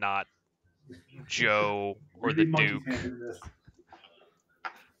 that's not Joe or the Duke.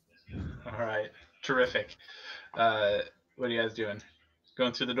 All right, terrific. What are you guys doing?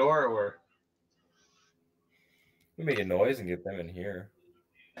 Going through the door or? We make a noise and get them in here.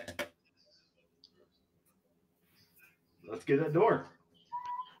 Let's get that door.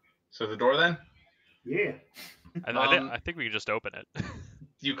 So the door then? Yeah. I think we can just open it.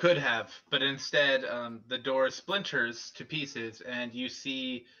 You could have, but instead the door splinters to pieces and you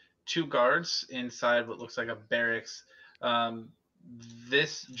see 2 guards inside what looks like a barracks.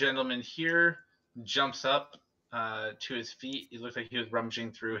 This gentleman here jumps up to his feet. It looks like he was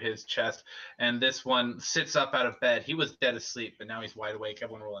rummaging through his chest, and this one sits up out of bed. He was dead asleep, but now he's wide awake.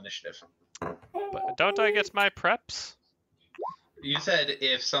 Everyone roll initiative. But don't I get my preps? You said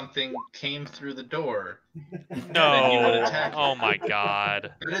if something came through the door, then you would No. attack. Oh my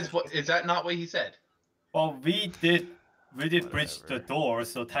god. Is that not what he said? Well, we did breach the door,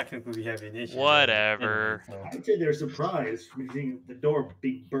 so technically we have initiative. Whatever. Anyway, so. I'd say they're surprised from seeing the door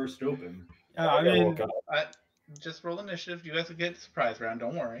being burst open. Yeah, I mean, Just roll initiative. You guys will get surprise round.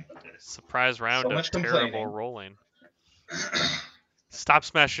 Don't worry. Surprise round So of much terrible complaining. rolling. Stop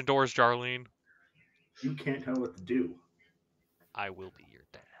smashing doors, Jarlene. You can't tell what to do. I will be your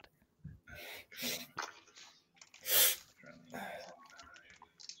dad.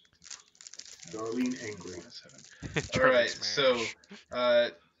 Darlene angry. All right, Smash. so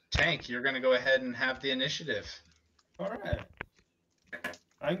Tank, you're gonna go ahead and have the initiative. alright.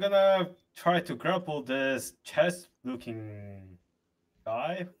 I'm gonna try to grapple this chest-looking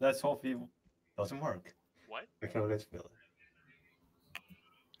guy. Let's hope it doesn't work. What? Okay, let's feel it.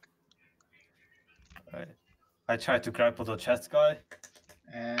 Alright. I try to grapple the chest guy.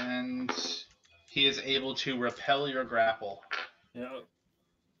 And he is able to repel your grapple. Yeah.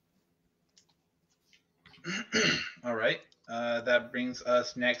 All right. That brings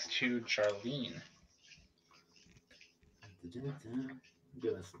us next to Charlene. I'm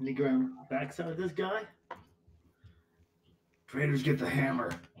gonna sneak around the backside of this guy. Traders get the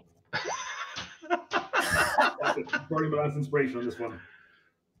hammer. Burning my last inspiration on this one.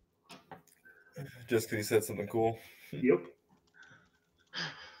 Just because he said something cool. Yep.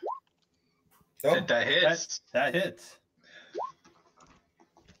 Oh, That hits. That hits.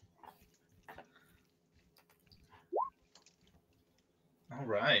 All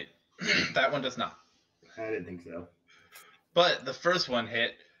right. That one does not. I didn't think so. But the first one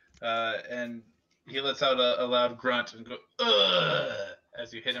hit, and he lets out a loud grunt and go, "Ugh!"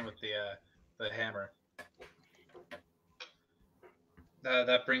 as you hit him with the hammer.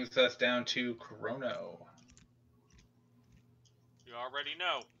 That brings us down to Chrono. You already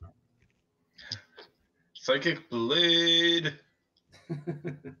know. Psychic Blade. It's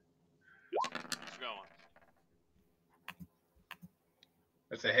going.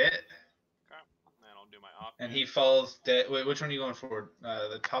 That's a hit. Okay. Then I'll do my off. And he falls dead. Wait, which one are you going for?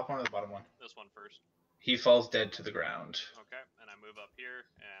 The top one or the bottom one? This one first. He falls dead to the ground. Okay. And I move up here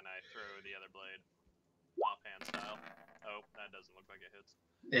and I throw the other blade. Offhand style. Oh, that doesn't look like it hits.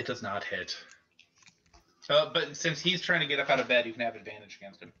 It does not hit. But since he's trying to get up out of bed, you can have advantage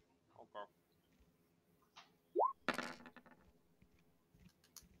against him. Okay.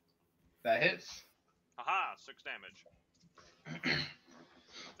 That hits. Haha, 6 damage.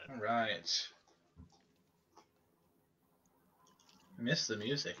 All right. Miss the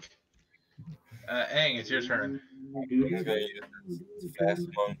music. Aang, it's your turn. he's going to use his fast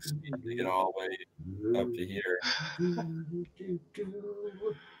monk speed to get all the way up to here and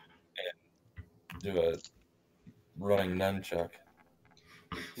do a running nunchuck.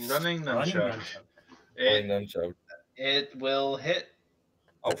 Running nunchuck. Running nunchuck. It will hit.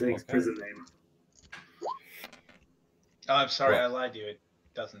 Oh, That's Hank's okay. prison name. Oh, I'm sorry, What? I lied to you. It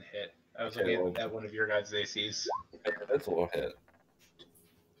doesn't hit. I was Okay, looking well- at one of your guys' ACs. Yeah, that's a little hit.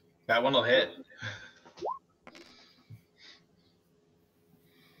 That one will hit.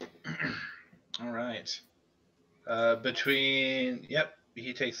 All right. Yep,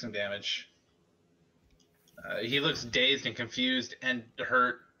 he takes some damage. He looks dazed and confused and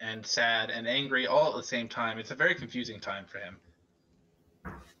hurt and sad and angry all at the same time. It's a very confusing time for him.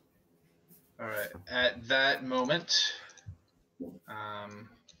 All right. At that moment,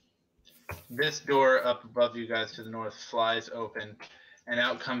 this door up above you guys to the north flies open, and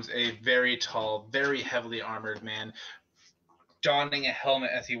out comes a very tall, very heavily armored man, donning a helmet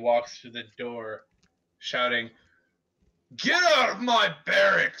as he walks through the door, shouting, "Get out of my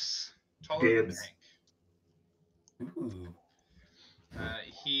barracks!" Taller than Dibs. Hank. Ooh.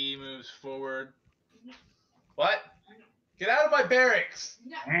 He moves forward. What? Get out of my barracks!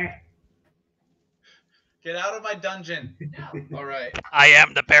 Get out of my dungeon! All right. I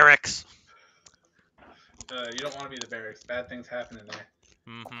am the barracks. You don't want to be the barracks. Bad things happen in there.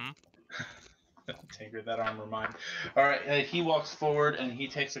 Mm-hmm. Tinker that armor mine. All right. He walks forward and he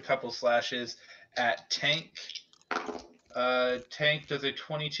takes a couple slashes at Tank. Tank does a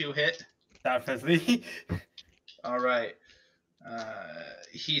 22 hit. Definitely. All right.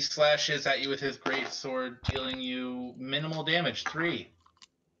 He slashes at you with his great sword, dealing you minimal damage, 3.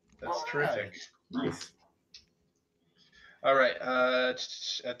 That's All terrific. Nice. All right.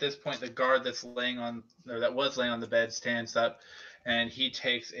 At this point, the guard that was laying on the bed stands up, and he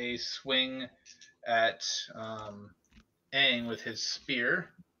takes a swing at Aang with his spear.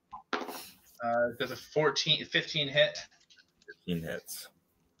 Does a 15 hit. 15 hits.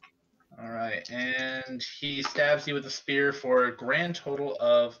 All right, and he stabs you with a spear for a grand total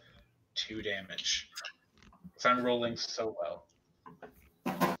of 2 damage. So I'm rolling so well.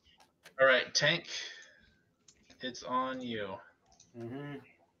 All right, Tank, it's on you.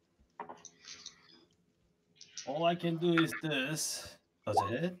 All I can do is this. Does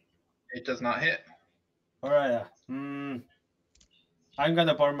it hit? It does not hit. Alright. I'm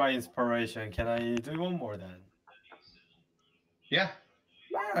gonna burn my inspiration. Can I do one more then? Yeah,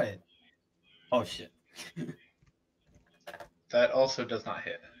 Alright. Oh shit. that also does not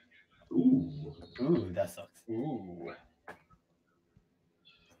hit. Ooh. Ooh, that sucks. Ooh.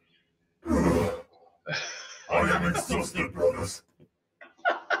 I am exhausted, brothers.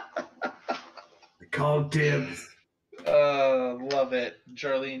 Call dibs. Love it.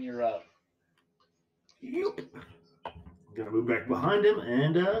 Jarlene, you're up. Yep. Gonna move back behind him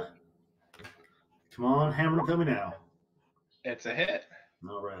and come on, hammer, tell me now. It's a hit.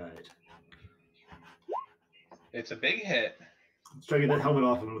 All right. It's a big hit. Let's try to get that helmet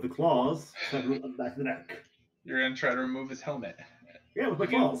off him with the claws. Back to the neck. You're going to try to remove his helmet. Yeah, with my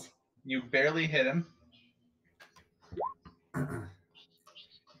claws. You barely hit him.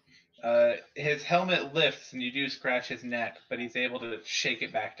 His helmet lifts and you do scratch his neck, but he's able to shake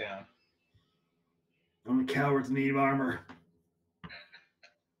it back down. Only cowards need armor.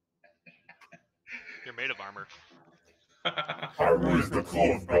 You're made of armor. Armor is the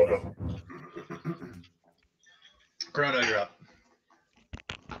clothes, brother. Chrono, you're up.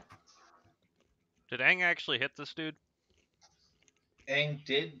 Did Aang actually hit this dude? Aang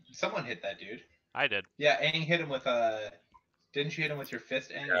did. Someone hit that dude. I did. Yeah, Aang hit him with a. Didn't you hit him with your fist,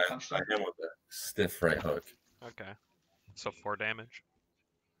 Aang? Yeah, You punched I him? hit him with a stiff right hook. Okay. So 4 damage.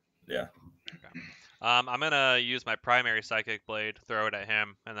 Yeah. I'm gonna use my primary psychic blade, throw it at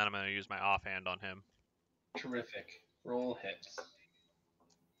him, and then I'm gonna use my offhand on him. Terrific. Roll hits.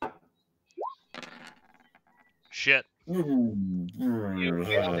 Shit. You failed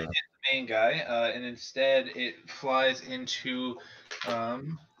to hit the main guy, and instead it flies into.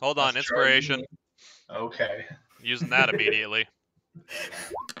 Hold on, that's inspiration. Jarlene. Okay. Using that immediately.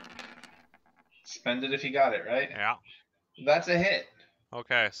 Spend it if you got it, right? Yeah. That's a hit.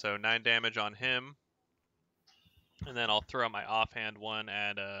 Okay, so 9 damage on him. And then I'll throw my offhand one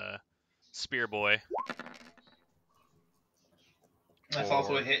at Spear Boy. That's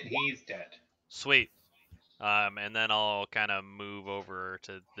also a hit, and he's dead. Sweet. And then I'll kind of move over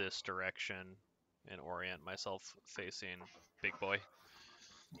to this direction and orient myself facing Big Boy.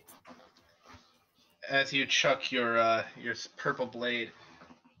 As you chuck your purple blade,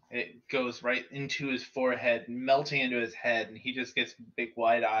 it goes right into his forehead, melting into his head, and he just gets big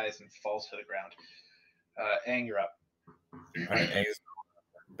wide eyes and falls to the ground. Aang, you're up. All right, Aang's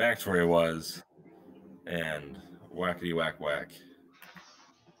back to where he was, and whackety whack whack.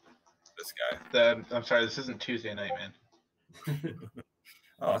 This guy. I'm sorry, this isn't Tuesday night, man.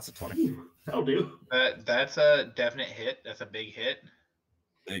 Oh, that's a 20. That'll do. That's a definite hit. That's a big hit.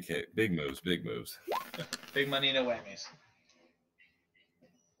 Big hit. Big moves. Big moves. Big money, no whammies.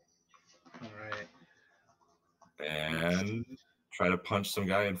 All right. And try to punch some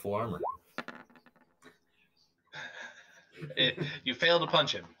guy in full armor. You fail to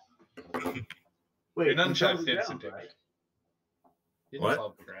punch him. Wait, Your he fell to nunchucks the did ground, some damage. right? He didn't What?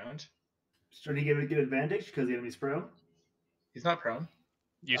 fall to the ground. So did he get advantage because the enemy's prone? He's not prone.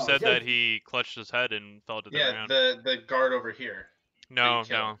 You Oh, said yeah. that he clutched his head and fell to the Yeah, ground. the guard over here. No, you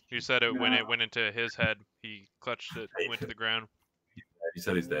killed. no. You said it when No. it went into his head, he clutched it, went to the ground. He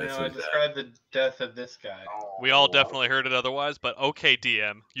said he's dead. No, so I he's dead. described the death of this guy. We all definitely heard it otherwise, but okay,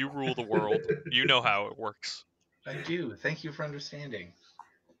 DM, you rule the world. You know how it works. I do. Thank you for understanding.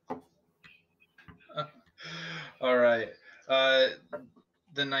 All right.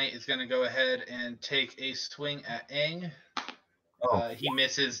 The knight is going to go ahead and take a swing at Aang. He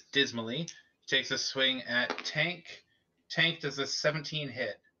misses dismally. Takes a swing at Tank. Tank does a 17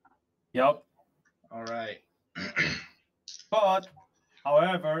 hit. Yep. All right. But,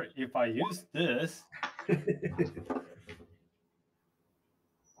 however, if I use this,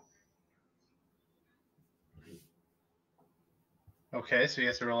 Okay, so he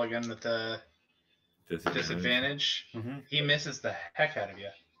has to roll again with the disadvantage. Mhm. He misses the heck out of you.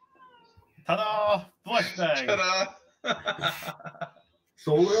 ta-da! Flashbang! Ta-da!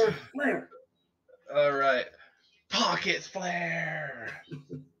 Solar flare. All right. Pockets flare.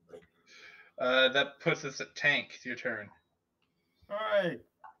 That puts us at Tank. It's your turn. All right.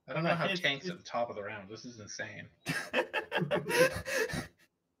 I don't know how It's- Tank's at the top of the round. This is insane.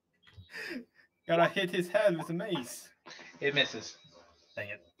 Gotta hit his head with a mace. It misses. Dang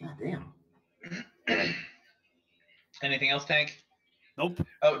it. God damn. Anything else, Tank? Nope.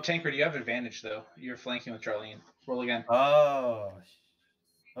 Oh, Tancred, you have advantage though. You're flanking with Charlene. Roll again. Oh.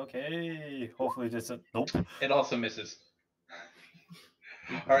 Okay. Hopefully this. Nope. It also misses.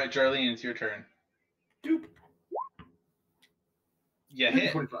 All right, Charlene, it's your turn. Doop. Yeah,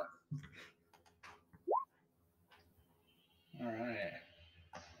 hit. 25. All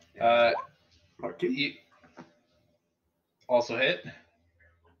right. Part 2. You also hit.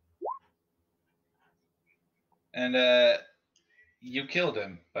 And you killed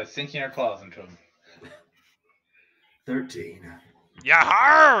him by sinking your claws into him. 13.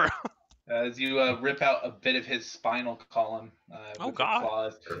 Yahar! As you rip out a bit of his spinal column Oh, with God. your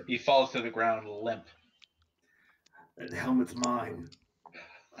claws, he falls to the ground limp. That helmet's mine.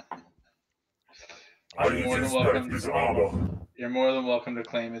 I inspect his armor. You're more than welcome to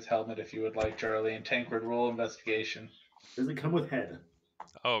claim his helmet if you would like, Charlie. And Tancred, roll investigation Does it come with head?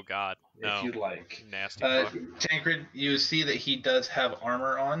 Oh God, no. if you'd like. Nasty fuck. Tancred, you see that he does have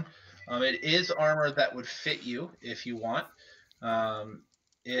armor on. It is armor that would fit you if you want.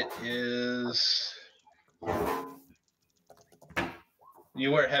 It is.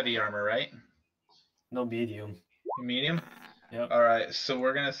 You wear heavy armor, right? No medium. Medium? Yep. All right, so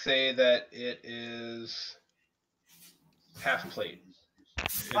we're going to say that it is half plate.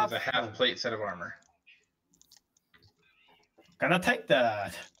 It is a half plate set of armor. Gonna take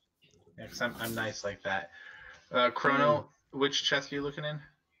that. Yeah, 'cause I'm nice like that. Chrono, which chest are you looking in?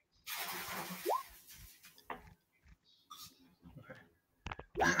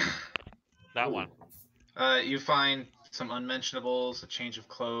 That one. You find some unmentionables, a change of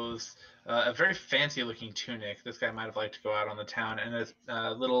clothes, a very fancy-looking tunic. This guy might have liked to go out on the town, and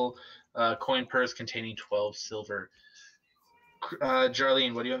a little coin purse containing 12 silver.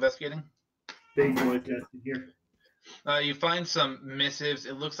 Jarlene, what are you investigating? Big boy test in here. You find some missives.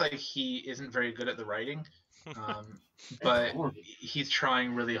 It looks like he isn't very good at the writing, but he's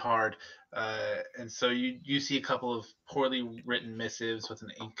trying really hard. And so you see a couple of poorly written missives with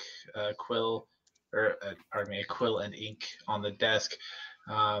an ink quill, or pardon me, a quill and ink on the desk.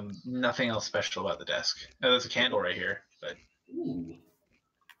 Nothing else special about the desk. There's a candle right here, but Ooh.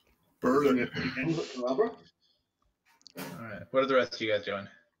 Burn it. Rubber? all right. What are the rest of you guys doing?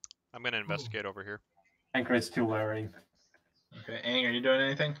 I'm gonna investigate over here. Tancred's still wearing. Okay, Aang, are you doing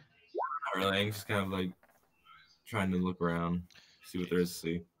anything? Not really. I'm just kind of like trying to look around, see what there is to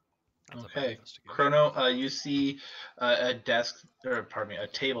see. That's a bad Okay, investigation. Chrono, you see a desk, or pardon me, a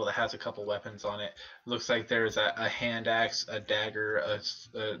table that has a couple weapons on it. Looks like there's a hand axe, a dagger,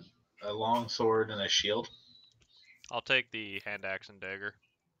 a long sword, and a shield. I'll take the hand axe and dagger.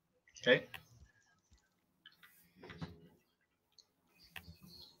 Okay.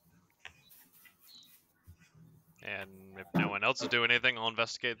 And if no one else is doing anything, I'll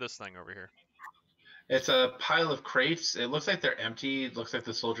investigate this thing over here. It's a pile of crates. It looks like they're empty. It looks like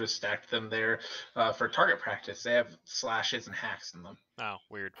the soldiers stacked them there for target practice. They have slashes and hacks in them. Oh,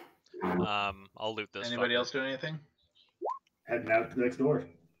 weird. I'll loot this. Anybody fucker. else doing anything? Heading out to the next door.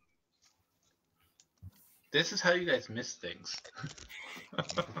 This is how you guys miss things.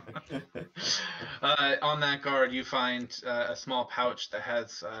 On that guard, you find a small pouch that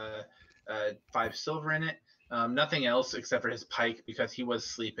has 5 silver in it. Nothing else except for his pike because he was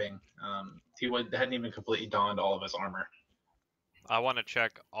sleeping. He hadn't even completely donned all of his armor. I want to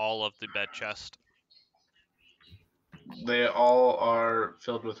check all of the bed chest. They all are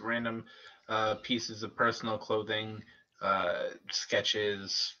filled with random pieces of personal clothing,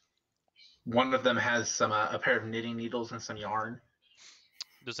 sketches. One of them has some a pair of knitting needles and some yarn.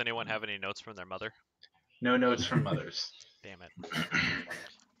 Does anyone have any notes from their mother? No notes from mothers. Damn it.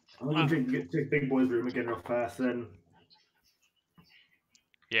 I'm gonna take Big Boy's room again real fast then.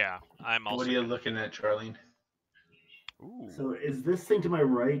 Yeah, I'm also. What are you looking at, Charlene? Ooh. So is this thing to my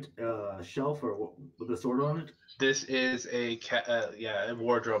right shelf or what, with a sword on it? This is a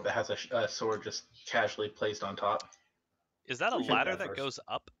wardrobe that has a sword just casually placed on top. Is that a We should ladder go that first. goes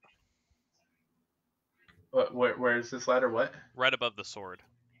up? Where is this ladder? What? Right above the sword.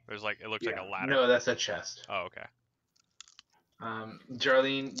 There's like, it looks like a ladder. No, that's a chest. Oh, okay.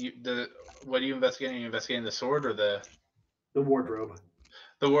 Jarlene, what are you investigating? Are you investigating the sword or the wardrobe?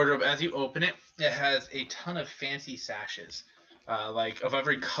 The wardrobe. As you open it, it has a ton of fancy sashes, like of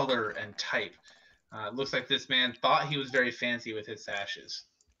every color and type. Looks like this man thought he was very fancy with his sashes.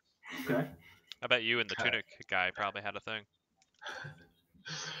 Okay. I bet you and the tunic guy probably had a thing.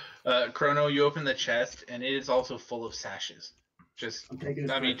 Chrono, you open the chest, and it is also full of sashes. Just I'm taking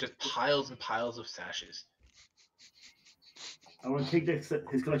piles and piles of sashes. I want to take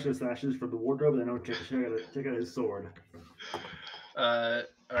his collection of slashes from the wardrobe, and then I want to check out his sword. Are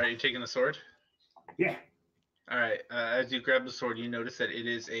you taking the sword? Yeah. All right. As you grab the sword, you notice that it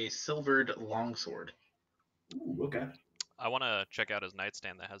is a silvered longsword. Ooh, okay. I want to check out his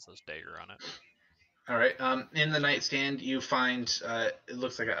nightstand that has this dagger on it. All right. In the nightstand, you find it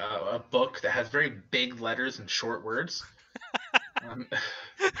looks like a book that has very big letters and short words. And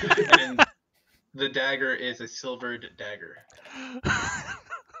the dagger is a silvered dagger.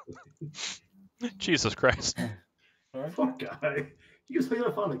 Jesus Christ. Fuck guy. You can speak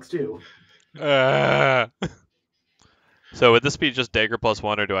phonics too. So would this be just dagger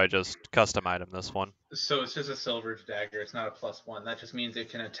 +1, or do I just custom item this one? So it's just a silvered dagger. It's not a +1. That just means it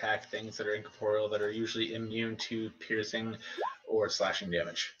can attack things that are incorporeal that are usually immune to piercing or slashing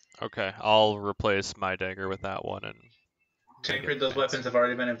damage. Okay, I'll replace my dagger with that one and. Tancred, those weapons have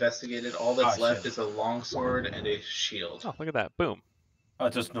already been investigated. All that's left shit. is a longsword and a shield. Oh, look at that! Boom.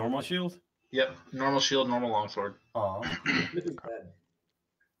 Just normal shield? Yep, normal shield, normal longsword. Oh. Flip his bed.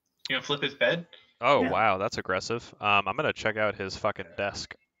 You gonna flip his bed? Oh Yeah. wow, that's aggressive. I'm gonna check out his fucking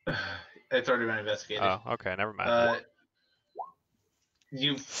desk. It's already been investigated. Oh, okay, never mind.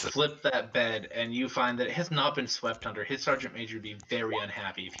 You flip that bed and you find that it has not been swept under. His sergeant major would be very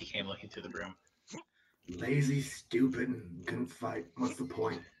unhappy if he came looking through the room. Lazy, stupid, couldn't fight. What's the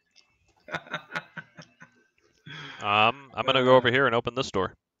point? I'm gonna go over here and open this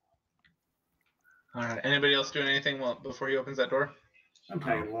door. All right. Anybody else doing anything before he opens that door? I'm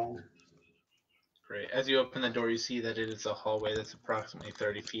tagging along. Great. As you open the door, you see that it is a hallway that's approximately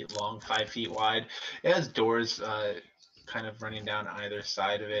 30 feet long, 5 feet wide. It has doors kind of running down either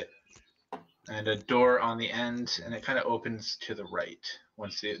side of it, and a door on the end, and it kind of opens to the right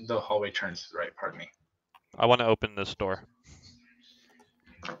once the hallway turns to the right. Pardon me. I want to open this door.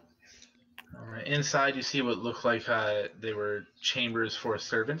 All right. Inside, you see what look like they were chambers for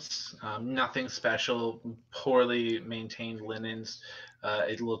servants. Nothing special, poorly maintained linens, a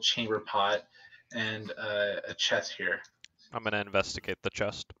little chamber pot, and a chest here. I'm gonna investigate the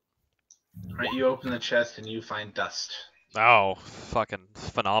chest. All right. You open the chest and you find dust. Oh, fucking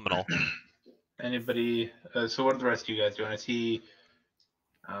phenomenal. Anybody? So what are the rest of you guys doing? I see.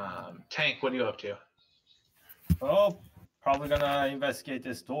 Tank, what are you up to? Oh, probably gonna investigate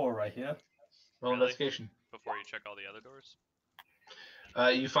this door right here. Roll Really? investigation. Before you check all the other doors.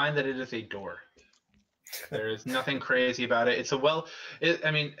 You find that it is a door. There is nothing crazy about it. It's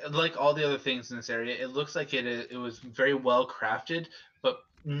I mean, like all the other things in this area, it looks like it was very well crafted, but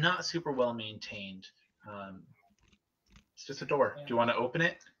not super well maintained. It's just a door. Do you want to open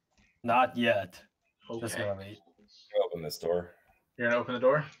it? Not yet. Just Okay. gonna wait. Open this door. You're gonna open the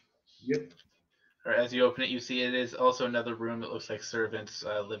door. Yep. Or as you open it, you see it is also another room that looks like servants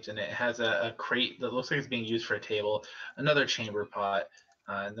lived in it. It has a crate that looks like it's being used for a table, another chamber pot,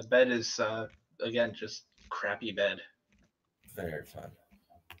 and the bed is again just crappy bed. Very fun.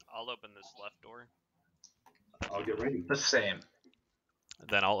 I'll open this left door. I'll get ready. The same.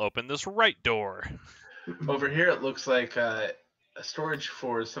 Then I'll open this right door. Over here, it looks like a storage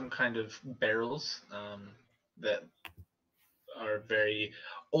for some kind of barrels that are very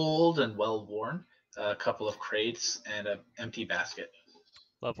old and well worn. A couple of crates and an empty basket.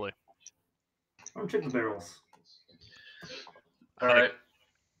 Lovely. I'm checking the barrels. All right.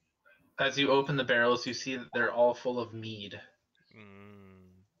 As you open the barrels, you see that they're all full of mead.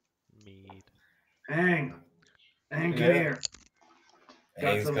 Mead. Ang, come Yeah. here.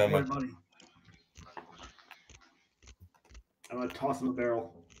 Got Ang's some for my coming. buddy. I'm gonna toss him a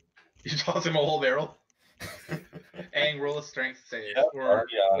barrel. You toss him a whole barrel. Ang, roll a strength save Yep, or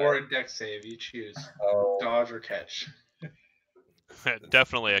already on a dex save. You choose. Oh, Dodge or catch.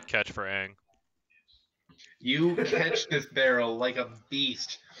 Definitely a catch for Aang. You catch this barrel like a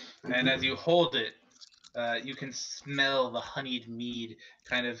beast, and as you hold it, you can smell the honeyed mead,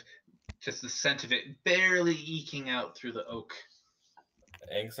 kind of just the scent of it barely eking out through the oak.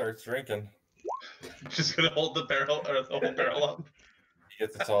 Ang starts drinking. Just gonna hold the barrel or the whole barrel up. He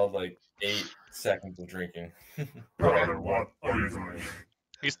gets a solid like 8 seconds of drinking. Brother, what are you doing?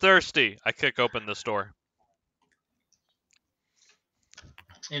 He's thirsty. I kick open this door.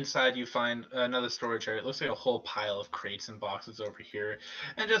 Inside, you find another storage area. It looks like a whole pile of crates and boxes over here,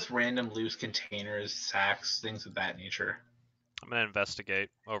 and just random loose containers, sacks, things of that nature. I'm gonna investigate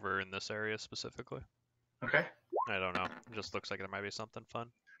over in this area specifically. Okay. I don't know. It just looks like there might be something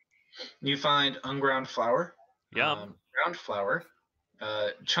fun. You find unground flour. Yum. Ground flour.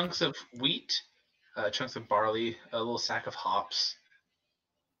 Chunks of wheat. Chunks of barley. A little sack of hops.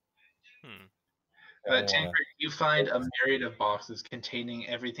 I don't Tanker, wanna- you find a myriad of boxes containing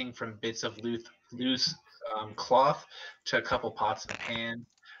everything from bits of loose cloth to a couple pots and pans,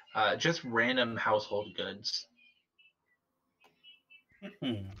 just random household goods.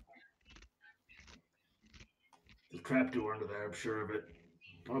 Hmm. There's a trap door under there. I'm sure of it.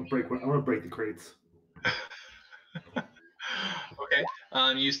 I want to break the crates. Okay.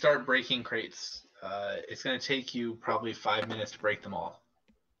 You start breaking crates. It's going to take you probably 5 minutes to break them all.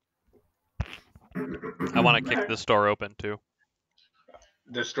 I want to kick this door open too.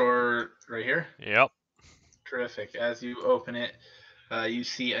 The store right here? Yep. Terrific. As you open it, you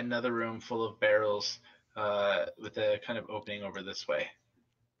see another room full of barrels with a kind of opening over this way.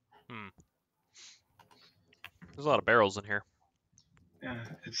 There's a lot of barrels in here. Yeah,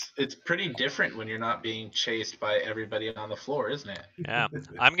 it's pretty different when you're not being chased by everybody on the floor, isn't it? Yeah.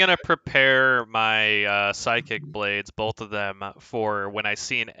 I'm gonna prepare my psychic blades, both of them, for when I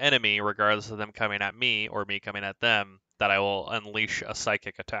see an enemy, regardless of them coming at me or me coming at them, that I will unleash a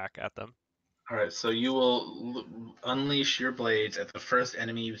psychic attack at them. All right, so you will unleash your blades at the first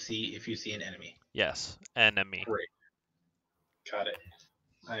enemy you see if you see an enemy. Yes, enemy. Great. Got it.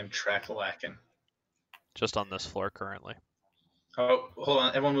 I am track-lacking. Just on this floor currently. Oh, hold on.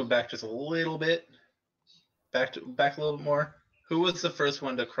 Everyone move back just a little bit. Back a little bit more. Who was the first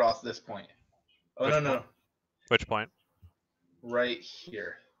one to cross this point? Oh, Which no. Which point? Right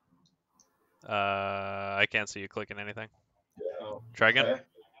here. I can't see you clicking anything. Oh, Try again. okay.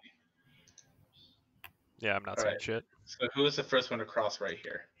 Yeah, I'm not All seeing right. shit. So who was the first one to cross right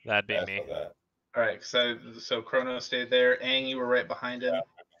here? That'd be I me. saw that. All right, so Chrono stayed there. Aang, you were right behind him.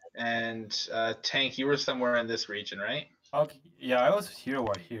 And Tank, you were somewhere in this region, right? Okay. Yeah, I was here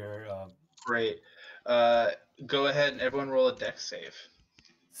or here. Great. Go ahead and everyone roll a dex save.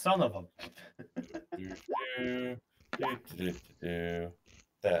 Son of a.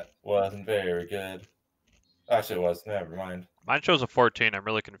 That wasn't very good. Actually, it was. Never mind. Mine shows a 14. I'm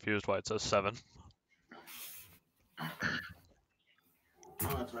really confused why it says 7. Oh,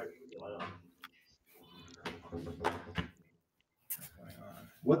 that's right.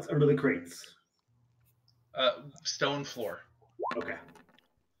 What's under the crates? Stone floor. Okay.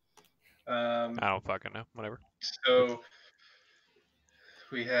 I don't fucking know. Whatever. So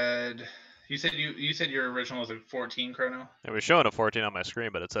we had. You said your original was a 14, Chrono. It was showing a 14 on my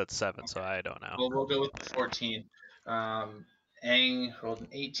screen, but it said 7, so I don't know. Well, we'll go with 14. Aang rolled an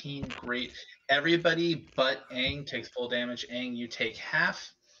 18. Great. Everybody but Aang takes full damage. Aang, you take half.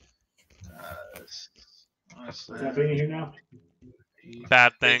 What's happening here now?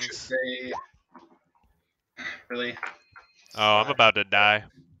 Bad They should things. say- Really? Oh, I'm about to die.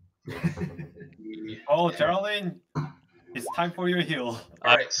 Oh, Geraldine, it's time for your heal.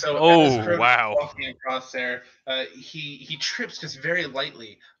 All right, so Oh, as Chrono's wow. walking across there, he trips just very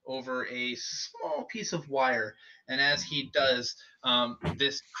lightly over a small piece of wire, and as he does,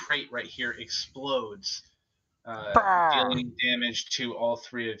 this crate right here explodes, dealing damage to all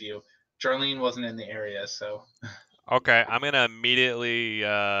three of you. Jarlene wasn't in the area, so Okay, I'm gonna immediately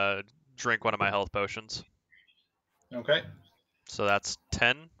drink one of my health potions. okay, So that's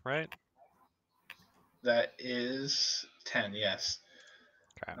 10, right? that is 10. Yes.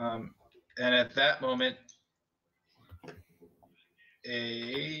 Okay. And at that moment,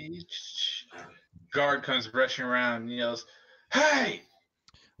 a guard comes rushing around and yells, "Hey!"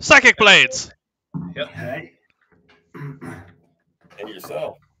 Psychic blades! Yep. Hey. Hit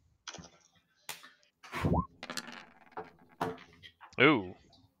yourself. Ooh.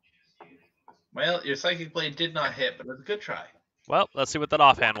 Well, your psychic blade did not hit, but it was a good try. Well, let's see what that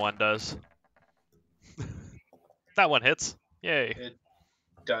offhand one does. That one hits. Yay. It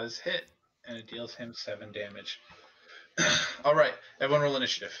does hit, and it deals him 7 damage. All right, everyone roll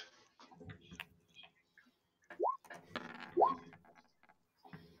initiative.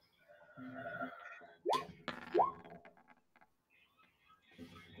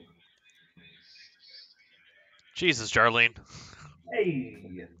 Jesus, Jarlene. Hey.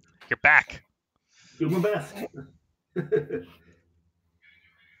 You're back. Do my best.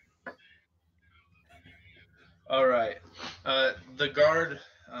 All right. The guard,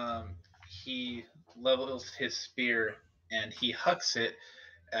 he levels his spear and he hucks it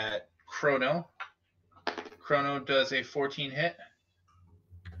at Chrono. Chrono does a 14 hit.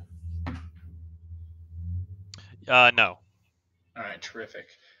 No. All right, terrific.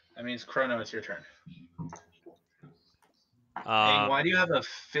 That means Chrono, it's your turn. Hey, why do you have a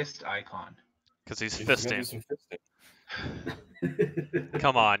fist icon? Because he's He's gonna do fisting. some fisting.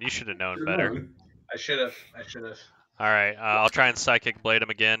 Come on, you should have known better. I should have. Alright, I'll try and psychic blade him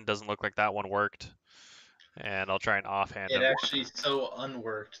again. Doesn't look like that one worked. And I'll try and offhand It him. actually so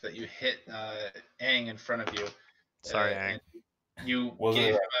unworked that you hit Aang in front of you. Sorry, Aang. And you Was gave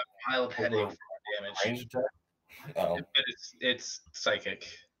it him a mild headache it from damage. range attack? Oh. But it's psychic.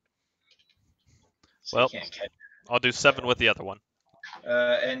 So Well, you can't catch it. I'll do 7 with the other one.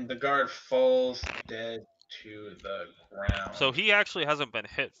 And the guard falls dead to the ground. So he actually hasn't been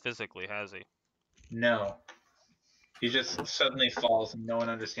hit physically, has he? No. He just suddenly falls and no one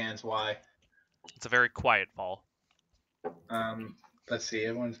understands why. It's a very quiet fall. Let's see,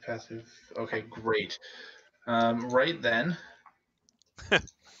 everyone's passive. Okay, great. Right then.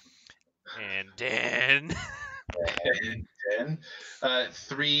 And then... And then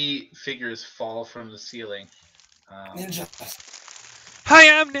 3 figures fall from the ceiling. Ninja. I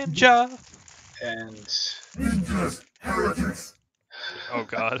am ninja! And Ninjas, heretics. Oh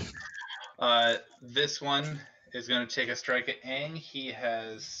god. this one is going to take a strike at Aang. He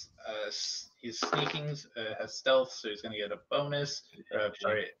has he's sneaking, has stealth, so he's going to get a bonus.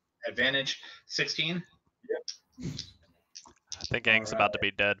 Advantage. 16. I think Aang's about to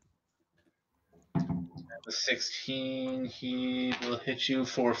be dead. The 16, he will hit you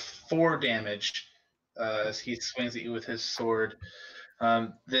for 4 damage as he swings at you with his sword.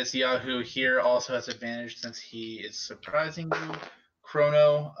 This Yahoo here also has advantage since he is surprising you.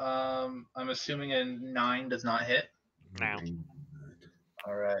 Chrono, I'm assuming a 9 does not hit. Now.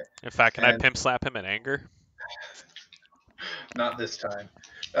 All right. In fact, can I pimp slap him in anger? Not this time.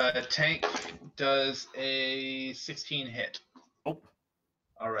 Tank does a 16 hit. Oh.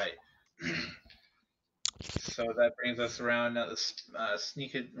 All right. So that brings us around. Now the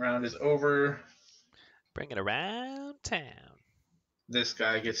sneak round is over. Bring it around town. This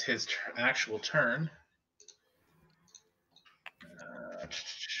guy gets his actual turn.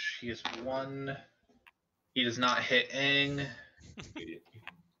 He is 1. He does not hit Aang.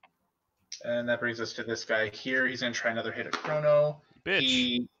 And that brings us to this guy here. He's going to try another hit at Chrono. Bitch.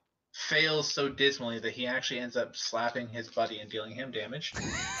 He fails so dismally that he actually ends up slapping his buddy and dealing him damage.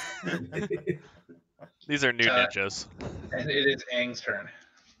 These are new ninjas. And it is Aang's turn.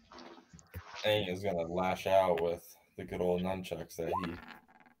 Aang is gonna lash out with the good old nunchucks that he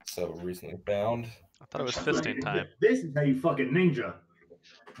so recently found. I thought it was fisting time. This is how you fucking ninja.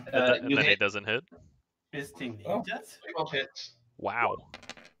 And You then he hit doesn't hit? Fisting Oh. ninjas? 12 hits. Wow.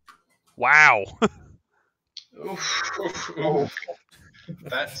 Wow. Oof, oof, oof.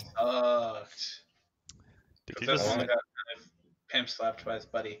 That sucked. Did he That's just... the one that got kind of pimp slapped by his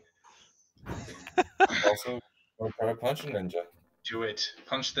buddy. Also, don't try to punch a ninja. Do it.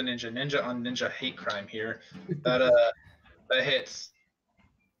 Punch the ninja. Ninja on ninja hate crime here. That hits.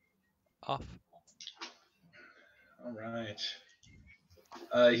 Off. All right.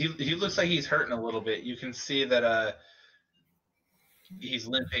 He looks like he's hurting a little bit. You can see that he's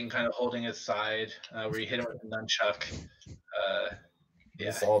limping, kind of holding his side. Where you hit him with a nunchuck.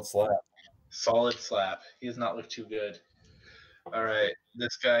 Yeah. Solid slap. Solid slap. He does not look too good. All right.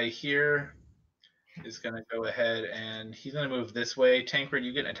 This guy here is going to go ahead and he's going to move this way. Tancred,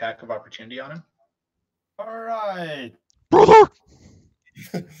 you get an attack of opportunity on him. All right. Brother!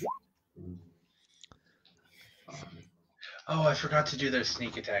 Oh, I forgot to do their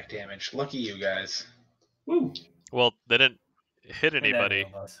sneak attack damage. Lucky you guys. Woo. Well, they didn't hit anybody.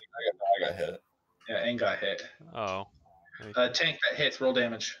 I got hit. Yeah, Aang got hit. Oh. Tank, that hits. Roll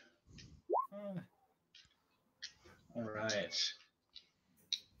damage. All right.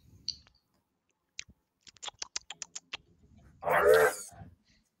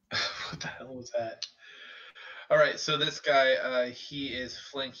 What the hell was that? All right, so this guy, he is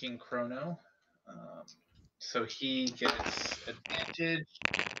flanking Chrono. So he gets advantage,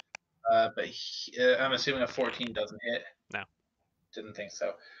 but I'm assuming a 14 doesn't hit. No. Didn't think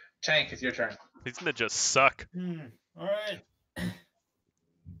so. Tank, it's your turn. These ninjas suck. All right.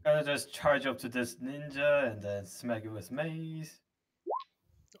 Gotta just charge up to this ninja and then smack it with mace.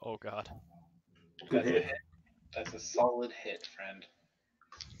 Oh god. Good hit. That's a solid hit, friend.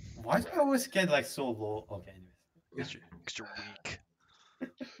 Why do I always get like so low? Okay, anyways. Because you're weak.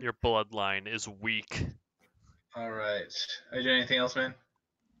 Your bloodline is weak. All right. Are you doing anything else, man?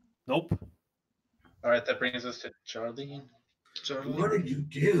 Nope. All right, that brings us to Jarleen. What did you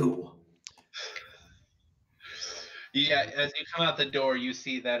do? Yeah, as you come out the door, you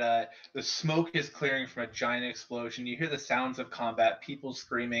see that the smoke is clearing from a giant explosion. You hear the sounds of combat, people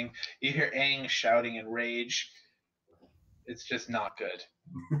screaming. You hear Aang shouting in rage. It's just not good.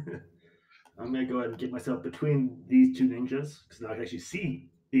 I'm gonna go ahead and get myself between these two ninjas because now I can actually see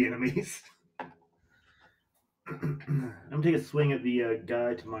the enemies. I'm gonna take a swing at the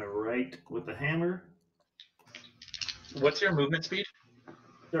guy to my right with the hammer. What's your movement speed?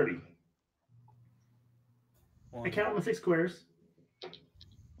 30. I count them in 6 squares.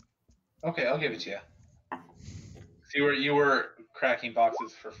 Okay, I'll give it to you. So you were cracking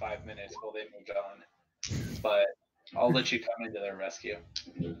boxes for 5 minutes while they moved on, but I'll let you come into their rescue.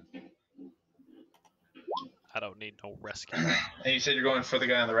 I don't need no rescue. And you said you're going for the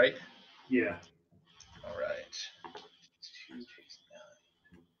guy on the right? Yeah. All right. 2 takes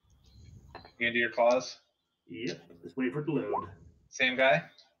 9. You gonna do your claws? Yep. Just wait for it to load. Same guy?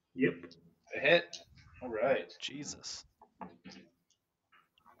 Yep. A hit. All right. Jesus.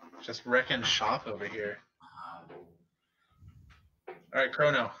 Just wrecking shop over here. All right,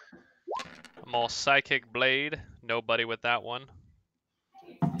 Chrono. I'm all psychic blade. Nobody with that one.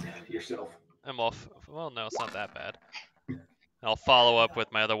 Yourself. I'm off. Well, no, it's not that bad. I'll follow up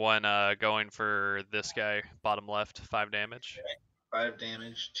with my other one, going for this guy, bottom left, 5 damage. 5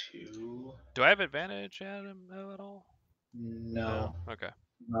 damage to... Do I have advantage at him at all? No, Okay.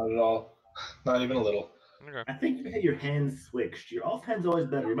 not at all. Not even a little. Okay. I think you had your hands switched. Your offhand's always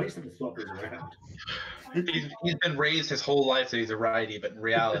better. You might just have to swap those around. He's been raised his whole life that he's a righty, but in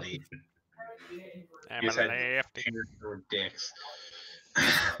reality, I'm he's a had lefty. fingers or dicks.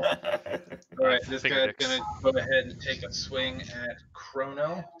 All right, this Finger guy's dicks. gonna go ahead and take a swing at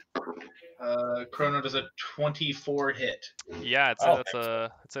Chrono. Chrono does a 24 hit. Yeah, I'd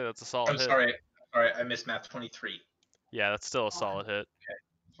say that's a solid I'm hit. sorry, I missed math. 23. Yeah, that's still a solid hit.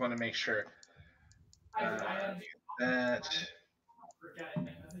 Just want to make sure. That.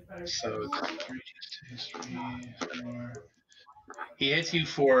 So 3, 4. He hits you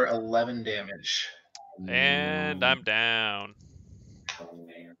for 11 damage. And I'm down.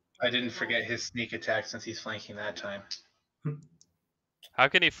 I didn't forget his sneak attack since he's flanking that time. How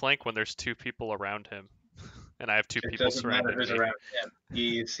can he flank when there's 2 people around him? And I have 2 It people doesn't matter surrounding who's me. around him.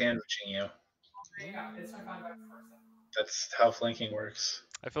 He's sandwiching you. That's how flanking works.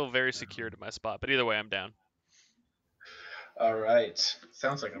 I feel very secure to my spot, but either way, I'm down. All right.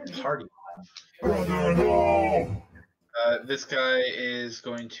 Sounds like a party. Brother, no! This guy is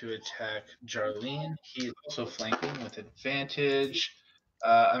going to attack Jarlene. He's also flanking with advantage.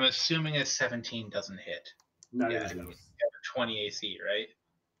 I'm assuming a 17 doesn't hit. Not Yeah. even You close. have a 20 AC, right?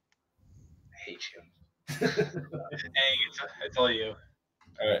 I hate you. Hey, it's all you.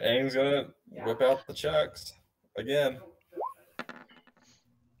 All right, Aang's gonna whip out the chucks again.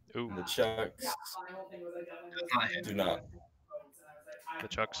 Ooh, The chucks do not the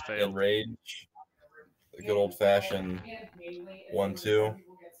chucks failed. enrage. The good old fashioned 1-2.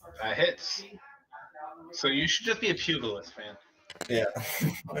 Hits. So you should just be a pugilist, man. Yeah.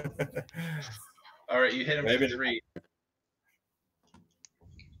 All right, you hit him Maybe. for 3.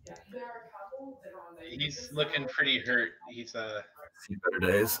 He's looking pretty hurt. He's See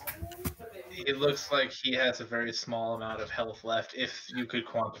better days. It looks like he has a very small amount of health left, if you could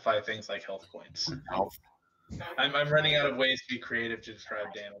quantify things like health points. I'm running out of ways to be creative to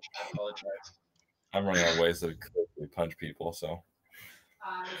describe damage. I apologize. I'm running out of ways to quickly punch people, so.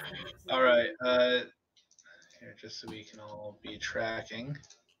 All right. Here, just so we can all be tracking.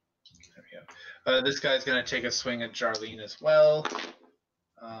 There we go. This guy's going to take a swing at Jarlene as well.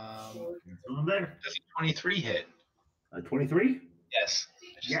 Someone there. Does a 23 hit? 23? Yes.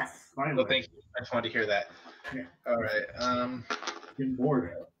 Yes. Well, Finally. thank you. I just wanted to hear that. Yeah. All right. Getting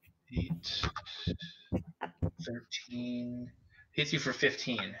bored. 8, 13. Hits you for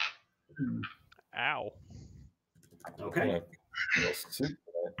 15. Ow. Okay.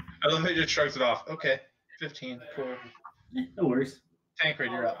 I love how you just shrugs it off. Okay. 15. Cool. No worries.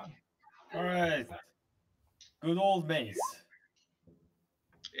 Tancred, you're up. All right. Good old mace.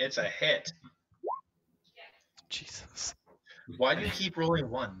 It's a hit. Jesus. Why do you keep rolling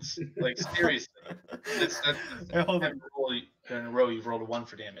ones? Like, seriously. That's Hey, hold on. every roll in a row you've rolled a 1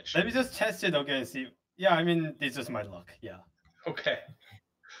 for damage. Let me just test it, okay, and see. Yeah, I mean, it's just my luck, yeah. Okay.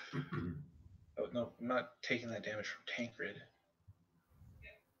 Oh, no, I'm not taking that damage from Tancred.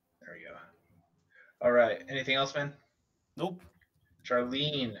 There we go. All right. Anything else, man? Nope.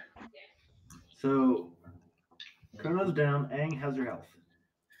 Jarlene. So, Chrono's down. Aang, how's your health?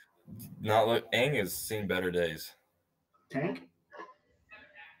 Not look. Aang has seen better days. Tank?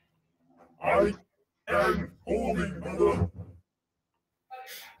 I am holding, brother.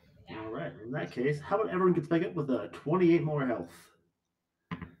 All right. In that case, how about everyone gets back up with 28 more health?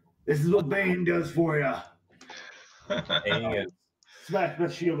 This is what Bane does for you. Aang is. Smash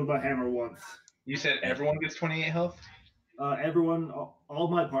that shield with my hammer once. You said everyone gets 28 health? Everyone, all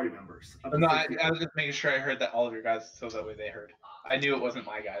my party members. Up to No, 60. I was just making sure I heard that all of your guys, so that way they heard. I knew it wasn't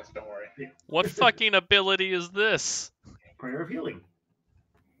my guys, don't worry. What fucking ability is this? Prayer of healing.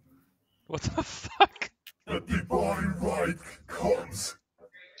 What the fuck? The divine right comes.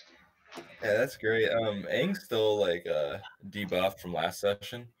 Yeah, that's great. Aang's still like debuffed from last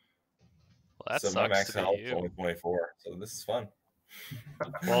session. Well, that So my sucks max to be health is you. only 24. So this is fun.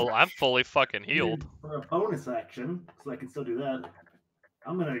 Well, I'm fully fucking healed. For a bonus action, so I can still do that,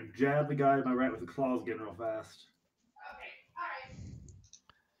 I'm gonna jab the guy to my right with the claws again real fast.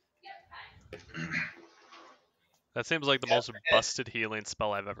 That seems like the most busted healing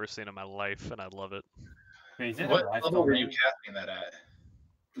spell I've ever seen in my life, and I love it. Wait, is it What a life level were you domain? casting that at?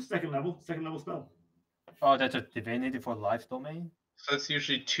 Just second level spell. Oh, that's a divinity for life domain? So it's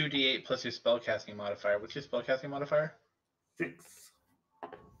usually 2d8 plus your spellcasting modifier. What's your spellcasting modifier? 6.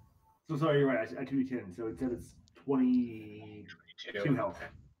 So sorry, you're right. I 2d10, so it said it's 22 health.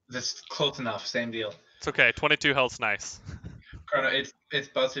 That's close enough. Same deal. It's okay. 22 health's nice. Chrono, it's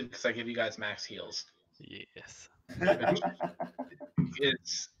busted because I give you guys max heals. Yes.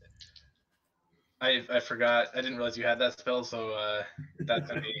 It's I forgot. I didn't realize you had that spell, so that's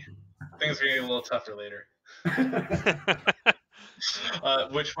gonna be things are gonna get a little tougher later.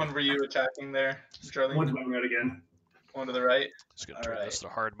 Which one were you attacking there, Charlie? One to my right again. One to the right. Just gonna All turn right. this to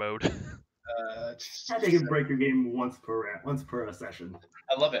hard mode. I think you can break your game once per session.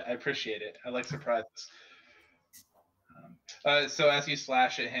 I love it. I appreciate it. I like surprises. So as you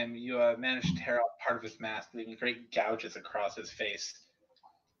slash at him, you manage to tear out part of his mask, leaving great gouges across his face.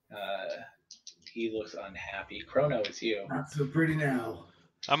 He looks unhappy. Chrono, it's you. Not so pretty now.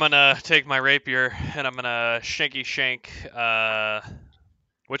 I'm gonna take my rapier and I'm gonna shanky shank.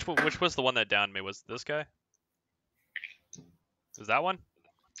 Which was the one that downed me? Was this guy? Is that one?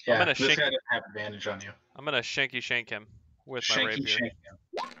 Yeah, I'm gonna this guy doesn't have advantage on you. I'm gonna shanky shank him with my Shanky rapier. shank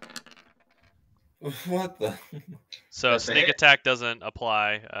him. What the? So That's a sneak hit. attack doesn't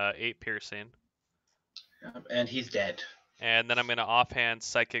apply. 8 piercing. And he's dead. And then I'm gonna offhand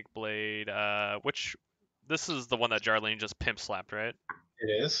psychic blade. This is the one that Jarlene just pimp slapped, right?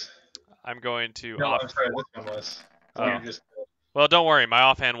 It is. I'm going to No, off. I'm sorry. This one was. Oh. You're just Well, don't worry, my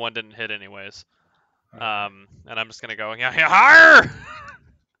offhand one didn't hit anyways. And I'm just gonna go yeah,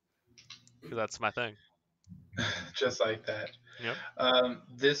 because that's my thing. just like that. Yep.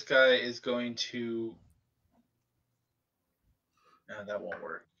 This guy is going to. No, that won't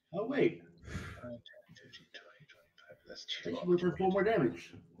work. Oh wait, 10, 15, 20, 25. That's I too should low. have 4 more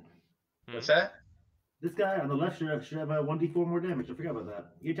damage. What's that? This guy on the left should have 1d4 more damage. I forgot about that.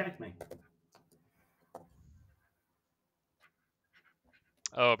 He attacked me.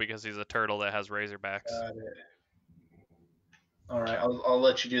 Oh, because he's a turtle that has razorbacks. Got it. All right, I'll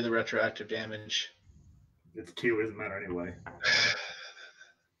let you do the retroactive damage. It's 2. It doesn't matter anyway.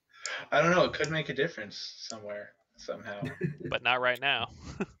 I don't know. It could make a difference somewhere, somehow. But not right now.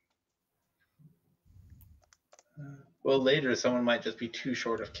 Well, later someone might just be too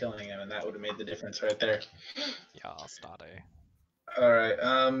short of killing him, and that would have made the difference right there. Yeah, it's not a. All right.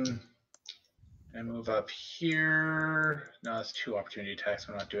 I move up here. No, it's 2 opportunity attacks.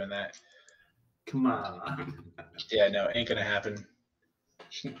 We're not doing that. Come on. Yeah, no, ain't gonna happen.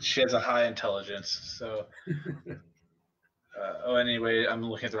 She has a high intelligence, so. Anyway, I'm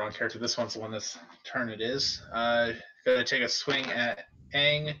looking at the wrong character. This one's the one this turn it is. Gonna take a swing at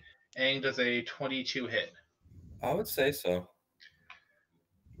Aang. Aang does a 22 hit. I would say so.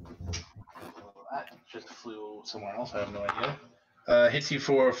 That just flew somewhere else. I have no idea. Hits you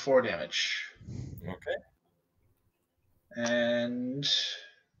for 4 damage. Okay. And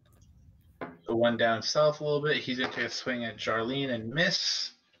the one down south a little bit. He's going to take a swing at Jarlene and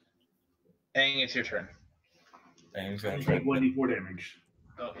miss. Aang, it's your turn. Aang's I gonna try. take 1d4 damage.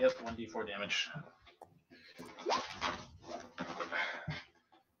 Oh, yep, 1d4 damage.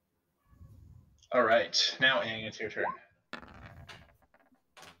 All right, now Aang, it's your turn.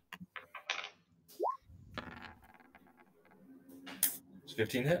 It's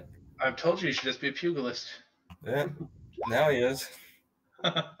 15 hit. I've told you you should just be a pugilist. Yeah. Now he is.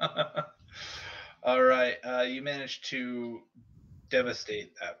 All right, you managed to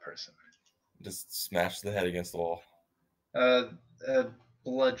devastate that person. Just smash the head against the wall.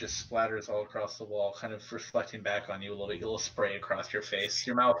 Blood just splatters all across the wall, kind of reflecting back on you a little bit. A little spray across your face.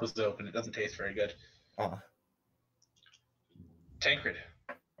 Your mouth was open. It doesn't taste very good. Tancred.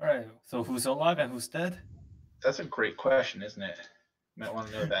 All right. So who's alive and who's dead? That's a great question, isn't it? You might want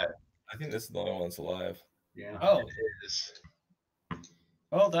to know that. I think this is the only one that's alive. Yeah. Oh, It is.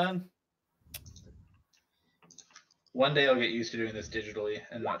 well then. One day I'll get used to doing this digitally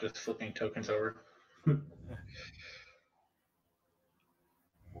and not just flipping tokens over.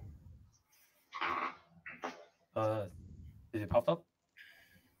 Did it pop up?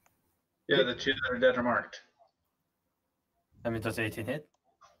 Yeah, the 2 that are dead are marked. I mean, does 18 hit?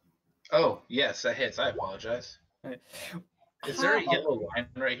 Oh, yes, that hits. I apologize. Is there a yellow line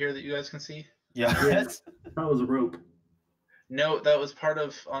right here that you guys can see? Yes. That was a rope. No, that was part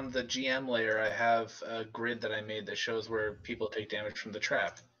of, on the GM layer, I have a grid that I made that shows where people take damage from the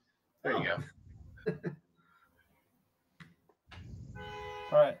trap. There you go.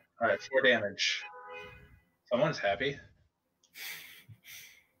 Alright. Alright, 4 damage. Someone's happy.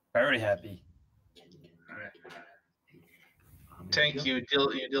 Very happy. Alright. Tank, you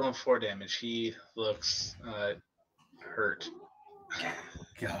deal him 4 damage. He looks hurt.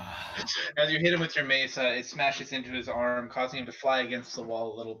 God. As you hit him with your mace, it smashes into his arm, causing him to fly against the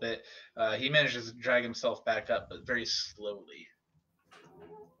wall a little bit. He manages to drag himself back up, but very slowly.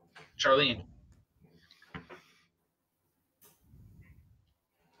 Charlene.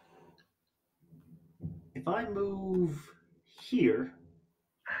 If I move here,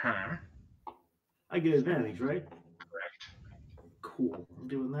 I get advantage, right? Correct. Cool. I'm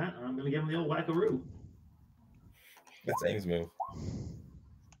doing that. I'm gonna give him the old wackaroo. That's Aang's move.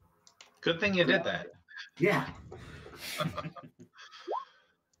 Good thing you did that. Yeah.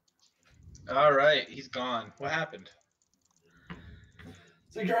 All right, he's gone. What happened?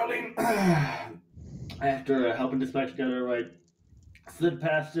 So Charlene, after helping dispatch together, right, slid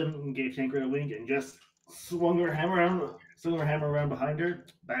past him and gave Tancred a wink and just swung her hammer around behind her,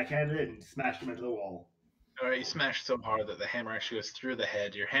 backhanded it, and smashed him into the wall. All right, you smashed so hard that the hammer actually goes through the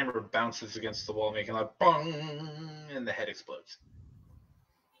head. Your hammer bounces against the wall, making a loud bong, and the head explodes.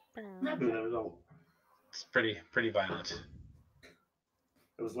 Not good that result. It's pretty violent.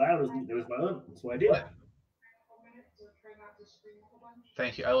 It was loud. It was violent. That's what I did. What?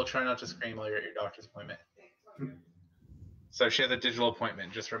 Thank you. I will try not to scream while you're at your doctor's appointment. So she has a digital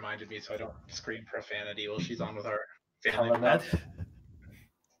appointment. Just reminded me so I don't scream profanity while she's on with our family.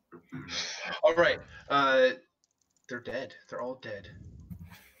 All right. They're dead. They're all dead.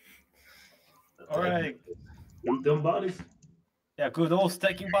 All right. Dumb bodies. Yeah, good old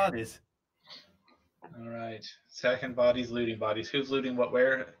stacking bodies. All right. Second bodies, looting bodies. Who's looting what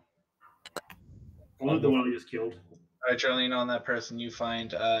where? Only the one I just killed. All right, Charlene, on that person, you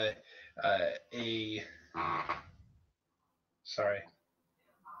find a. Sorry.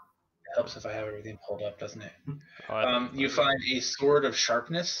 It helps if I have everything pulled up, doesn't it? You find a sword of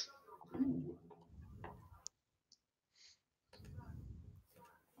sharpness. Ooh.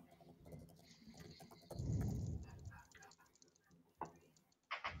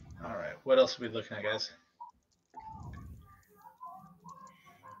 All right. What else are we looking at, guys?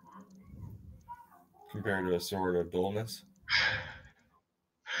 Compared to a sword of dullness.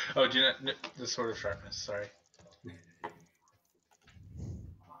 Oh, do you not the sword of sharpness? Sorry.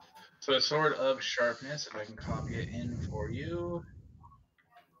 So a sword of sharpness. If I can copy it in for you.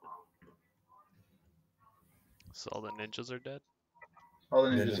 So all the ninjas are dead? All the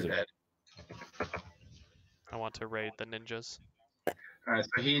ninjas are dead. I want to raid the ninjas. Alright,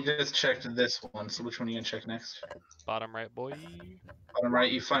 so he just checked this one. So which one are you going to check next? Bottom right, boy. Bottom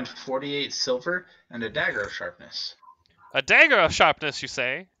right, you find 48 silver and a dagger of sharpness. A dagger of sharpness, you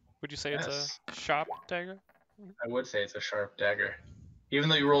say? Would you say Yes. it's a sharp dagger? I would say it's a sharp dagger. Even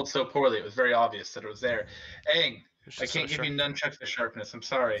though you rolled so poorly, it was very obvious that it was there. Aang, I can't give you nunchucks of sharpness. I'm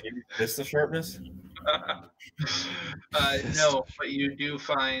sorry. This the sharpness? No, but you do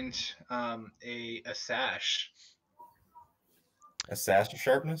find a sash. A sash of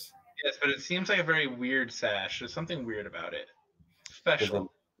sharpness? Yes, but it seems like a very weird sash. There's something weird about it.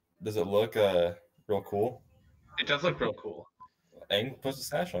 Special. Does it look real cool? It does look real cool. Aang puts a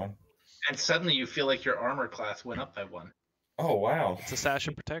sash on. And suddenly you feel like your armor class went up by 1. Oh wow! It's a sash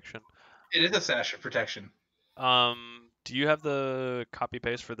of protection. It is a sash of protection. Do you have the copy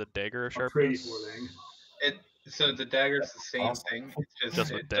paste for the dagger of sharpness? So the dagger is the same thing. It's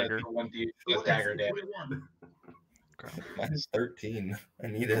just with dagger. Does dagger damage. Mine's 13. I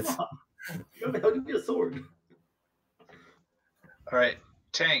need it. How do you get a sword? All right,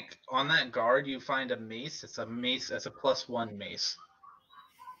 Tank. On that guard, you find a mace. It's a mace. That's a +1 mace.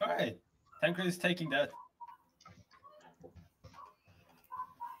 All right, Tancred is taking that.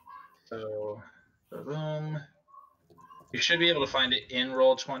 So, boom. You should be able to find it in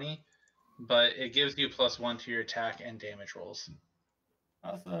Roll20, but it gives you +1 to your attack and damage rolls.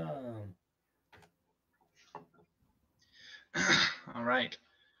 Awesome. All right.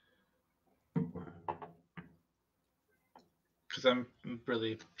 Because I'm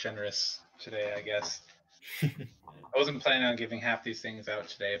really generous today, I guess. I wasn't planning on giving half these things out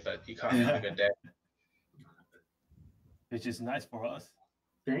today, but you caught me on a good day. Which is nice for us.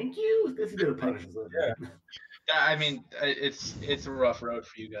 Thank you. This is gonna punish us. Yeah. I mean, it's a rough road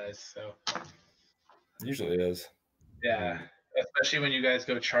for you guys, so. Usually is. Yeah, especially when you guys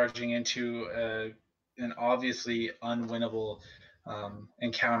go charging into an obviously unwinnable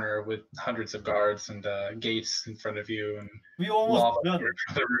encounter with hundreds of guards and gates in front of you and We almost lava done pouring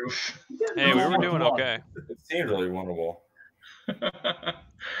it. from the roof. Hey, we were Almost doing won. okay. It seemed really winnable.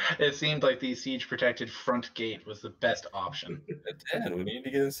 It seemed like the siege protected front gate was the best option. It did. We need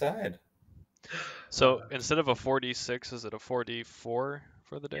to get inside. So instead of a 4d6, is it a 4d4 for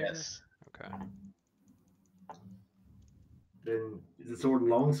the dagger? Yes. Okay. Then is the sword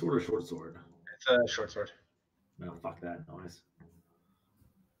long sword or short sword? It's a short sword. No, fuck that noise.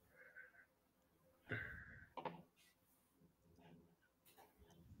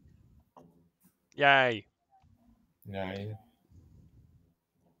 Yay. Yeah.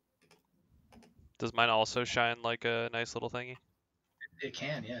 Does mine also shine like a nice little thingy? It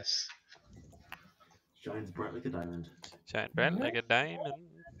can, yes. Shines bright like a diamond. Shine bright like a diamond.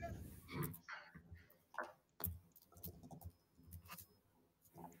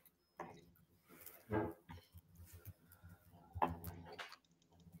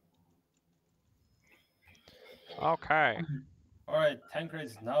 Okay. Alright, Tancred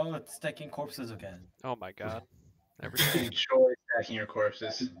is now stacking corpses again. Oh my god. Everything. Enjoy stacking your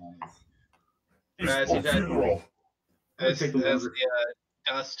corpses. It's As my you guys- funeral. As Take the the water.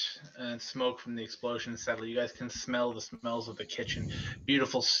 dust and smoke from the explosion settle, you guys can smell the smells of the kitchen.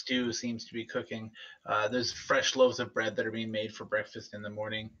 Beautiful stew seems to be cooking. There's fresh loaves of bread that are being made for breakfast in the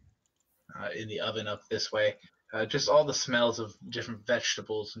morning in the oven up this way. Just all the smells of different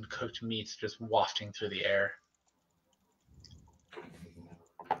vegetables and cooked meats just wafting through the air.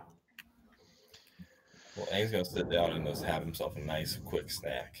 Well, Aang's gonna sit down and just have himself a nice, quick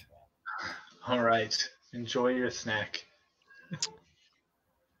snack. All right, enjoy your snack.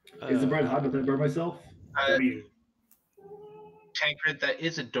 Is the bread hot enough to burn myself? Uh, I mean, Tancred, that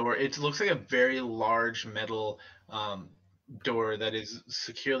is a door. It looks like a very large metal door that is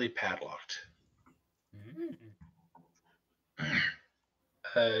securely padlocked.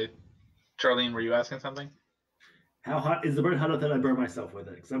 Charlene, were you asking something? how hot is the bread hot enough that I burn myself with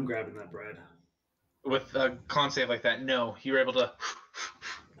it? Because I'm grabbing that bread. With a con save like that, no. You were able to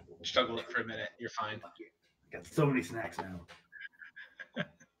struggle it for a minute. You're fine. I got so many snacks now.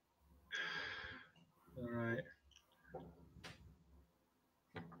 All right.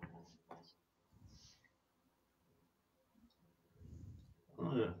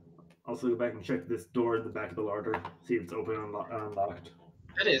 I'll also go back and check this door in the back of the larder, see if it's open or unlocked.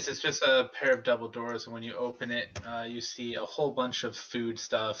 It is. It's just a pair of double doors, and when you open it, you see a whole bunch of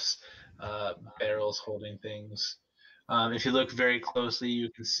foodstuffs, barrels holding things. If you look very closely, you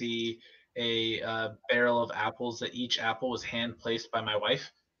can see a barrel of apples. That each apple was hand placed by my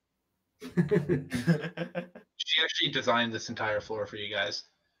wife. She actually designed this entire floor for you guys.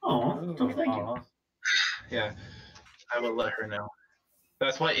 Oh, thank you. Yeah, I will let her know.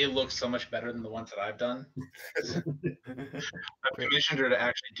 That's why it looks so much better than the ones that I've done. I've commissioned her to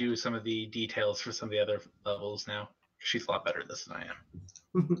actually do some of the details for some of the other levels now. She's a lot better at this than I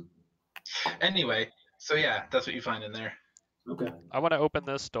am. Anyway, so yeah, that's what you find in there. Okay. I want to open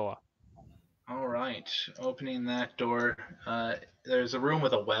this door. All right, opening that door. There's a room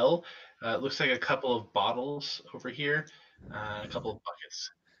with a well. It looks like a couple of bottles over here, a couple of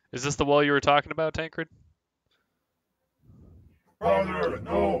buckets. Is this the well you were talking about, Tancred? Brother,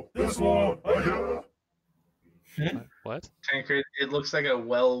 no, this one. What? Tancred, it looks like a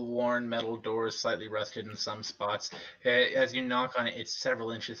well-worn metal door, slightly rusted in some spots. As you knock on it, it's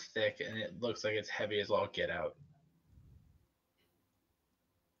several inches thick, and it looks like it's heavy as all get out.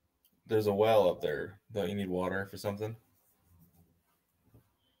 There's a well up there. Don't you need water for something?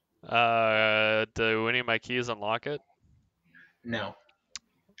 Do any of my keys unlock it? No.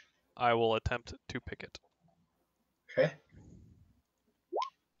 I will attempt to pick it. Okay.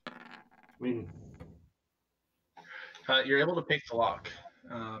 I mean, You're able to pick the lock,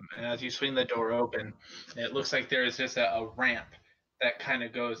 and as you swing the door open, it looks like there is just a ramp that kind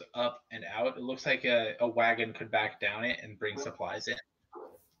of goes up and out. It looks like a wagon could back down it and bring supplies in.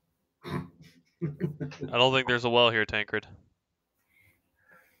 I don't think there's a well here, Tancred.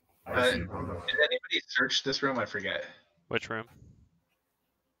 I see, brother. Did anybody search this room? I forget. Which room?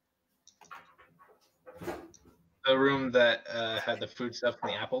 The room that had the food stuff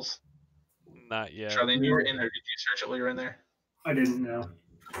and the apples. Not yet. Charlene, you were in there. Did you search it while you were in there? I didn't know.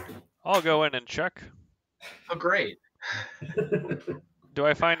 I'll go in and check. Oh, great. Do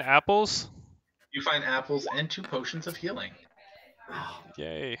I find apples? You find apples and 2 potions of healing.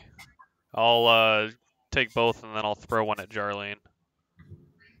 Yay. I'll take both and then I'll throw one at Jarlene.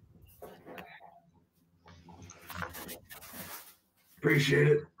 Appreciate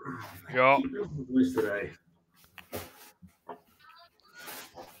it. Yeah. Voice today.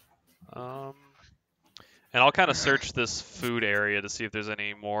 And I'll kind of search this food area to see if there's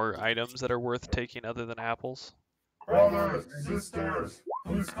any more items that are worth taking other than apples. Brothers, sisters,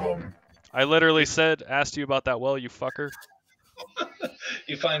 please come. I literally asked you about that well, you fucker.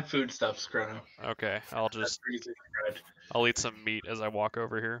 You find foodstuffs, Chrono. Okay, That's pretty described. I'll eat some meat as I walk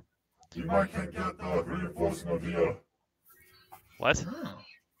over here. You might can get the reinforcement here. What? Oh,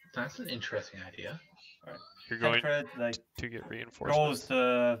 that's an interesting idea. You're going Tancred, like, to get throws reinforcements?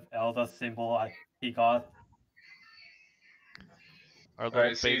 the Elder symbol he got. Our little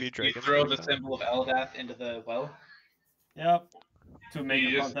Alright, so baby you dragons. throw we the found? symbol of Eldath into the well. Yep. To make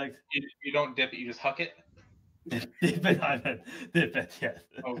You the just- contact. You don't dip it, you just huck it. Dip it, I meant. Dip it, yes.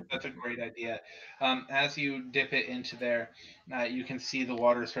 Oh, that's a great idea. As you dip it into there, you can see the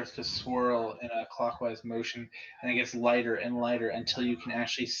water starts to swirl in a clockwise motion, and it gets lighter and lighter until you can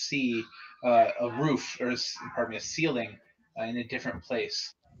actually see a roof, or pardon me, a ceiling in a different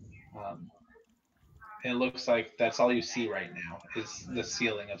place. And it looks like that's all you see right now is the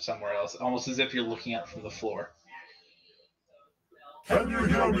ceiling of somewhere else, almost as if you're looking up from the floor. Can you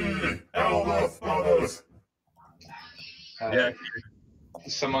hear me, Eldath brothers? Yeah.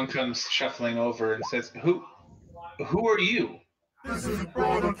 Someone comes shuffling over and says, "Who are you?" This is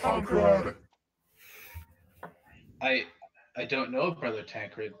Brother Tancred. I don't know, Brother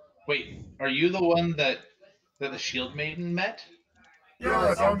Tancred. Wait, are you the one that the Shield Maiden met?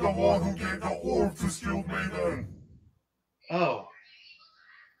 Yes, I'm the one who gave the orb to Shield Maiden. Oh.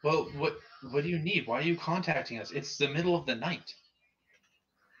 Well, what do you need? Why are you contacting us? It's the middle of the night.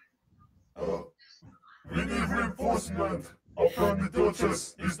 We need reinforcement. Apparently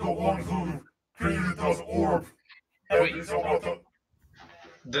Duchess is the one who created this orb. And Wait. it's about to...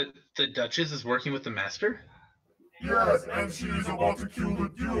 The Duchess is working with the Master? Yes, and she is about to kill the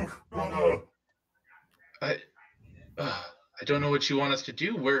Duke, brother. I don't know what you want us to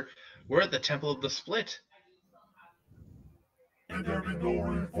do. We're at the Temple of the Split. And there be no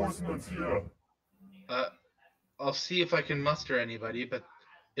reinforcements here. I'll see if I can muster anybody, but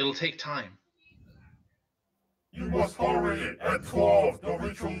it'll take time. You must hurry. At 12, the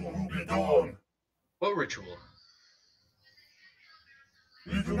ritual will be done. What ritual?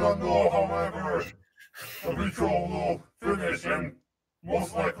 We do not know, however. The ritual will finish and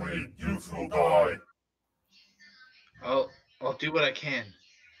most likely Dukes will die. I'll do what I can.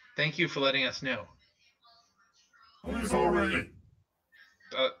 Thank you for letting us know. Please hurry.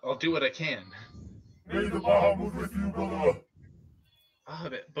 I'll do what I can. May the Bahamut with you, brother.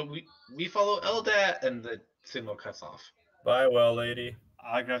 But we follow Eldat, and the signal cuts off. Bye, well, lady.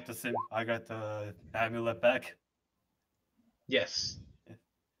 I got the amulet back. Yes. Yeah.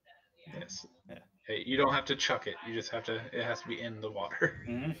 Yes. Yeah. Hey, you don't have to chuck it. You just have to. It has to be in the water.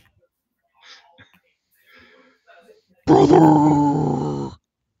 Mm-hmm. Brother!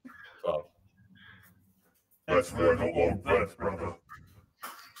 Oh, That's where the orb went, brother.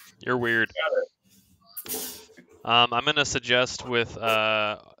 You're weird. I'm gonna suggest with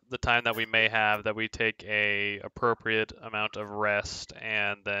the time that we may have that we take a appropriate amount of rest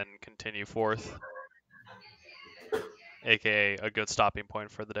and then continue forth, aka a good stopping point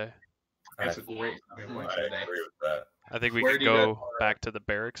for the day. That's a great starting point I for the day. agree with that. I think we Where could do you guys go back to the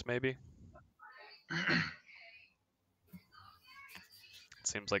barracks maybe.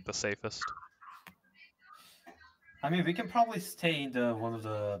 Seems like the safest. I mean, we can probably stay in one of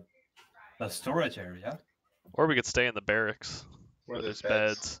the storage area. Or we could stay in the barracks Where where there's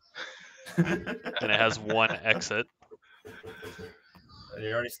there's beds and it has one exit. And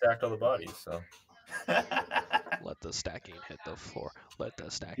you already stacked all the bodies, so. Let the stacking hit the floor. Let the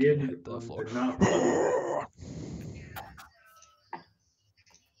stacking Give hit the floor. but not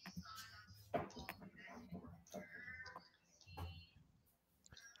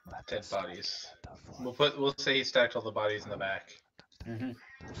Let Dead the stacking bodies. hit the floor. We'll say he stacked all the bodies in the back. Mm-hmm.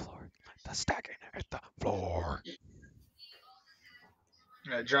 The floor. Let the stacking hit the floor.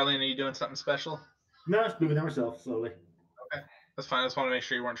 Jarlene, are you doing something special? No, just moving them myself slowly. That's fine. I just want to make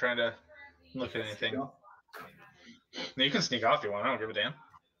sure you weren't trying to look at anything. No. No, you can sneak off if you want. I don't give a damn.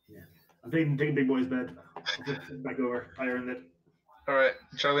 I'm taking Big Boy's bed. I'll flip it back over. I earned it. All right.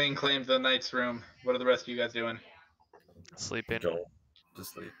 Jarlene claimed the knight's room. What are the rest of you guys doing? Sleeping. Joel,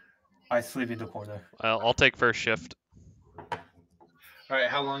 just sleep. I sleep in the corner. I'll take first shift. All right.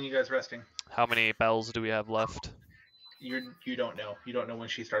 How long are you guys resting? How many bells do we have left? You don't know. You don't know when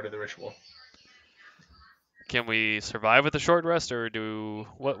she started the ritual. Can we survive with a short rest, or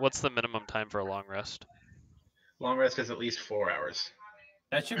what's the minimum time for a long rest? Long rest is at least 4 hours.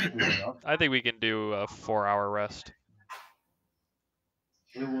 That should be good enough. I think we can do a 4-hour rest.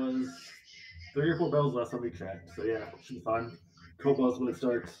 It was 3 or 4 bells last time we checked. So yeah, should be fine. Cobalt when it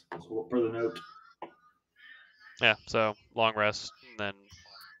starts. For the note. Yeah, so long rest, and then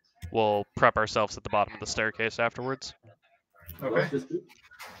we'll prep ourselves at the bottom of the staircase afterwards. Okay. Just-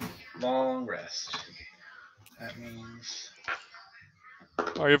 Long rest. That means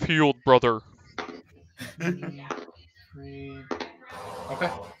I have healed, brother. 3. Okay.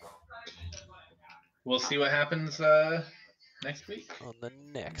 We'll see what happens next week. On the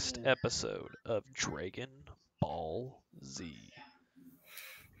next episode of Dragon Ball Z.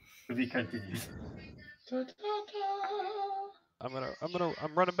 To be continued. Da, da, da.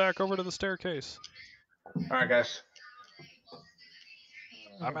 I'm running back over to the staircase. All right, guys.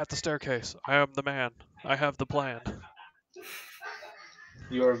 I'm at the staircase. I am the man. I have the plan.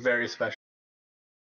 You are very special.